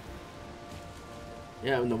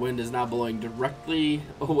 Yeah, and the wind is now blowing directly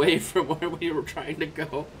away from where we were trying to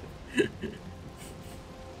go.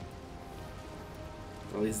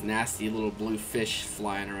 All these nasty little blue fish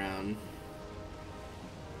flying around.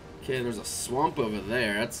 Okay, there's a swamp over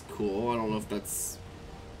there. That's cool. I don't know if that's...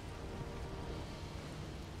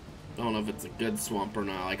 I don't know if it's a good swamp or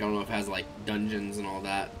not. Like, I don't know if it has, like, dungeons and all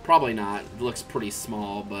that. Probably not. It looks pretty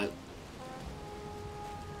small, but...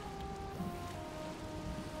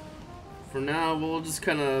 For now, we'll just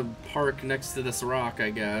kind of park next to this rock,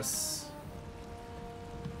 I guess.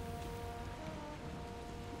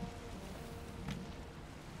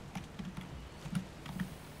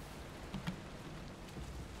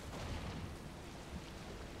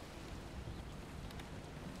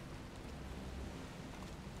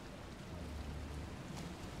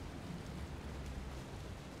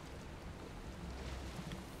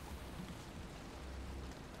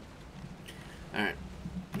 Alright.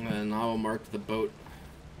 And I will mark the boat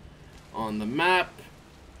on the map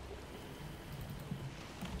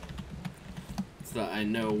so that I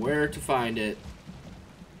know where to find it.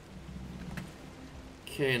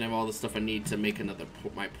 Okay, and I have all the stuff I need to make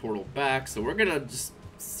my portal back. So we're gonna just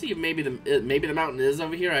see if maybe the mountain is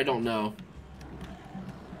over here. I don't know.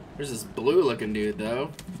 There's this blue-looking dude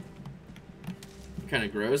though. Kind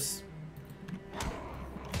of gross.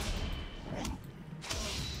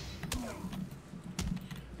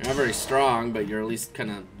 You're not very strong, but you're at least kind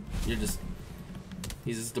of,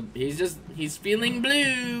 he's feeling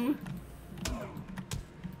blue.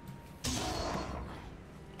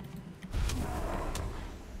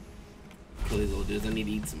 Kill these little dudes. I need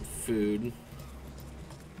to eat some food.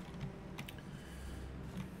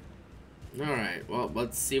 Alright, well,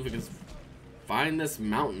 let's see if we can find this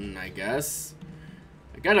mountain, I guess.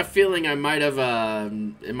 I got a feeling I might have,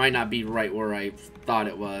 it might not be right where I thought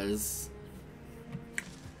it was.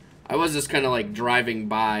 I was just kind of like driving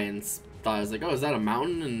by and thought, I was like, oh, is that a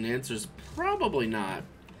mountain? And the answer is probably not.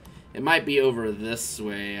 It might be over this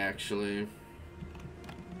way, actually.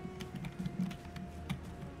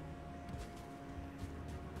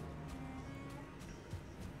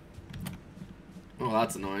 Oh,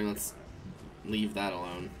 that's annoying. Let's leave that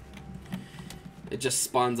alone. It just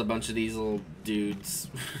spawns a bunch of these little dudes.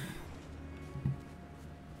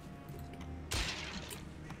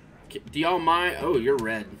 Do y'all mind? Oh, you're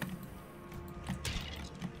red.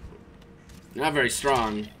 Not very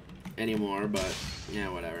strong anymore, but yeah,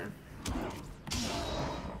 whatever.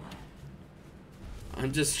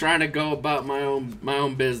 I'm just trying to go about my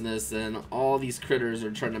own business, and all these critters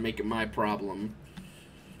are trying to make it my problem.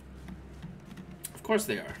 Of course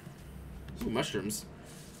they are. Ooh, mushrooms.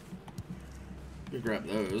 Let me grab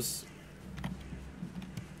those.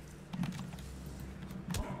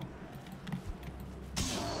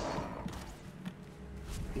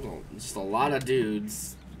 Oh, just a lot of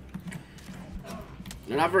dudes.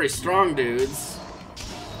 They're not very strong dudes.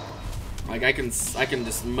 Like I can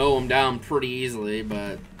just mow them down pretty easily,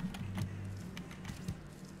 but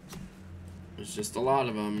there's just a lot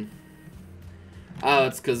of them. Oh,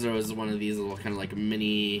 it's because there was one of these little kind of like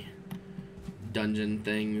mini dungeon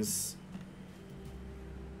things.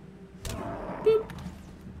 Boop.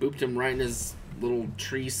 Booped him right in his little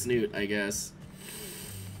tree snoot, I guess.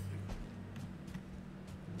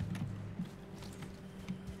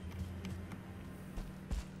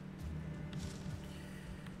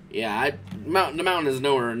 Yeah, the mountain is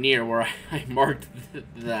nowhere near where I marked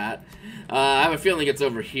that. I have a feeling it's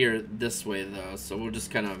over here this way, though, so we'll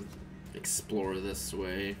just kind of explore this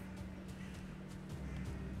way.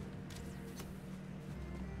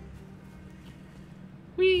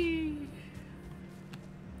 Whee!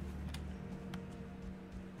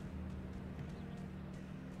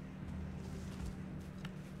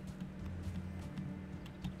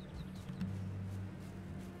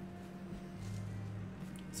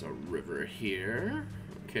 A river here.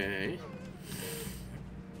 Okay.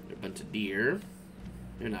 A bunch of deer.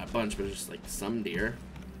 They're not a bunch, but just like some deer.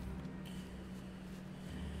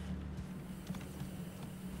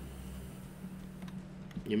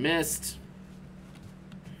 You missed.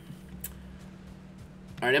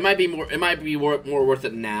 All right, it might be more worth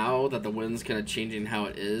it now that the wind's kind of changing how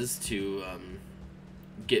it is to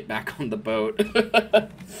get back on the boat,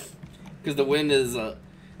 because the wind is at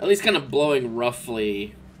least kind of blowing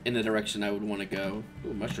roughly in the direction I would want to go.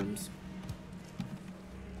 Ooh, mushrooms.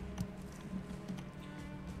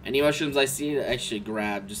 Any mushrooms I see, I actually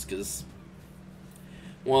grab just because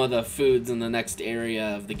one of the foods in the next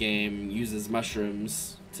area of the game uses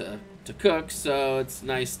mushrooms to cook, so it's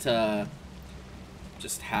nice to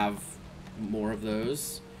just have more of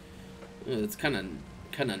those. It's kind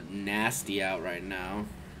of nasty out right now.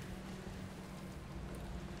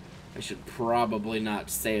 I should probably not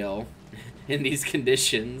sail in these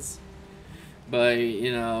conditions, but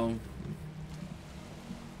you know.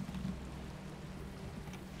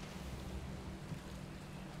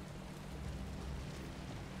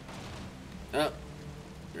 Oh,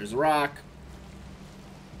 there's a rock.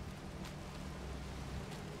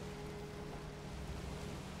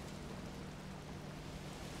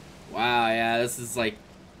 Wow, yeah, this is like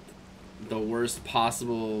the worst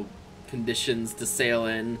possible conditions to sail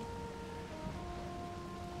in.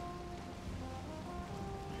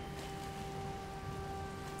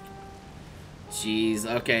 Jeez,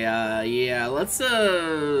 okay, yeah, let's,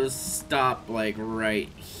 stop, like, right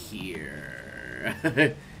here.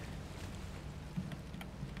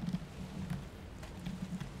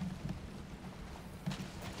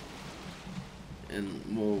 And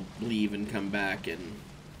we'll leave and come back and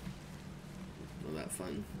all that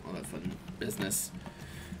fun business.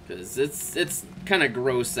 Because it's kind of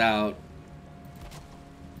gross out.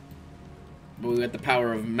 But we got the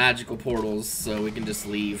power of magical portals, so we can just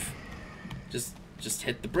leave. Just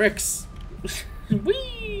hit the bricks.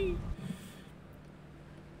 Whee!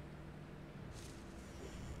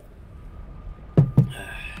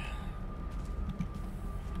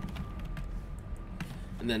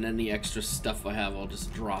 And then any extra stuff I have, I'll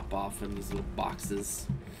just drop off in these little boxes.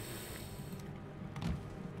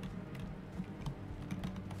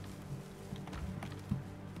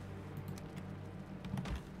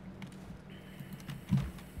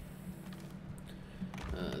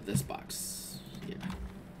 This box, yeah.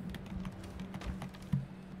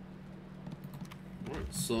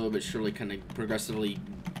 Slowly but surely, kind of progressively,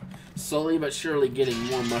 slowly but surely getting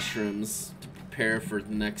more mushrooms to prepare for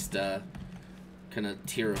the next kind of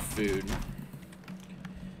tier of food.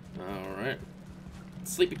 All right,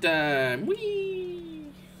 sleepy time. Whee!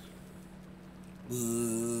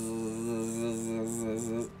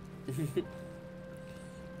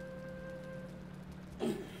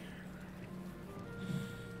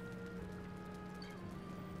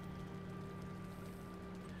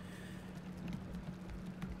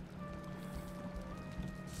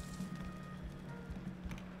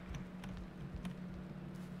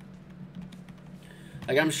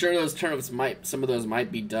 Like, I'm sure those turnips some of those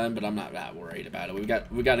might be done, but I'm not that worried about it. We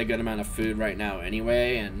got a good amount of food right now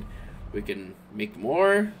anyway, and we can make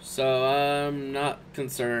more, so I'm not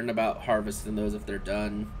concerned about harvesting those if they're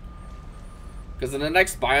done. Because in the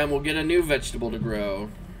next biome, we'll get a new vegetable to grow.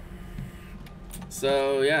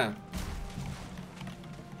 So, yeah.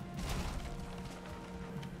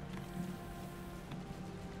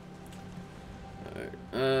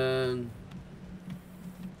 Alright,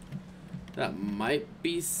 that might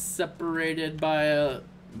be separated by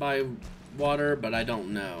water, but I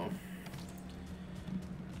don't know.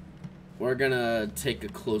 We're gonna take a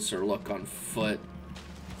closer look on foot.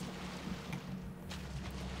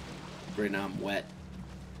 Right now I'm wet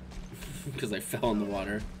because I fell in the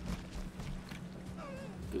water.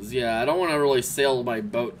 Cause yeah, I don't want to really sail my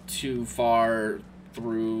boat too far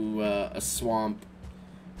through a swamp,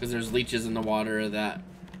 because there's leeches in the water that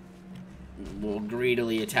will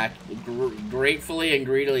gratefully and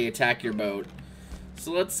greedily attack your boat.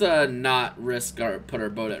 So let's not put our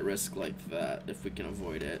boat at risk like that if we can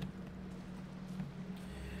avoid it.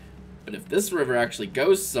 But if this river actually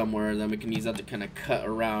goes somewhere, then we can use that to kind of cut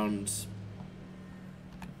around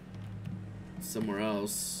somewhere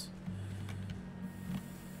else.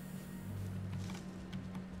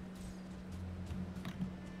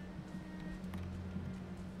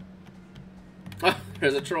 Oh,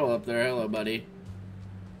 there's a troll up there. Hello, buddy.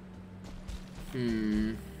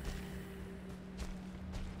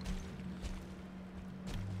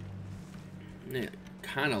 It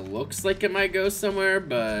kind of looks like it might go somewhere,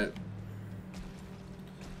 but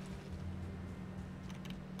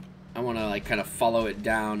I want to like kind of follow it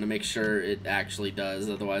down to make sure it actually does.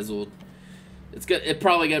 Otherwise, it's good. It's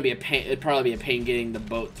probably gonna be a pain. It'd probably be a pain getting the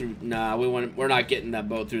boat through. Nah, we're not getting that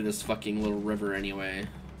boat through this fucking little river anyway.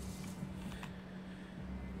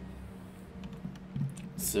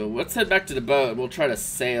 So let's head back to the boat. We'll try to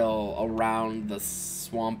sail around the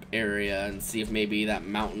swamp area and see if maybe that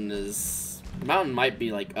mountain is... The mountain might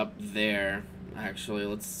be like up there. Actually,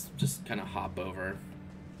 let's just kind of hop over.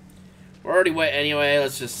 We're already wet anyway.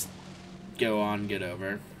 Let's just go on, get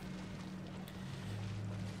over.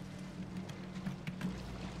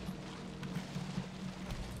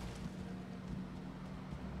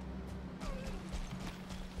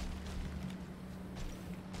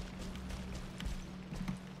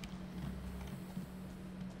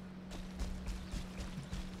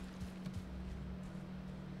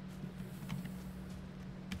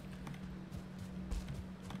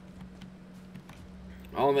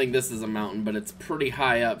 don't think this is a mountain, but it's pretty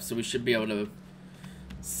high up, so we should be able to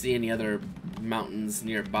see any other mountains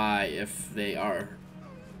nearby if they are,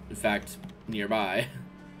 in fact, nearby.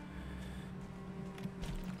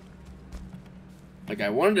 Like, I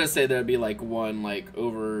wanted to say there'd be, like, one, like,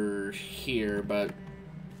 over here, but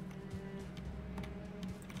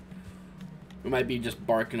we might be just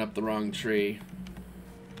barking up the wrong tree.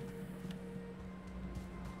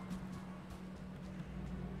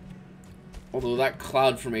 Although that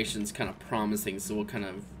cloud formation is kind of promising, so we'll kind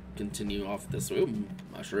of continue off this way. Ooh,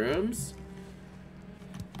 mushrooms.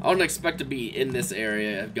 I wouldn't expect to be in this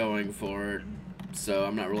area going forward, so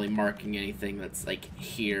I'm not really marking anything that's, like,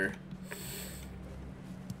 here.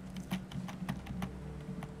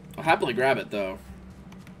 I'll happily grab it, though,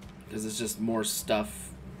 because it's just more stuff.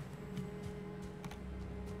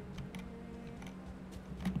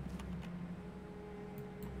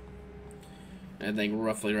 I think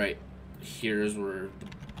roughly right here's where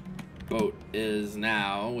the boat is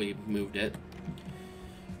now. We moved it.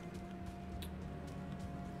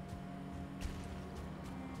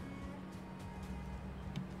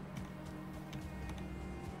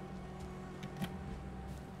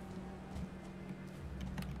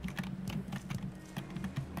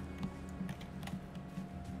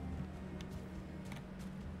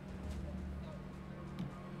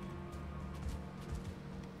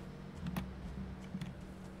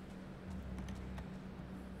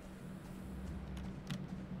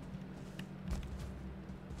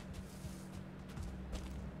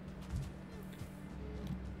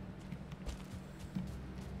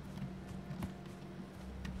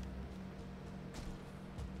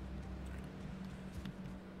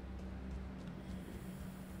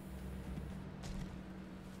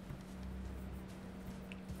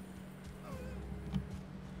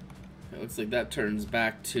 Looks like that turns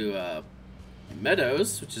back to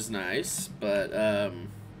meadows, which is nice, but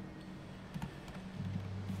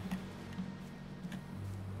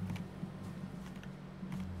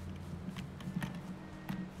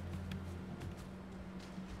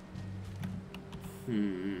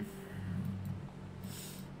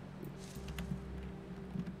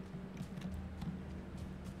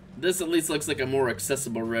this at least looks like a more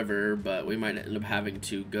accessible river, but we might end up having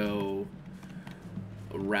to go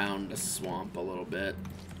around the swamp a little bit.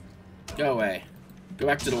 Go away. Go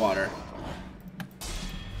back to the water.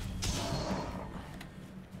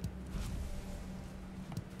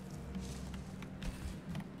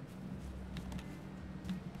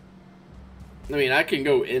 I mean, I can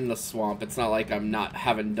go in the swamp. It's not like I'm not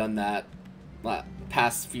haven't done that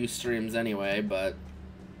past few streams anyway, but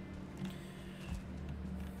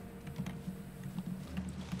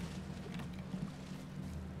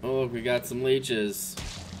oh, we got some leeches.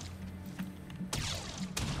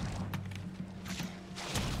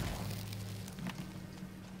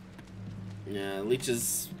 Yeah,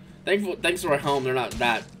 leeches. Thanks to our helm, they're not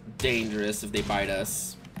that dangerous if they bite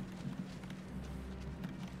us.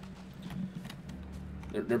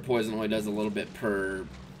 Their poison only does a little bit per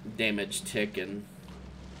damage tick, and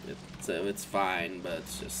it's fine. But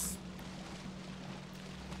it's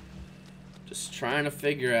just trying to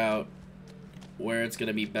figure out where it's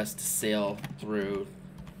gonna be best to sail through.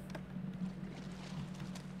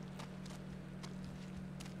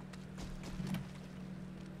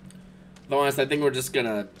 To be honest, I think we're just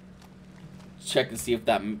gonna check to see if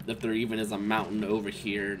there even is a mountain over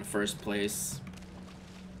here in the first place.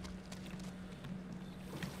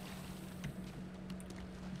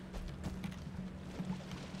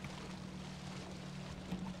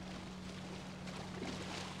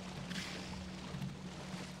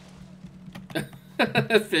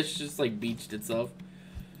 Fish just like beached itself.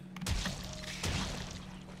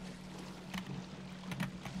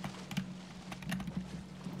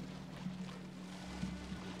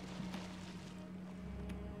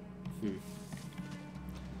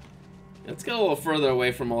 Let's get a little further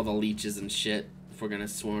away from all the leeches and shit if we're gonna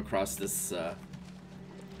swim across this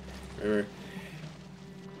river.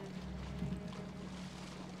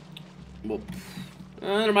 Well,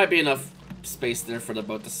 there might be enough space there for the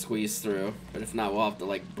boat to squeeze through, but if not, we'll have to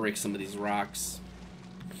like break some of these rocks.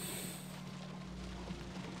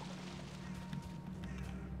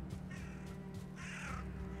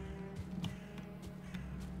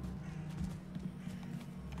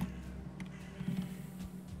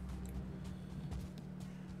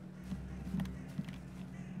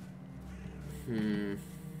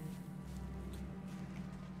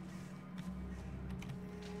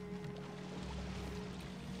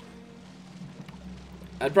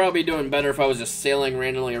 I'd probably be doing better if I was just sailing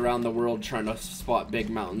randomly around the world trying to spot big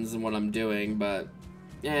mountains than what I'm doing, but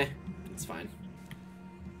it's fine.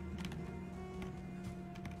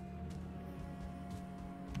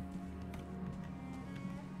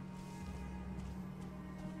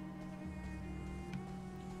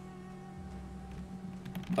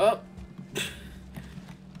 Oh!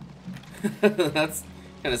 That's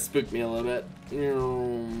kind of spooked me a little bit.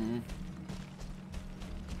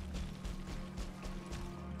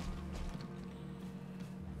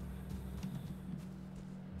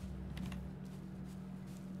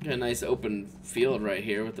 Got a nice open field right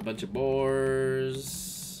here with a bunch of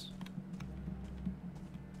boars.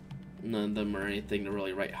 None of them are anything to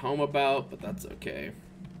really write home about, but that's okay.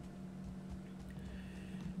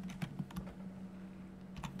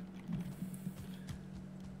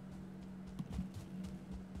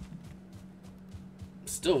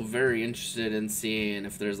 Still very interested in seeing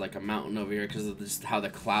if there's like a mountain over here because of just how the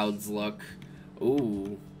clouds look.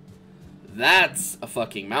 Ooh, that's a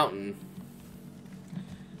fucking mountain.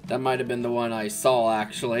 That might have been the one I saw,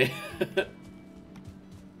 actually.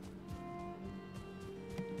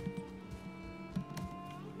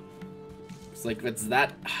 It's like if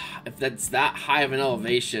that's that high of an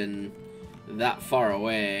elevation, that far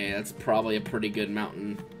away, that's probably a pretty good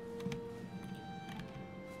mountain.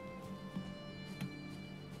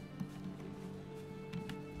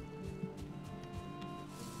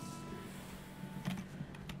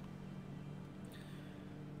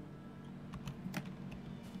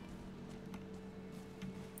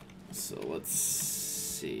 So let's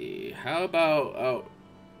see. How about, oh,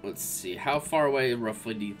 let's see. How far away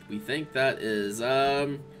roughly do we think that is?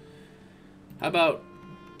 How about,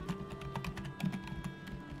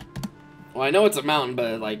 well, I know it's a mountain,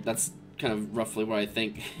 but like that's kind of roughly where I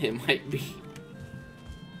think it might be.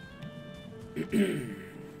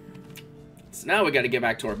 So now we got to get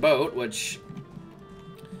back to our boat, which,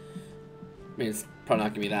 I mean, it's probably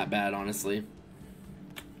not gonna be that bad, honestly.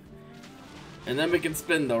 And then we can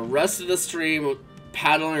spend the rest of the stream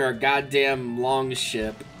paddling our goddamn long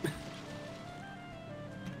ship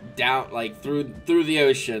down, like, through the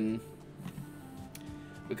ocean,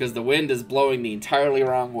 because the wind is blowing the entirely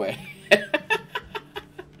wrong way.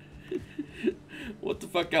 What the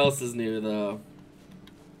fuck else is new, though?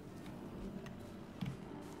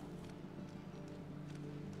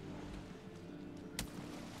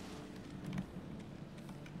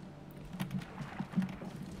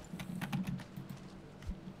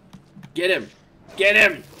 Get him! Get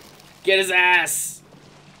him! Get his ass!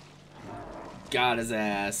 Got his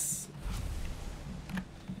ass.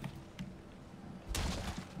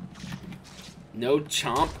 No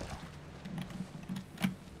chomp.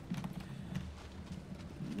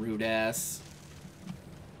 Rude ass.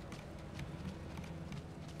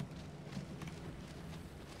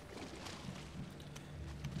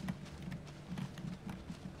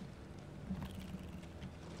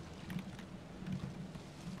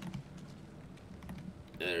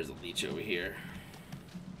 There's a leech over here.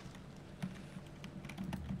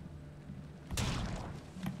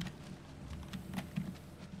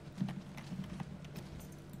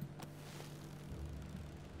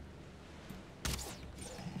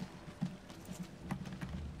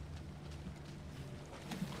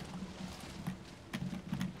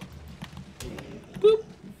 Boop.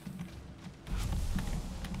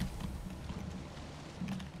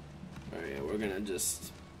 Alright, we're gonna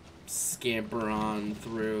just scamper on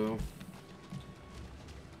through.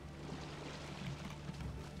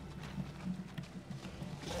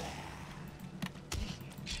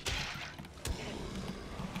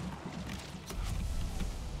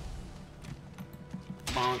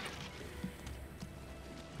 Bonk.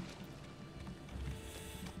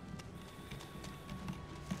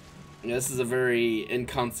 Yeah, this is a very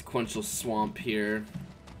inconsequential swamp here.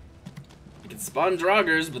 You can spawn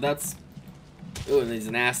draugrs, but that's... Ooh, and these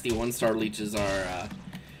nasty one-star leeches are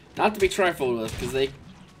not to be trifled with, because they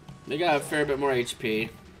got a fair bit more HP.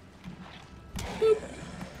 Boop.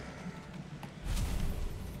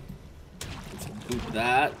 Let's boop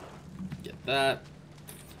that. Get that.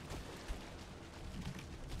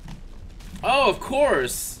 Oh, of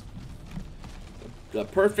course! The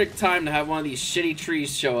perfect time to have one of these shitty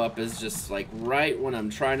trees show up is just like right when I'm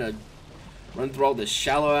trying to run through all this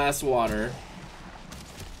shallow-ass water.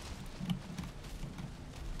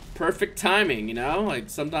 Perfect timing, you know? Like,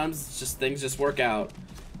 sometimes it's just things just work out.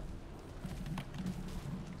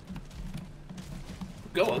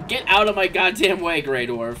 Go, get out of my goddamn way, Grey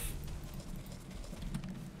Dwarf.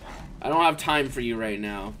 I don't have time for you right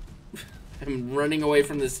now. I'm running away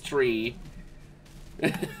from this tree.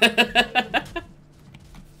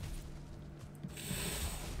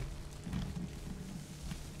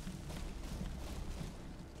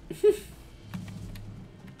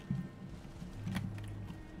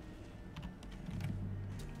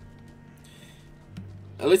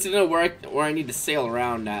 At least I know where I need to sail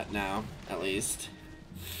around at now, at least.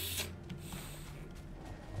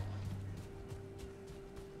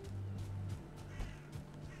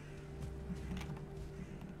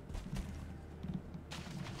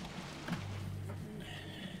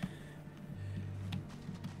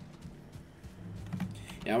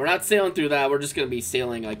 Yeah, we're not sailing through that. We're just gonna be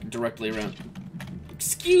sailing like directly around.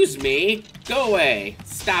 Excuse me. Go away.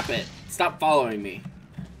 Stop it. Stop following me.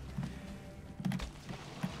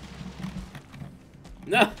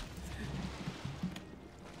 No.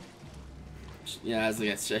 Yeah, I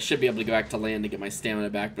should be able to go back to land to get my stamina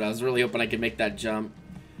back, but I was really hoping I could make that jump.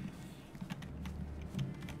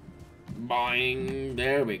 Boing.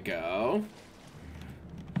 There we go.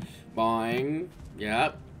 Boing.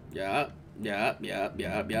 Yep. Yep. Yep. Yep.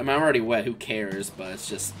 Yep. Yep. I'm already wet. Who cares? But it's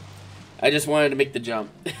just... I just wanted to make the jump.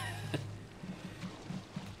 I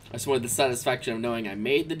just wanted the satisfaction of knowing I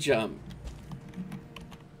made the jump.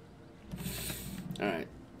 Alright.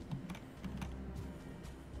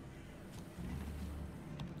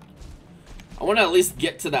 I want to at least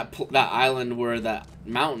get to that island where that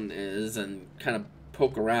mountain is and kind of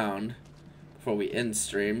poke around before we end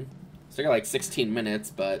stream. So I got like 16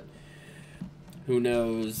 minutes, but who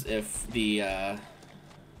knows if the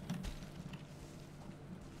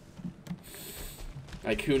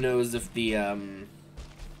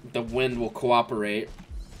the wind will cooperate.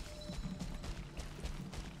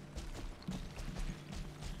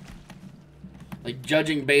 Like,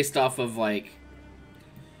 judging based off of like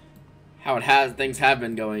how things have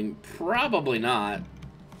been going, probably not.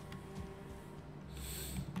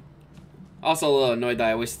 Also a little annoyed that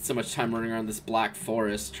I wasted so much time running around this black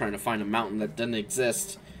forest trying to find a mountain that doesn't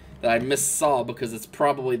exist, that I missaw, because it's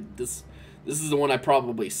probably this is the one I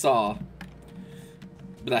probably saw.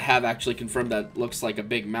 But I have actually confirmed that looks like a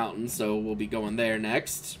big mountain, so we'll be going there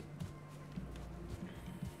next.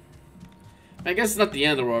 I guess it's not the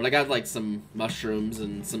end of the world. I got like some mushrooms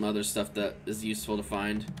and some other stuff that is useful to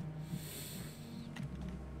find.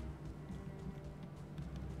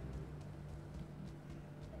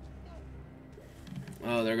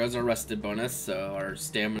 Oh, there goes our rested bonus, so our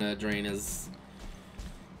stamina drain is...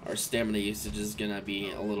 Our stamina usage is gonna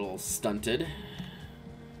be a little stunted.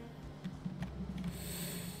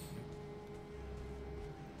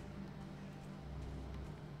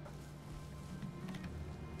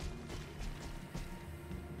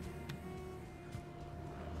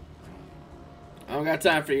 I don't got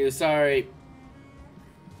time for you, sorry.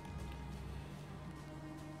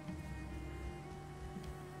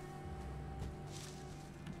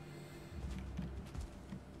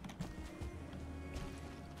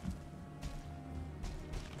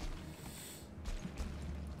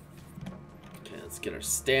 Let's get our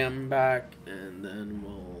stam back, and then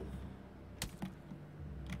we'll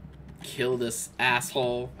kill this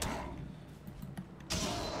asshole.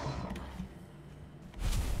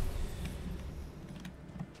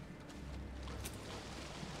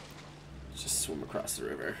 Just swim across the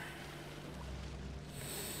river.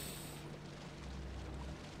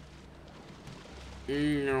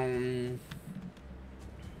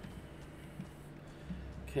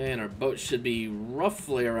 Okay, and our boat should be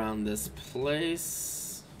roughly around this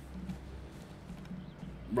place.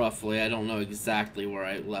 Roughly, I don't know exactly where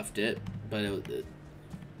I left it, but I think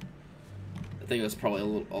it was probably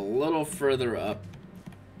a little further up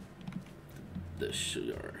the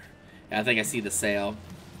shore. Yeah, I think I see the sail.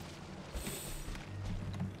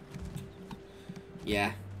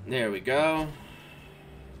 Yeah, there we go.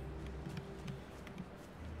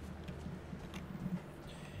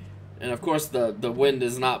 And of course the wind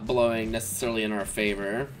is not blowing necessarily in our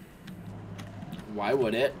favor. Why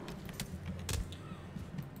would it?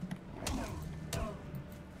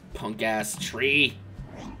 Punk ass tree.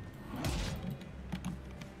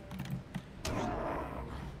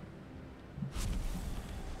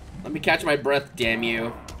 Let me catch my breath, damn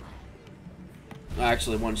you. Oh,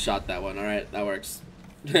 actually one shot that one. Alright, that works.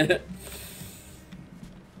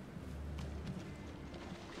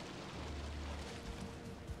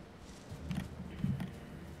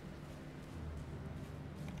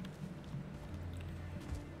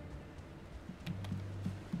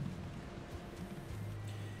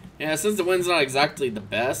 Yeah, since the wind's not exactly the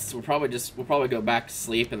best, we'll probably go back to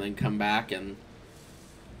sleep and then come back and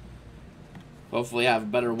hopefully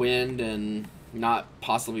have better wind and not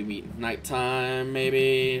possibly be nighttime,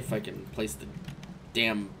 maybe. If I can place the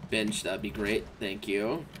damn bench, that'd be great. Thank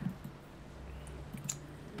you.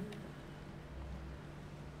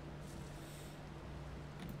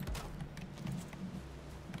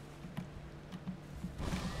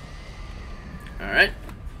 Alright.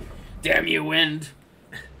 Damn you, wind.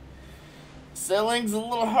 Sailing's a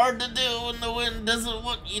little hard to do when the wind doesn't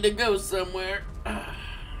want you to go somewhere.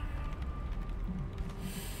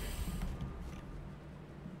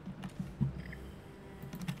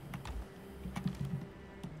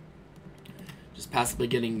 Just possibly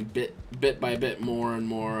getting bit by bit more and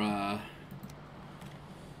more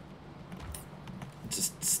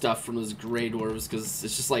just stuff from those gray dwarves, because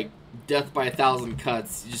it's just like death by 1,000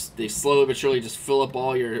 cuts. They slowly but surely just fill up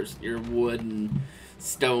all your wood and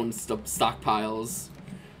stone stockpiles.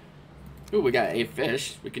 Ooh, we got a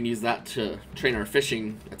fish. We can use that to train our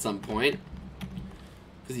fishing at some point.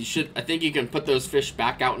 Because I think you can put those fish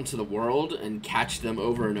back out into the world and catch them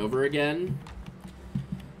over and over again.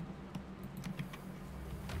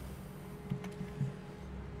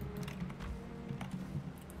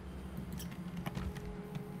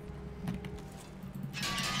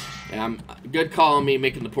 Yeah, good call on me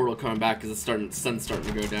making the portal coming back, because the sun's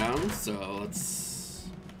starting to go down. So let's.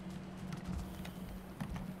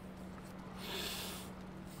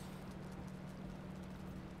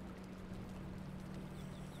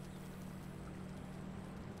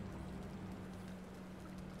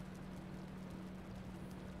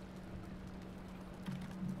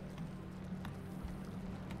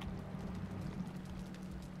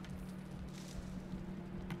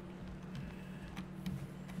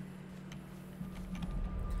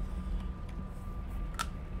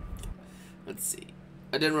 Let's see.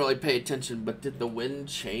 I didn't really pay attention, but did the wind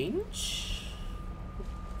change?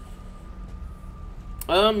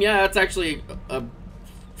 Yeah, it's actually a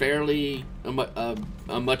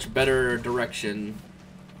much better direction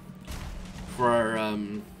for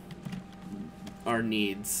our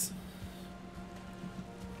needs.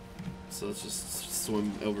 So let's just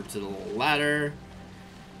swim over to the little ladder.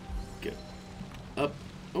 Get up.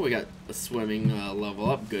 Oh, we got a swimming level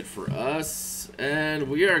up. Good for us. And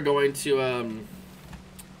we are going to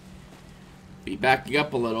be backing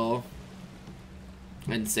up a little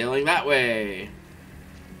and sailing that way.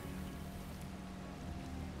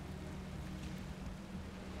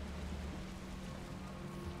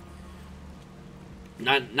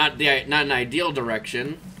 Not an ideal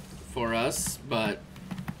direction for us, but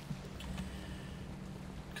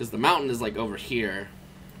because the mountain is like over here.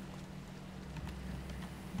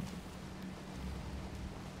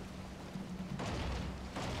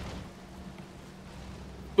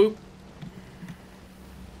 Boop.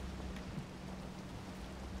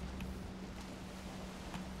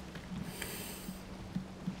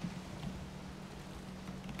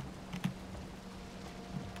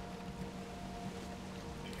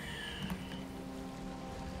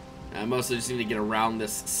 I mostly just need to get around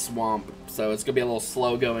this swamp, so it's gonna be a little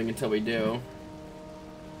slow going until we do.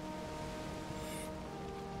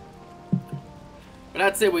 But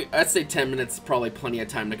I'd say 10 minutes is probably plenty of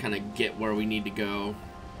time to kind of get where we need to go.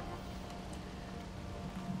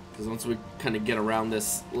 Because once we kind of get around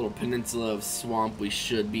this little peninsula of swamp, we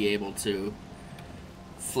should be able to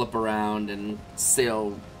flip around and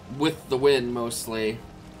sail with the wind mostly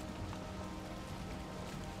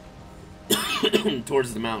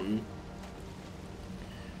towards the mountain.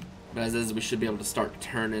 But as is, we should be able to start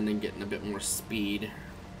turning and getting a bit more speed.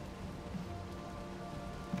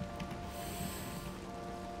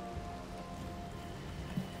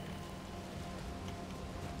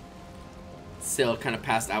 Sail kind of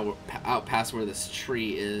out past where this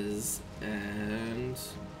tree is, and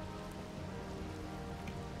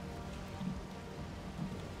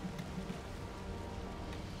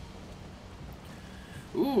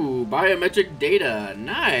ooh, biometric data,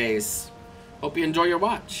 nice. Hope you enjoy your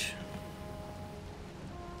watch.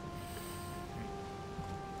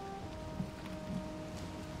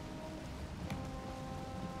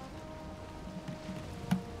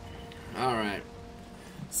 All right.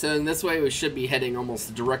 So in this way, we should be heading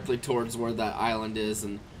almost directly towards where that island is,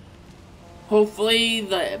 and hopefully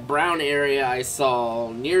the brown area I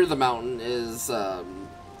saw near the mountain is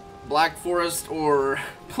Black Forest or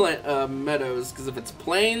meadows, because if it's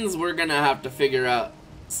plains, we're gonna have to figure out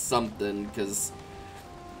something, because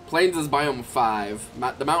plains is biome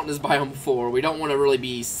 5, the mountain is biome 4. We don't want to really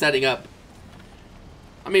be setting up.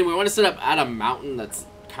 I mean, we want to set up at a mountain that's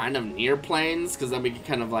kind of near plains, because then we can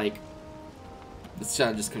kind of like, it's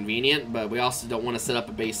kind of just convenient, but we also don't want to set up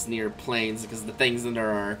a base near plains, because the things in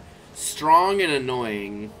there are strong and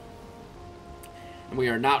annoying, and we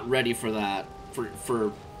are not ready for that.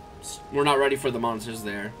 We're not ready for the monsters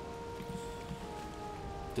there,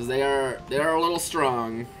 because they are a little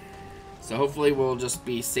strong. So hopefully we'll just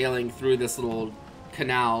be sailing through this little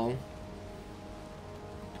canal.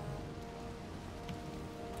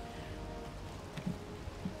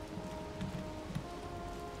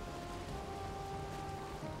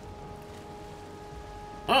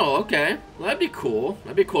 Oh, okay. Well, that'd be cool.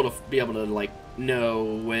 That'd be cool to be able to, like, know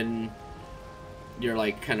when you're,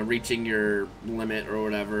 like, kind of reaching your limit or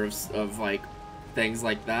whatever of like, things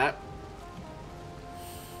like that.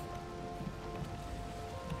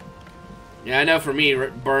 Yeah, I know for me,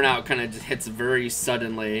 burnout kind of just hits very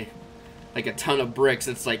suddenly. like a ton of bricks,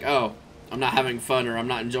 it's like, oh, I'm not having fun or I'm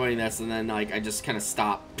not enjoying this, and then like I just kind of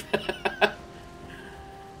stop.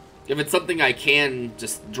 If it's something I can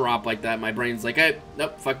just drop like that, my brain's like, hey,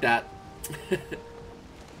 nope, fuck that.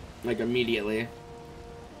 Like immediately.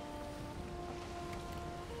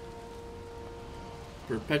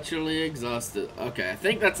 Perpetually exhausted. Okay, I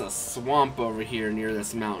think that's a swamp over here near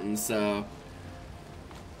this mountain, so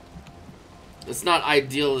it's not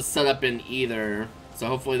ideal to set up in either. So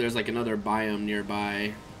hopefully there's like another biome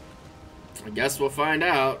nearby. I guess we'll find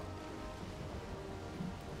out.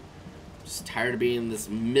 Just tired of being in this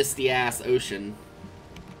misty ass ocean.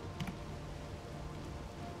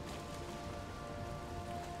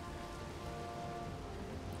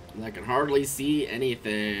 And I can hardly see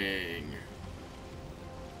anything.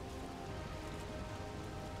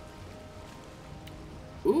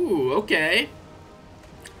 Ooh, okay.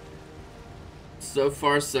 So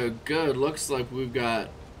far, so good. Looks like we've got...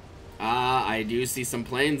 I do see some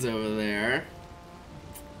plains over there.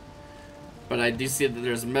 But I do see that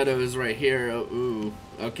there's meadows right here. Oh, ooh,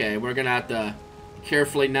 okay. We're gonna have to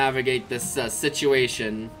carefully navigate this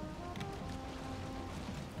situation.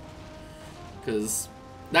 Because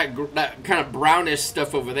that kind of brownish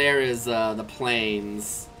stuff over there is the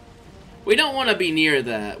plains. We don't want to be near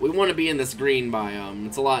that. We want to be in this green biome.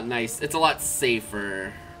 It's a lot nice. It's a lot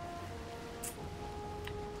safer.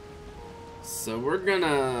 So we're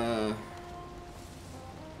gonna...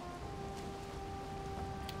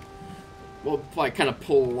 We'll probably kind of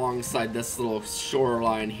pull alongside this little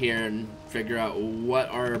shoreline here and figure out what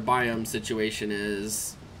our biome situation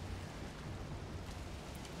is.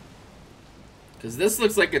 Because this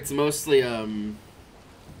looks like it's mostly,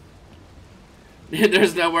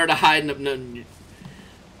 there's nowhere to hide.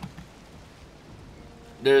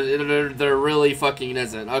 There really fucking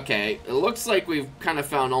isn't. Okay, it looks like we've kind of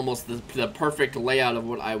found almost the perfect layout of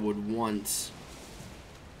what I would want.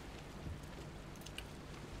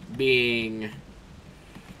 Being,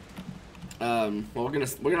 well, we're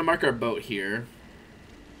gonna mark our boat here.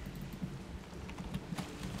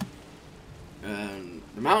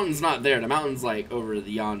 The mountain's not there. The mountain's like over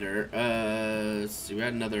yonder. So we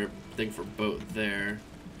had another thing for boat there.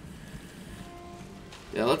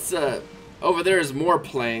 Yeah, let's over there is more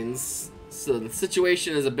plains. So the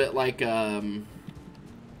situation is a bit like a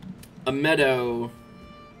meadow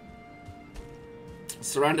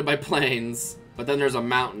surrounded by plains, but then there's a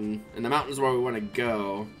mountain, and the mountain's where we want to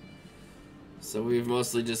go. So we've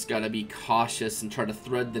mostly just got to be cautious and try to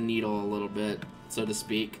thread the needle a little bit, so to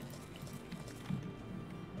speak.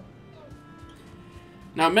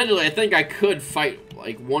 Now, admittedly, I think I could fight,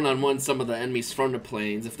 like, one-on-one some of the enemies from the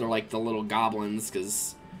plains if they're, like, the little goblins,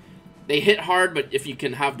 because they hit hard, but if you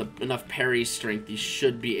can have enough parry strength, you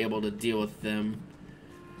should be able to deal with them.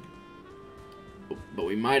 But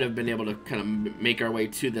we might have been able to kind of make our way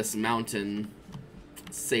to this mountain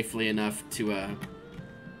safely enough to,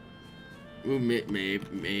 ooh,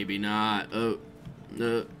 maybe not. Oh,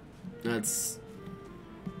 no, that's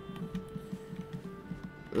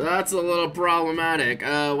a little problematic.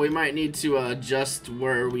 We might need to adjust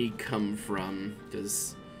where we come from,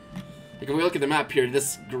 because like, if we look at the map here,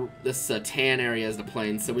 this tan area is the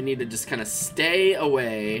plain, so we need to just kind of stay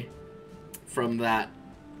away from that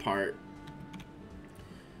part.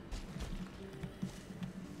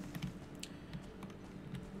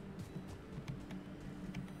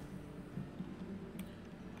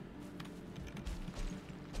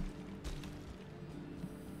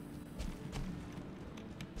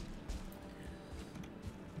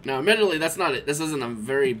 Now, admittedly, that's not it. This isn't a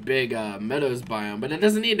very big meadows biome, but it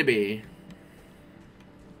doesn't need to be.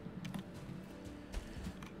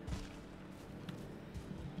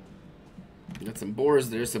 Got some boars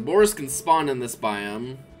there. So boars can spawn in this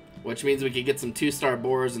biome, which means we could get some 2-star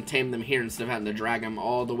boars and tame them here instead of having to drag them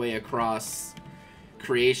all the way across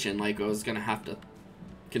creation like I was going to have to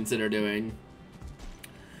consider doing.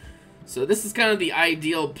 So this is kind of the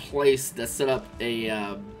ideal place to set up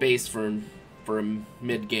a base for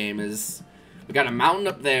mid-game. Is we got a mountain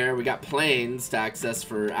up there, we got plains to access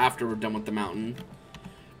for after we're done with the mountain.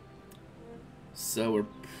 So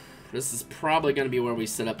this is probably going to be where we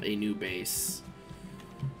set up a new base.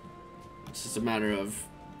 It's just a matter of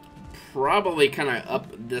probably kind of up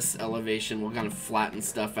this elevation. We'll kind of flatten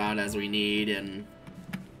stuff out as we need. And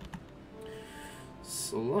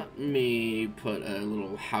so let me put a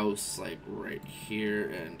little house like right here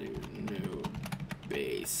and do new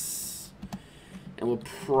base. And we'll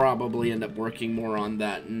probably end up working more on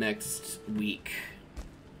that next week.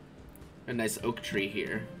 A nice oak tree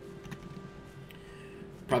here.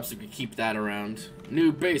 Perhaps we could keep that around.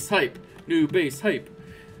 New base hype! New base hype!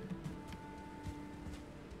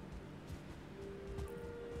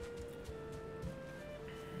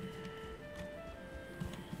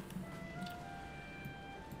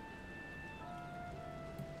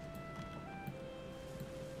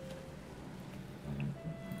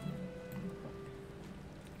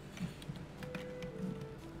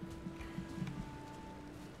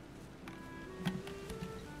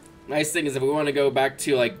 Nice thing is if we want to go back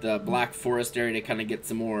to like the Black Forest area to kind of get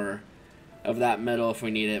some more of that metal if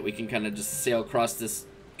we need it, we can kind of just sail across this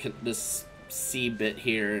sea bit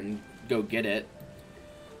here and go get it.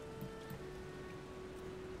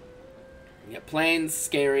 Yeah, plains,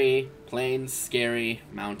 scary,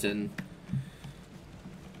 mountain.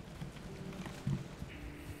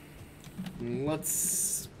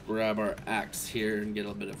 Let's grab our axe here and get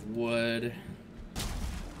a bit of wood.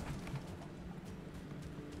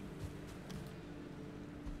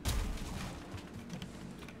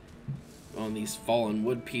 On these fallen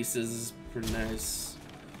wood pieces, pretty nice.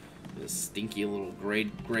 This stinky little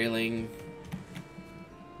grayling.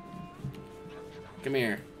 Come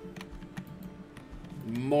here.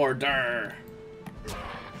 Mordor.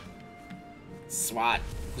 Swat.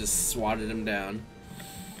 Just swatted him down.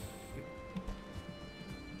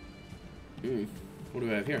 What do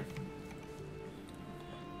we have here?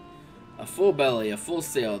 A full belly, a full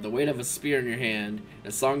sail, the weight of a spear in your hand,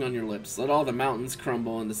 a song on your lips. Let all the mountains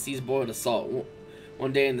crumble and the seas boil to salt.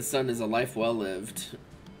 One day in the sun is a life well lived.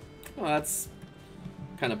 Well, that's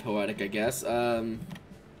kind of poetic, I guess. There's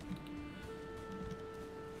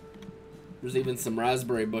even some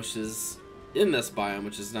raspberry bushes in this biome,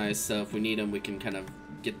 which is nice. So if we need them, we can kind of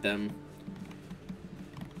get them.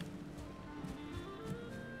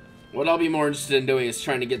 What I'll be more interested in doing is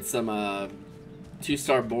trying to get some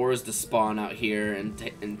 2-star boars to spawn out here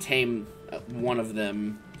and tame one of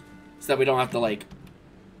them, so that we don't have to like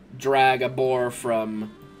drag a boar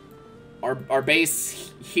from our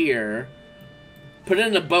base here, put it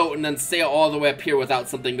in a boat, and then sail all the way up here without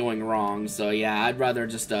something going wrong. So yeah, I'd rather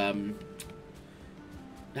just I'd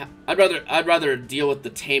rather deal with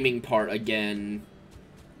the taming part again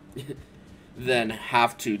than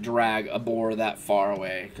have to drag a boar that far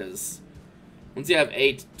away, because once you have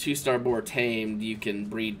 8 2-star boar tamed, you can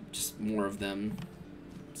breed just more of them.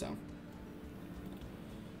 So,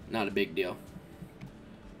 not a big deal.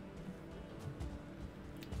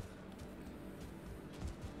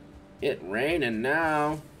 It raining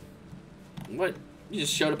now. What? You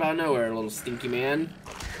just showed up out of nowhere, little stinky man.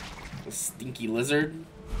 Little stinky lizard.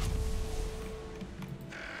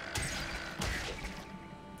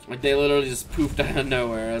 Like, they literally just poofed out of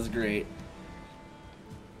nowhere. That was great.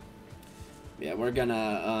 Yeah, we're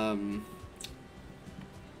gonna,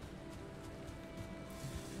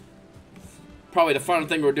 probably the fun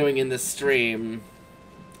thing we're doing in this stream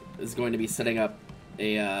is going to be setting up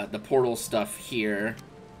the portal stuff here.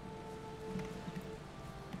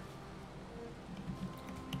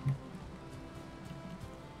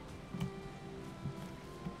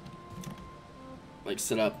 Like,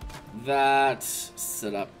 set up that,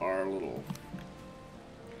 set up our little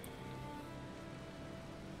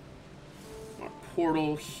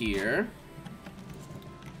portal here.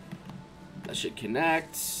 That should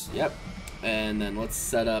connect. Yep. And then let's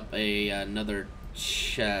set up another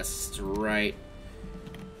chest right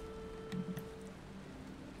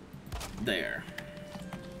there.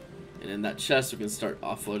 And in that chest we can start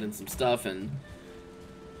offloading some stuff, and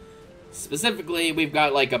specifically we've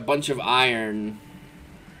got like a bunch of iron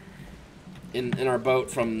in our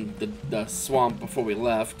boat from the swamp before we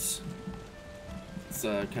left. Let's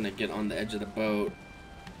kind of get on the edge of the boat,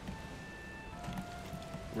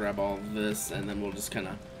 grab all of this, and then we'll just kind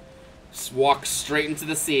of walk straight into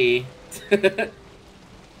the sea. Because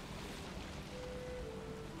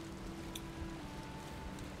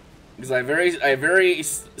I very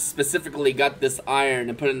specifically got this iron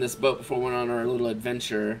and put in this boat before we went on our little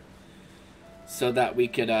adventure, so that we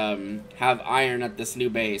could have iron at this new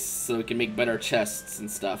base, so we can make better chests and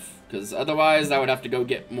stuff. Because otherwise I would have to go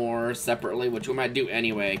get more separately, which we might do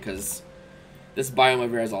anyway, because this biome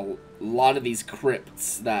over here has a lot of these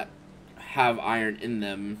crypts that have iron in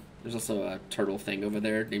them. There's also a turtle thing over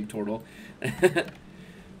there named Turtle.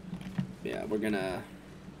 Yeah, we're gonna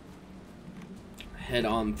head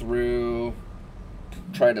on through,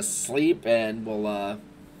 try to sleep, and we'll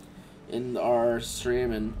end our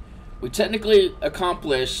stream. And we technically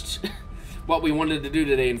accomplished what we wanted to do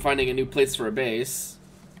today in finding a new place for a base.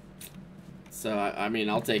 So I mean,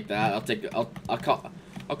 I'll take that. I'll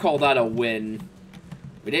call that a win.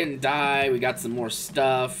 We didn't die. We got some more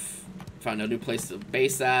stuff. Found a new place to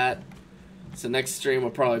base at. So next stream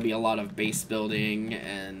will probably be a lot of base building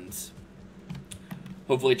and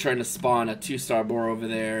hopefully trying to spawn a 2-star boar over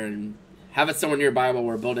there and have it somewhere nearby while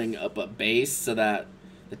we're building up a base, so that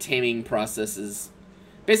the taming process is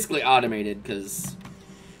basically automated. Because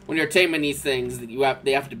when you're taming these things,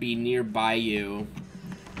 they have to be nearby you,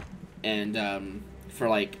 and for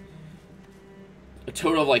like a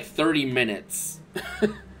total of like 30 minutes.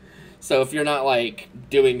 So if you're not like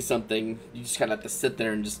doing something, you just kind of have to sit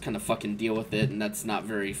there and just kind of fucking deal with it, and that's not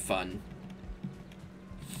very fun.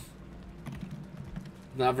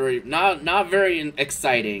 Not very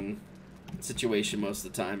exciting situation most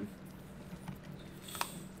of the time.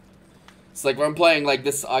 It's like when I'm playing like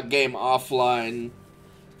this game offline,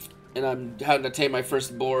 and I'm having to tame my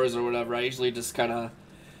first boars or whatever. I usually just kind of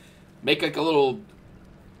make like a little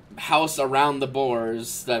house around the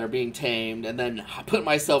boars that are being tamed, and then put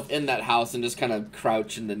myself in that house and just kind of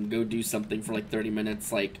crouch and then go do something for like 30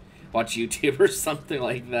 minutes, like watch YouTube or something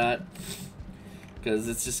like that. Because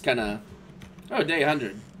it's just kind of... Oh, day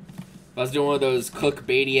 100. I was doing one of those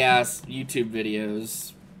clickbaity-ass YouTube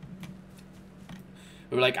videos.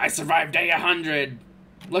 We were like, I survived day 100!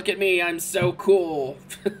 Look at me, I'm so cool!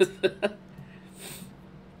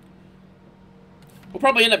 We'll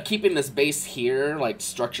probably end up keeping this base here, like,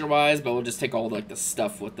 structure-wise, but we'll just take all, like, the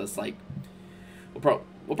stuff with us, like...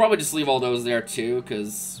 We'll probably just leave all those there, too,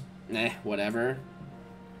 because... whatever.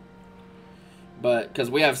 But, because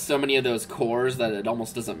we have so many of those cores that it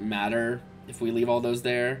almost doesn't matter if we leave all those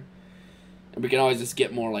there. And we can always just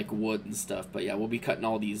get more, like, wood and stuff. But, yeah, we'll be cutting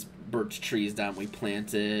all these birch trees down we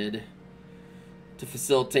planted to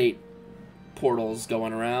facilitate portals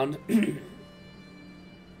going around.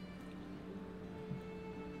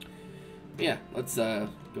 Yeah, let's go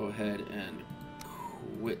ahead and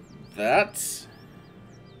quit that.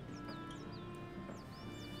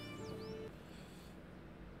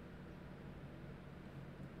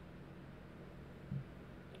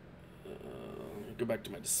 Go back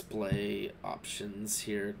to my display options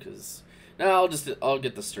here, because now I'll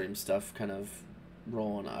get the stream stuff kind of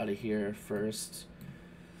rolling out of here first.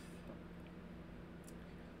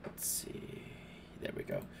 Let's see. There we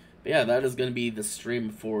go. But yeah, that is going to be the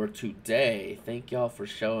stream for today. Thank y'all for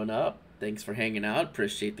showing up. Thanks for hanging out.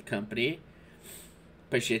 Appreciate the company.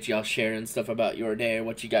 Appreciate y'all sharing stuff about your day and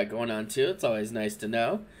what you got going on too. It's always nice to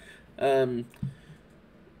know.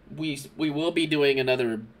 We will be doing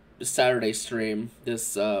another Saturday stream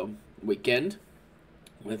this weekend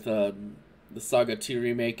with the Saga 2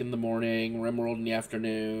 remake in the morning, RimWorld in the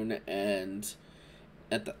afternoon, and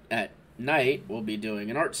at night we'll be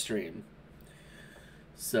doing an art stream.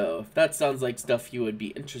 So if that sounds like stuff you would be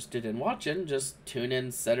interested in watching, just tune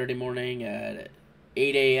in Saturday morning at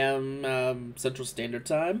 8 a.m. Central Standard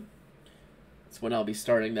Time. That's when I'll be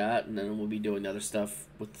starting that, and then we'll be doing other stuff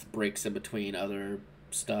with breaks in between other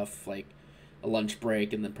stuff, like a lunch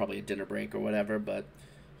break and then probably a dinner break or whatever. But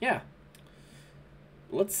yeah,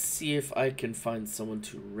 let's see if I can find someone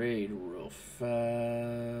to raid real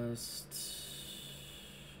fast.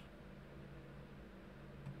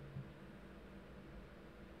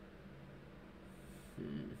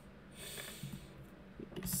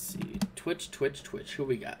 Let's see. Twitch. Who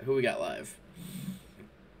we got? Who we got live?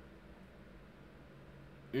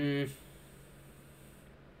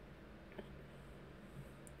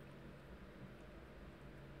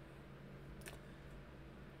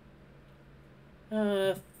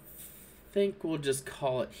 Think we'll just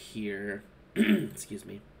call it here. Excuse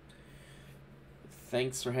me.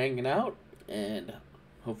 Thanks for hanging out, and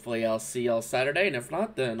hopefully I'll see y'all Saturday, and if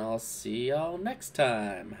not, then I'll see y'all next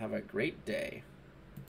time. Have a great day.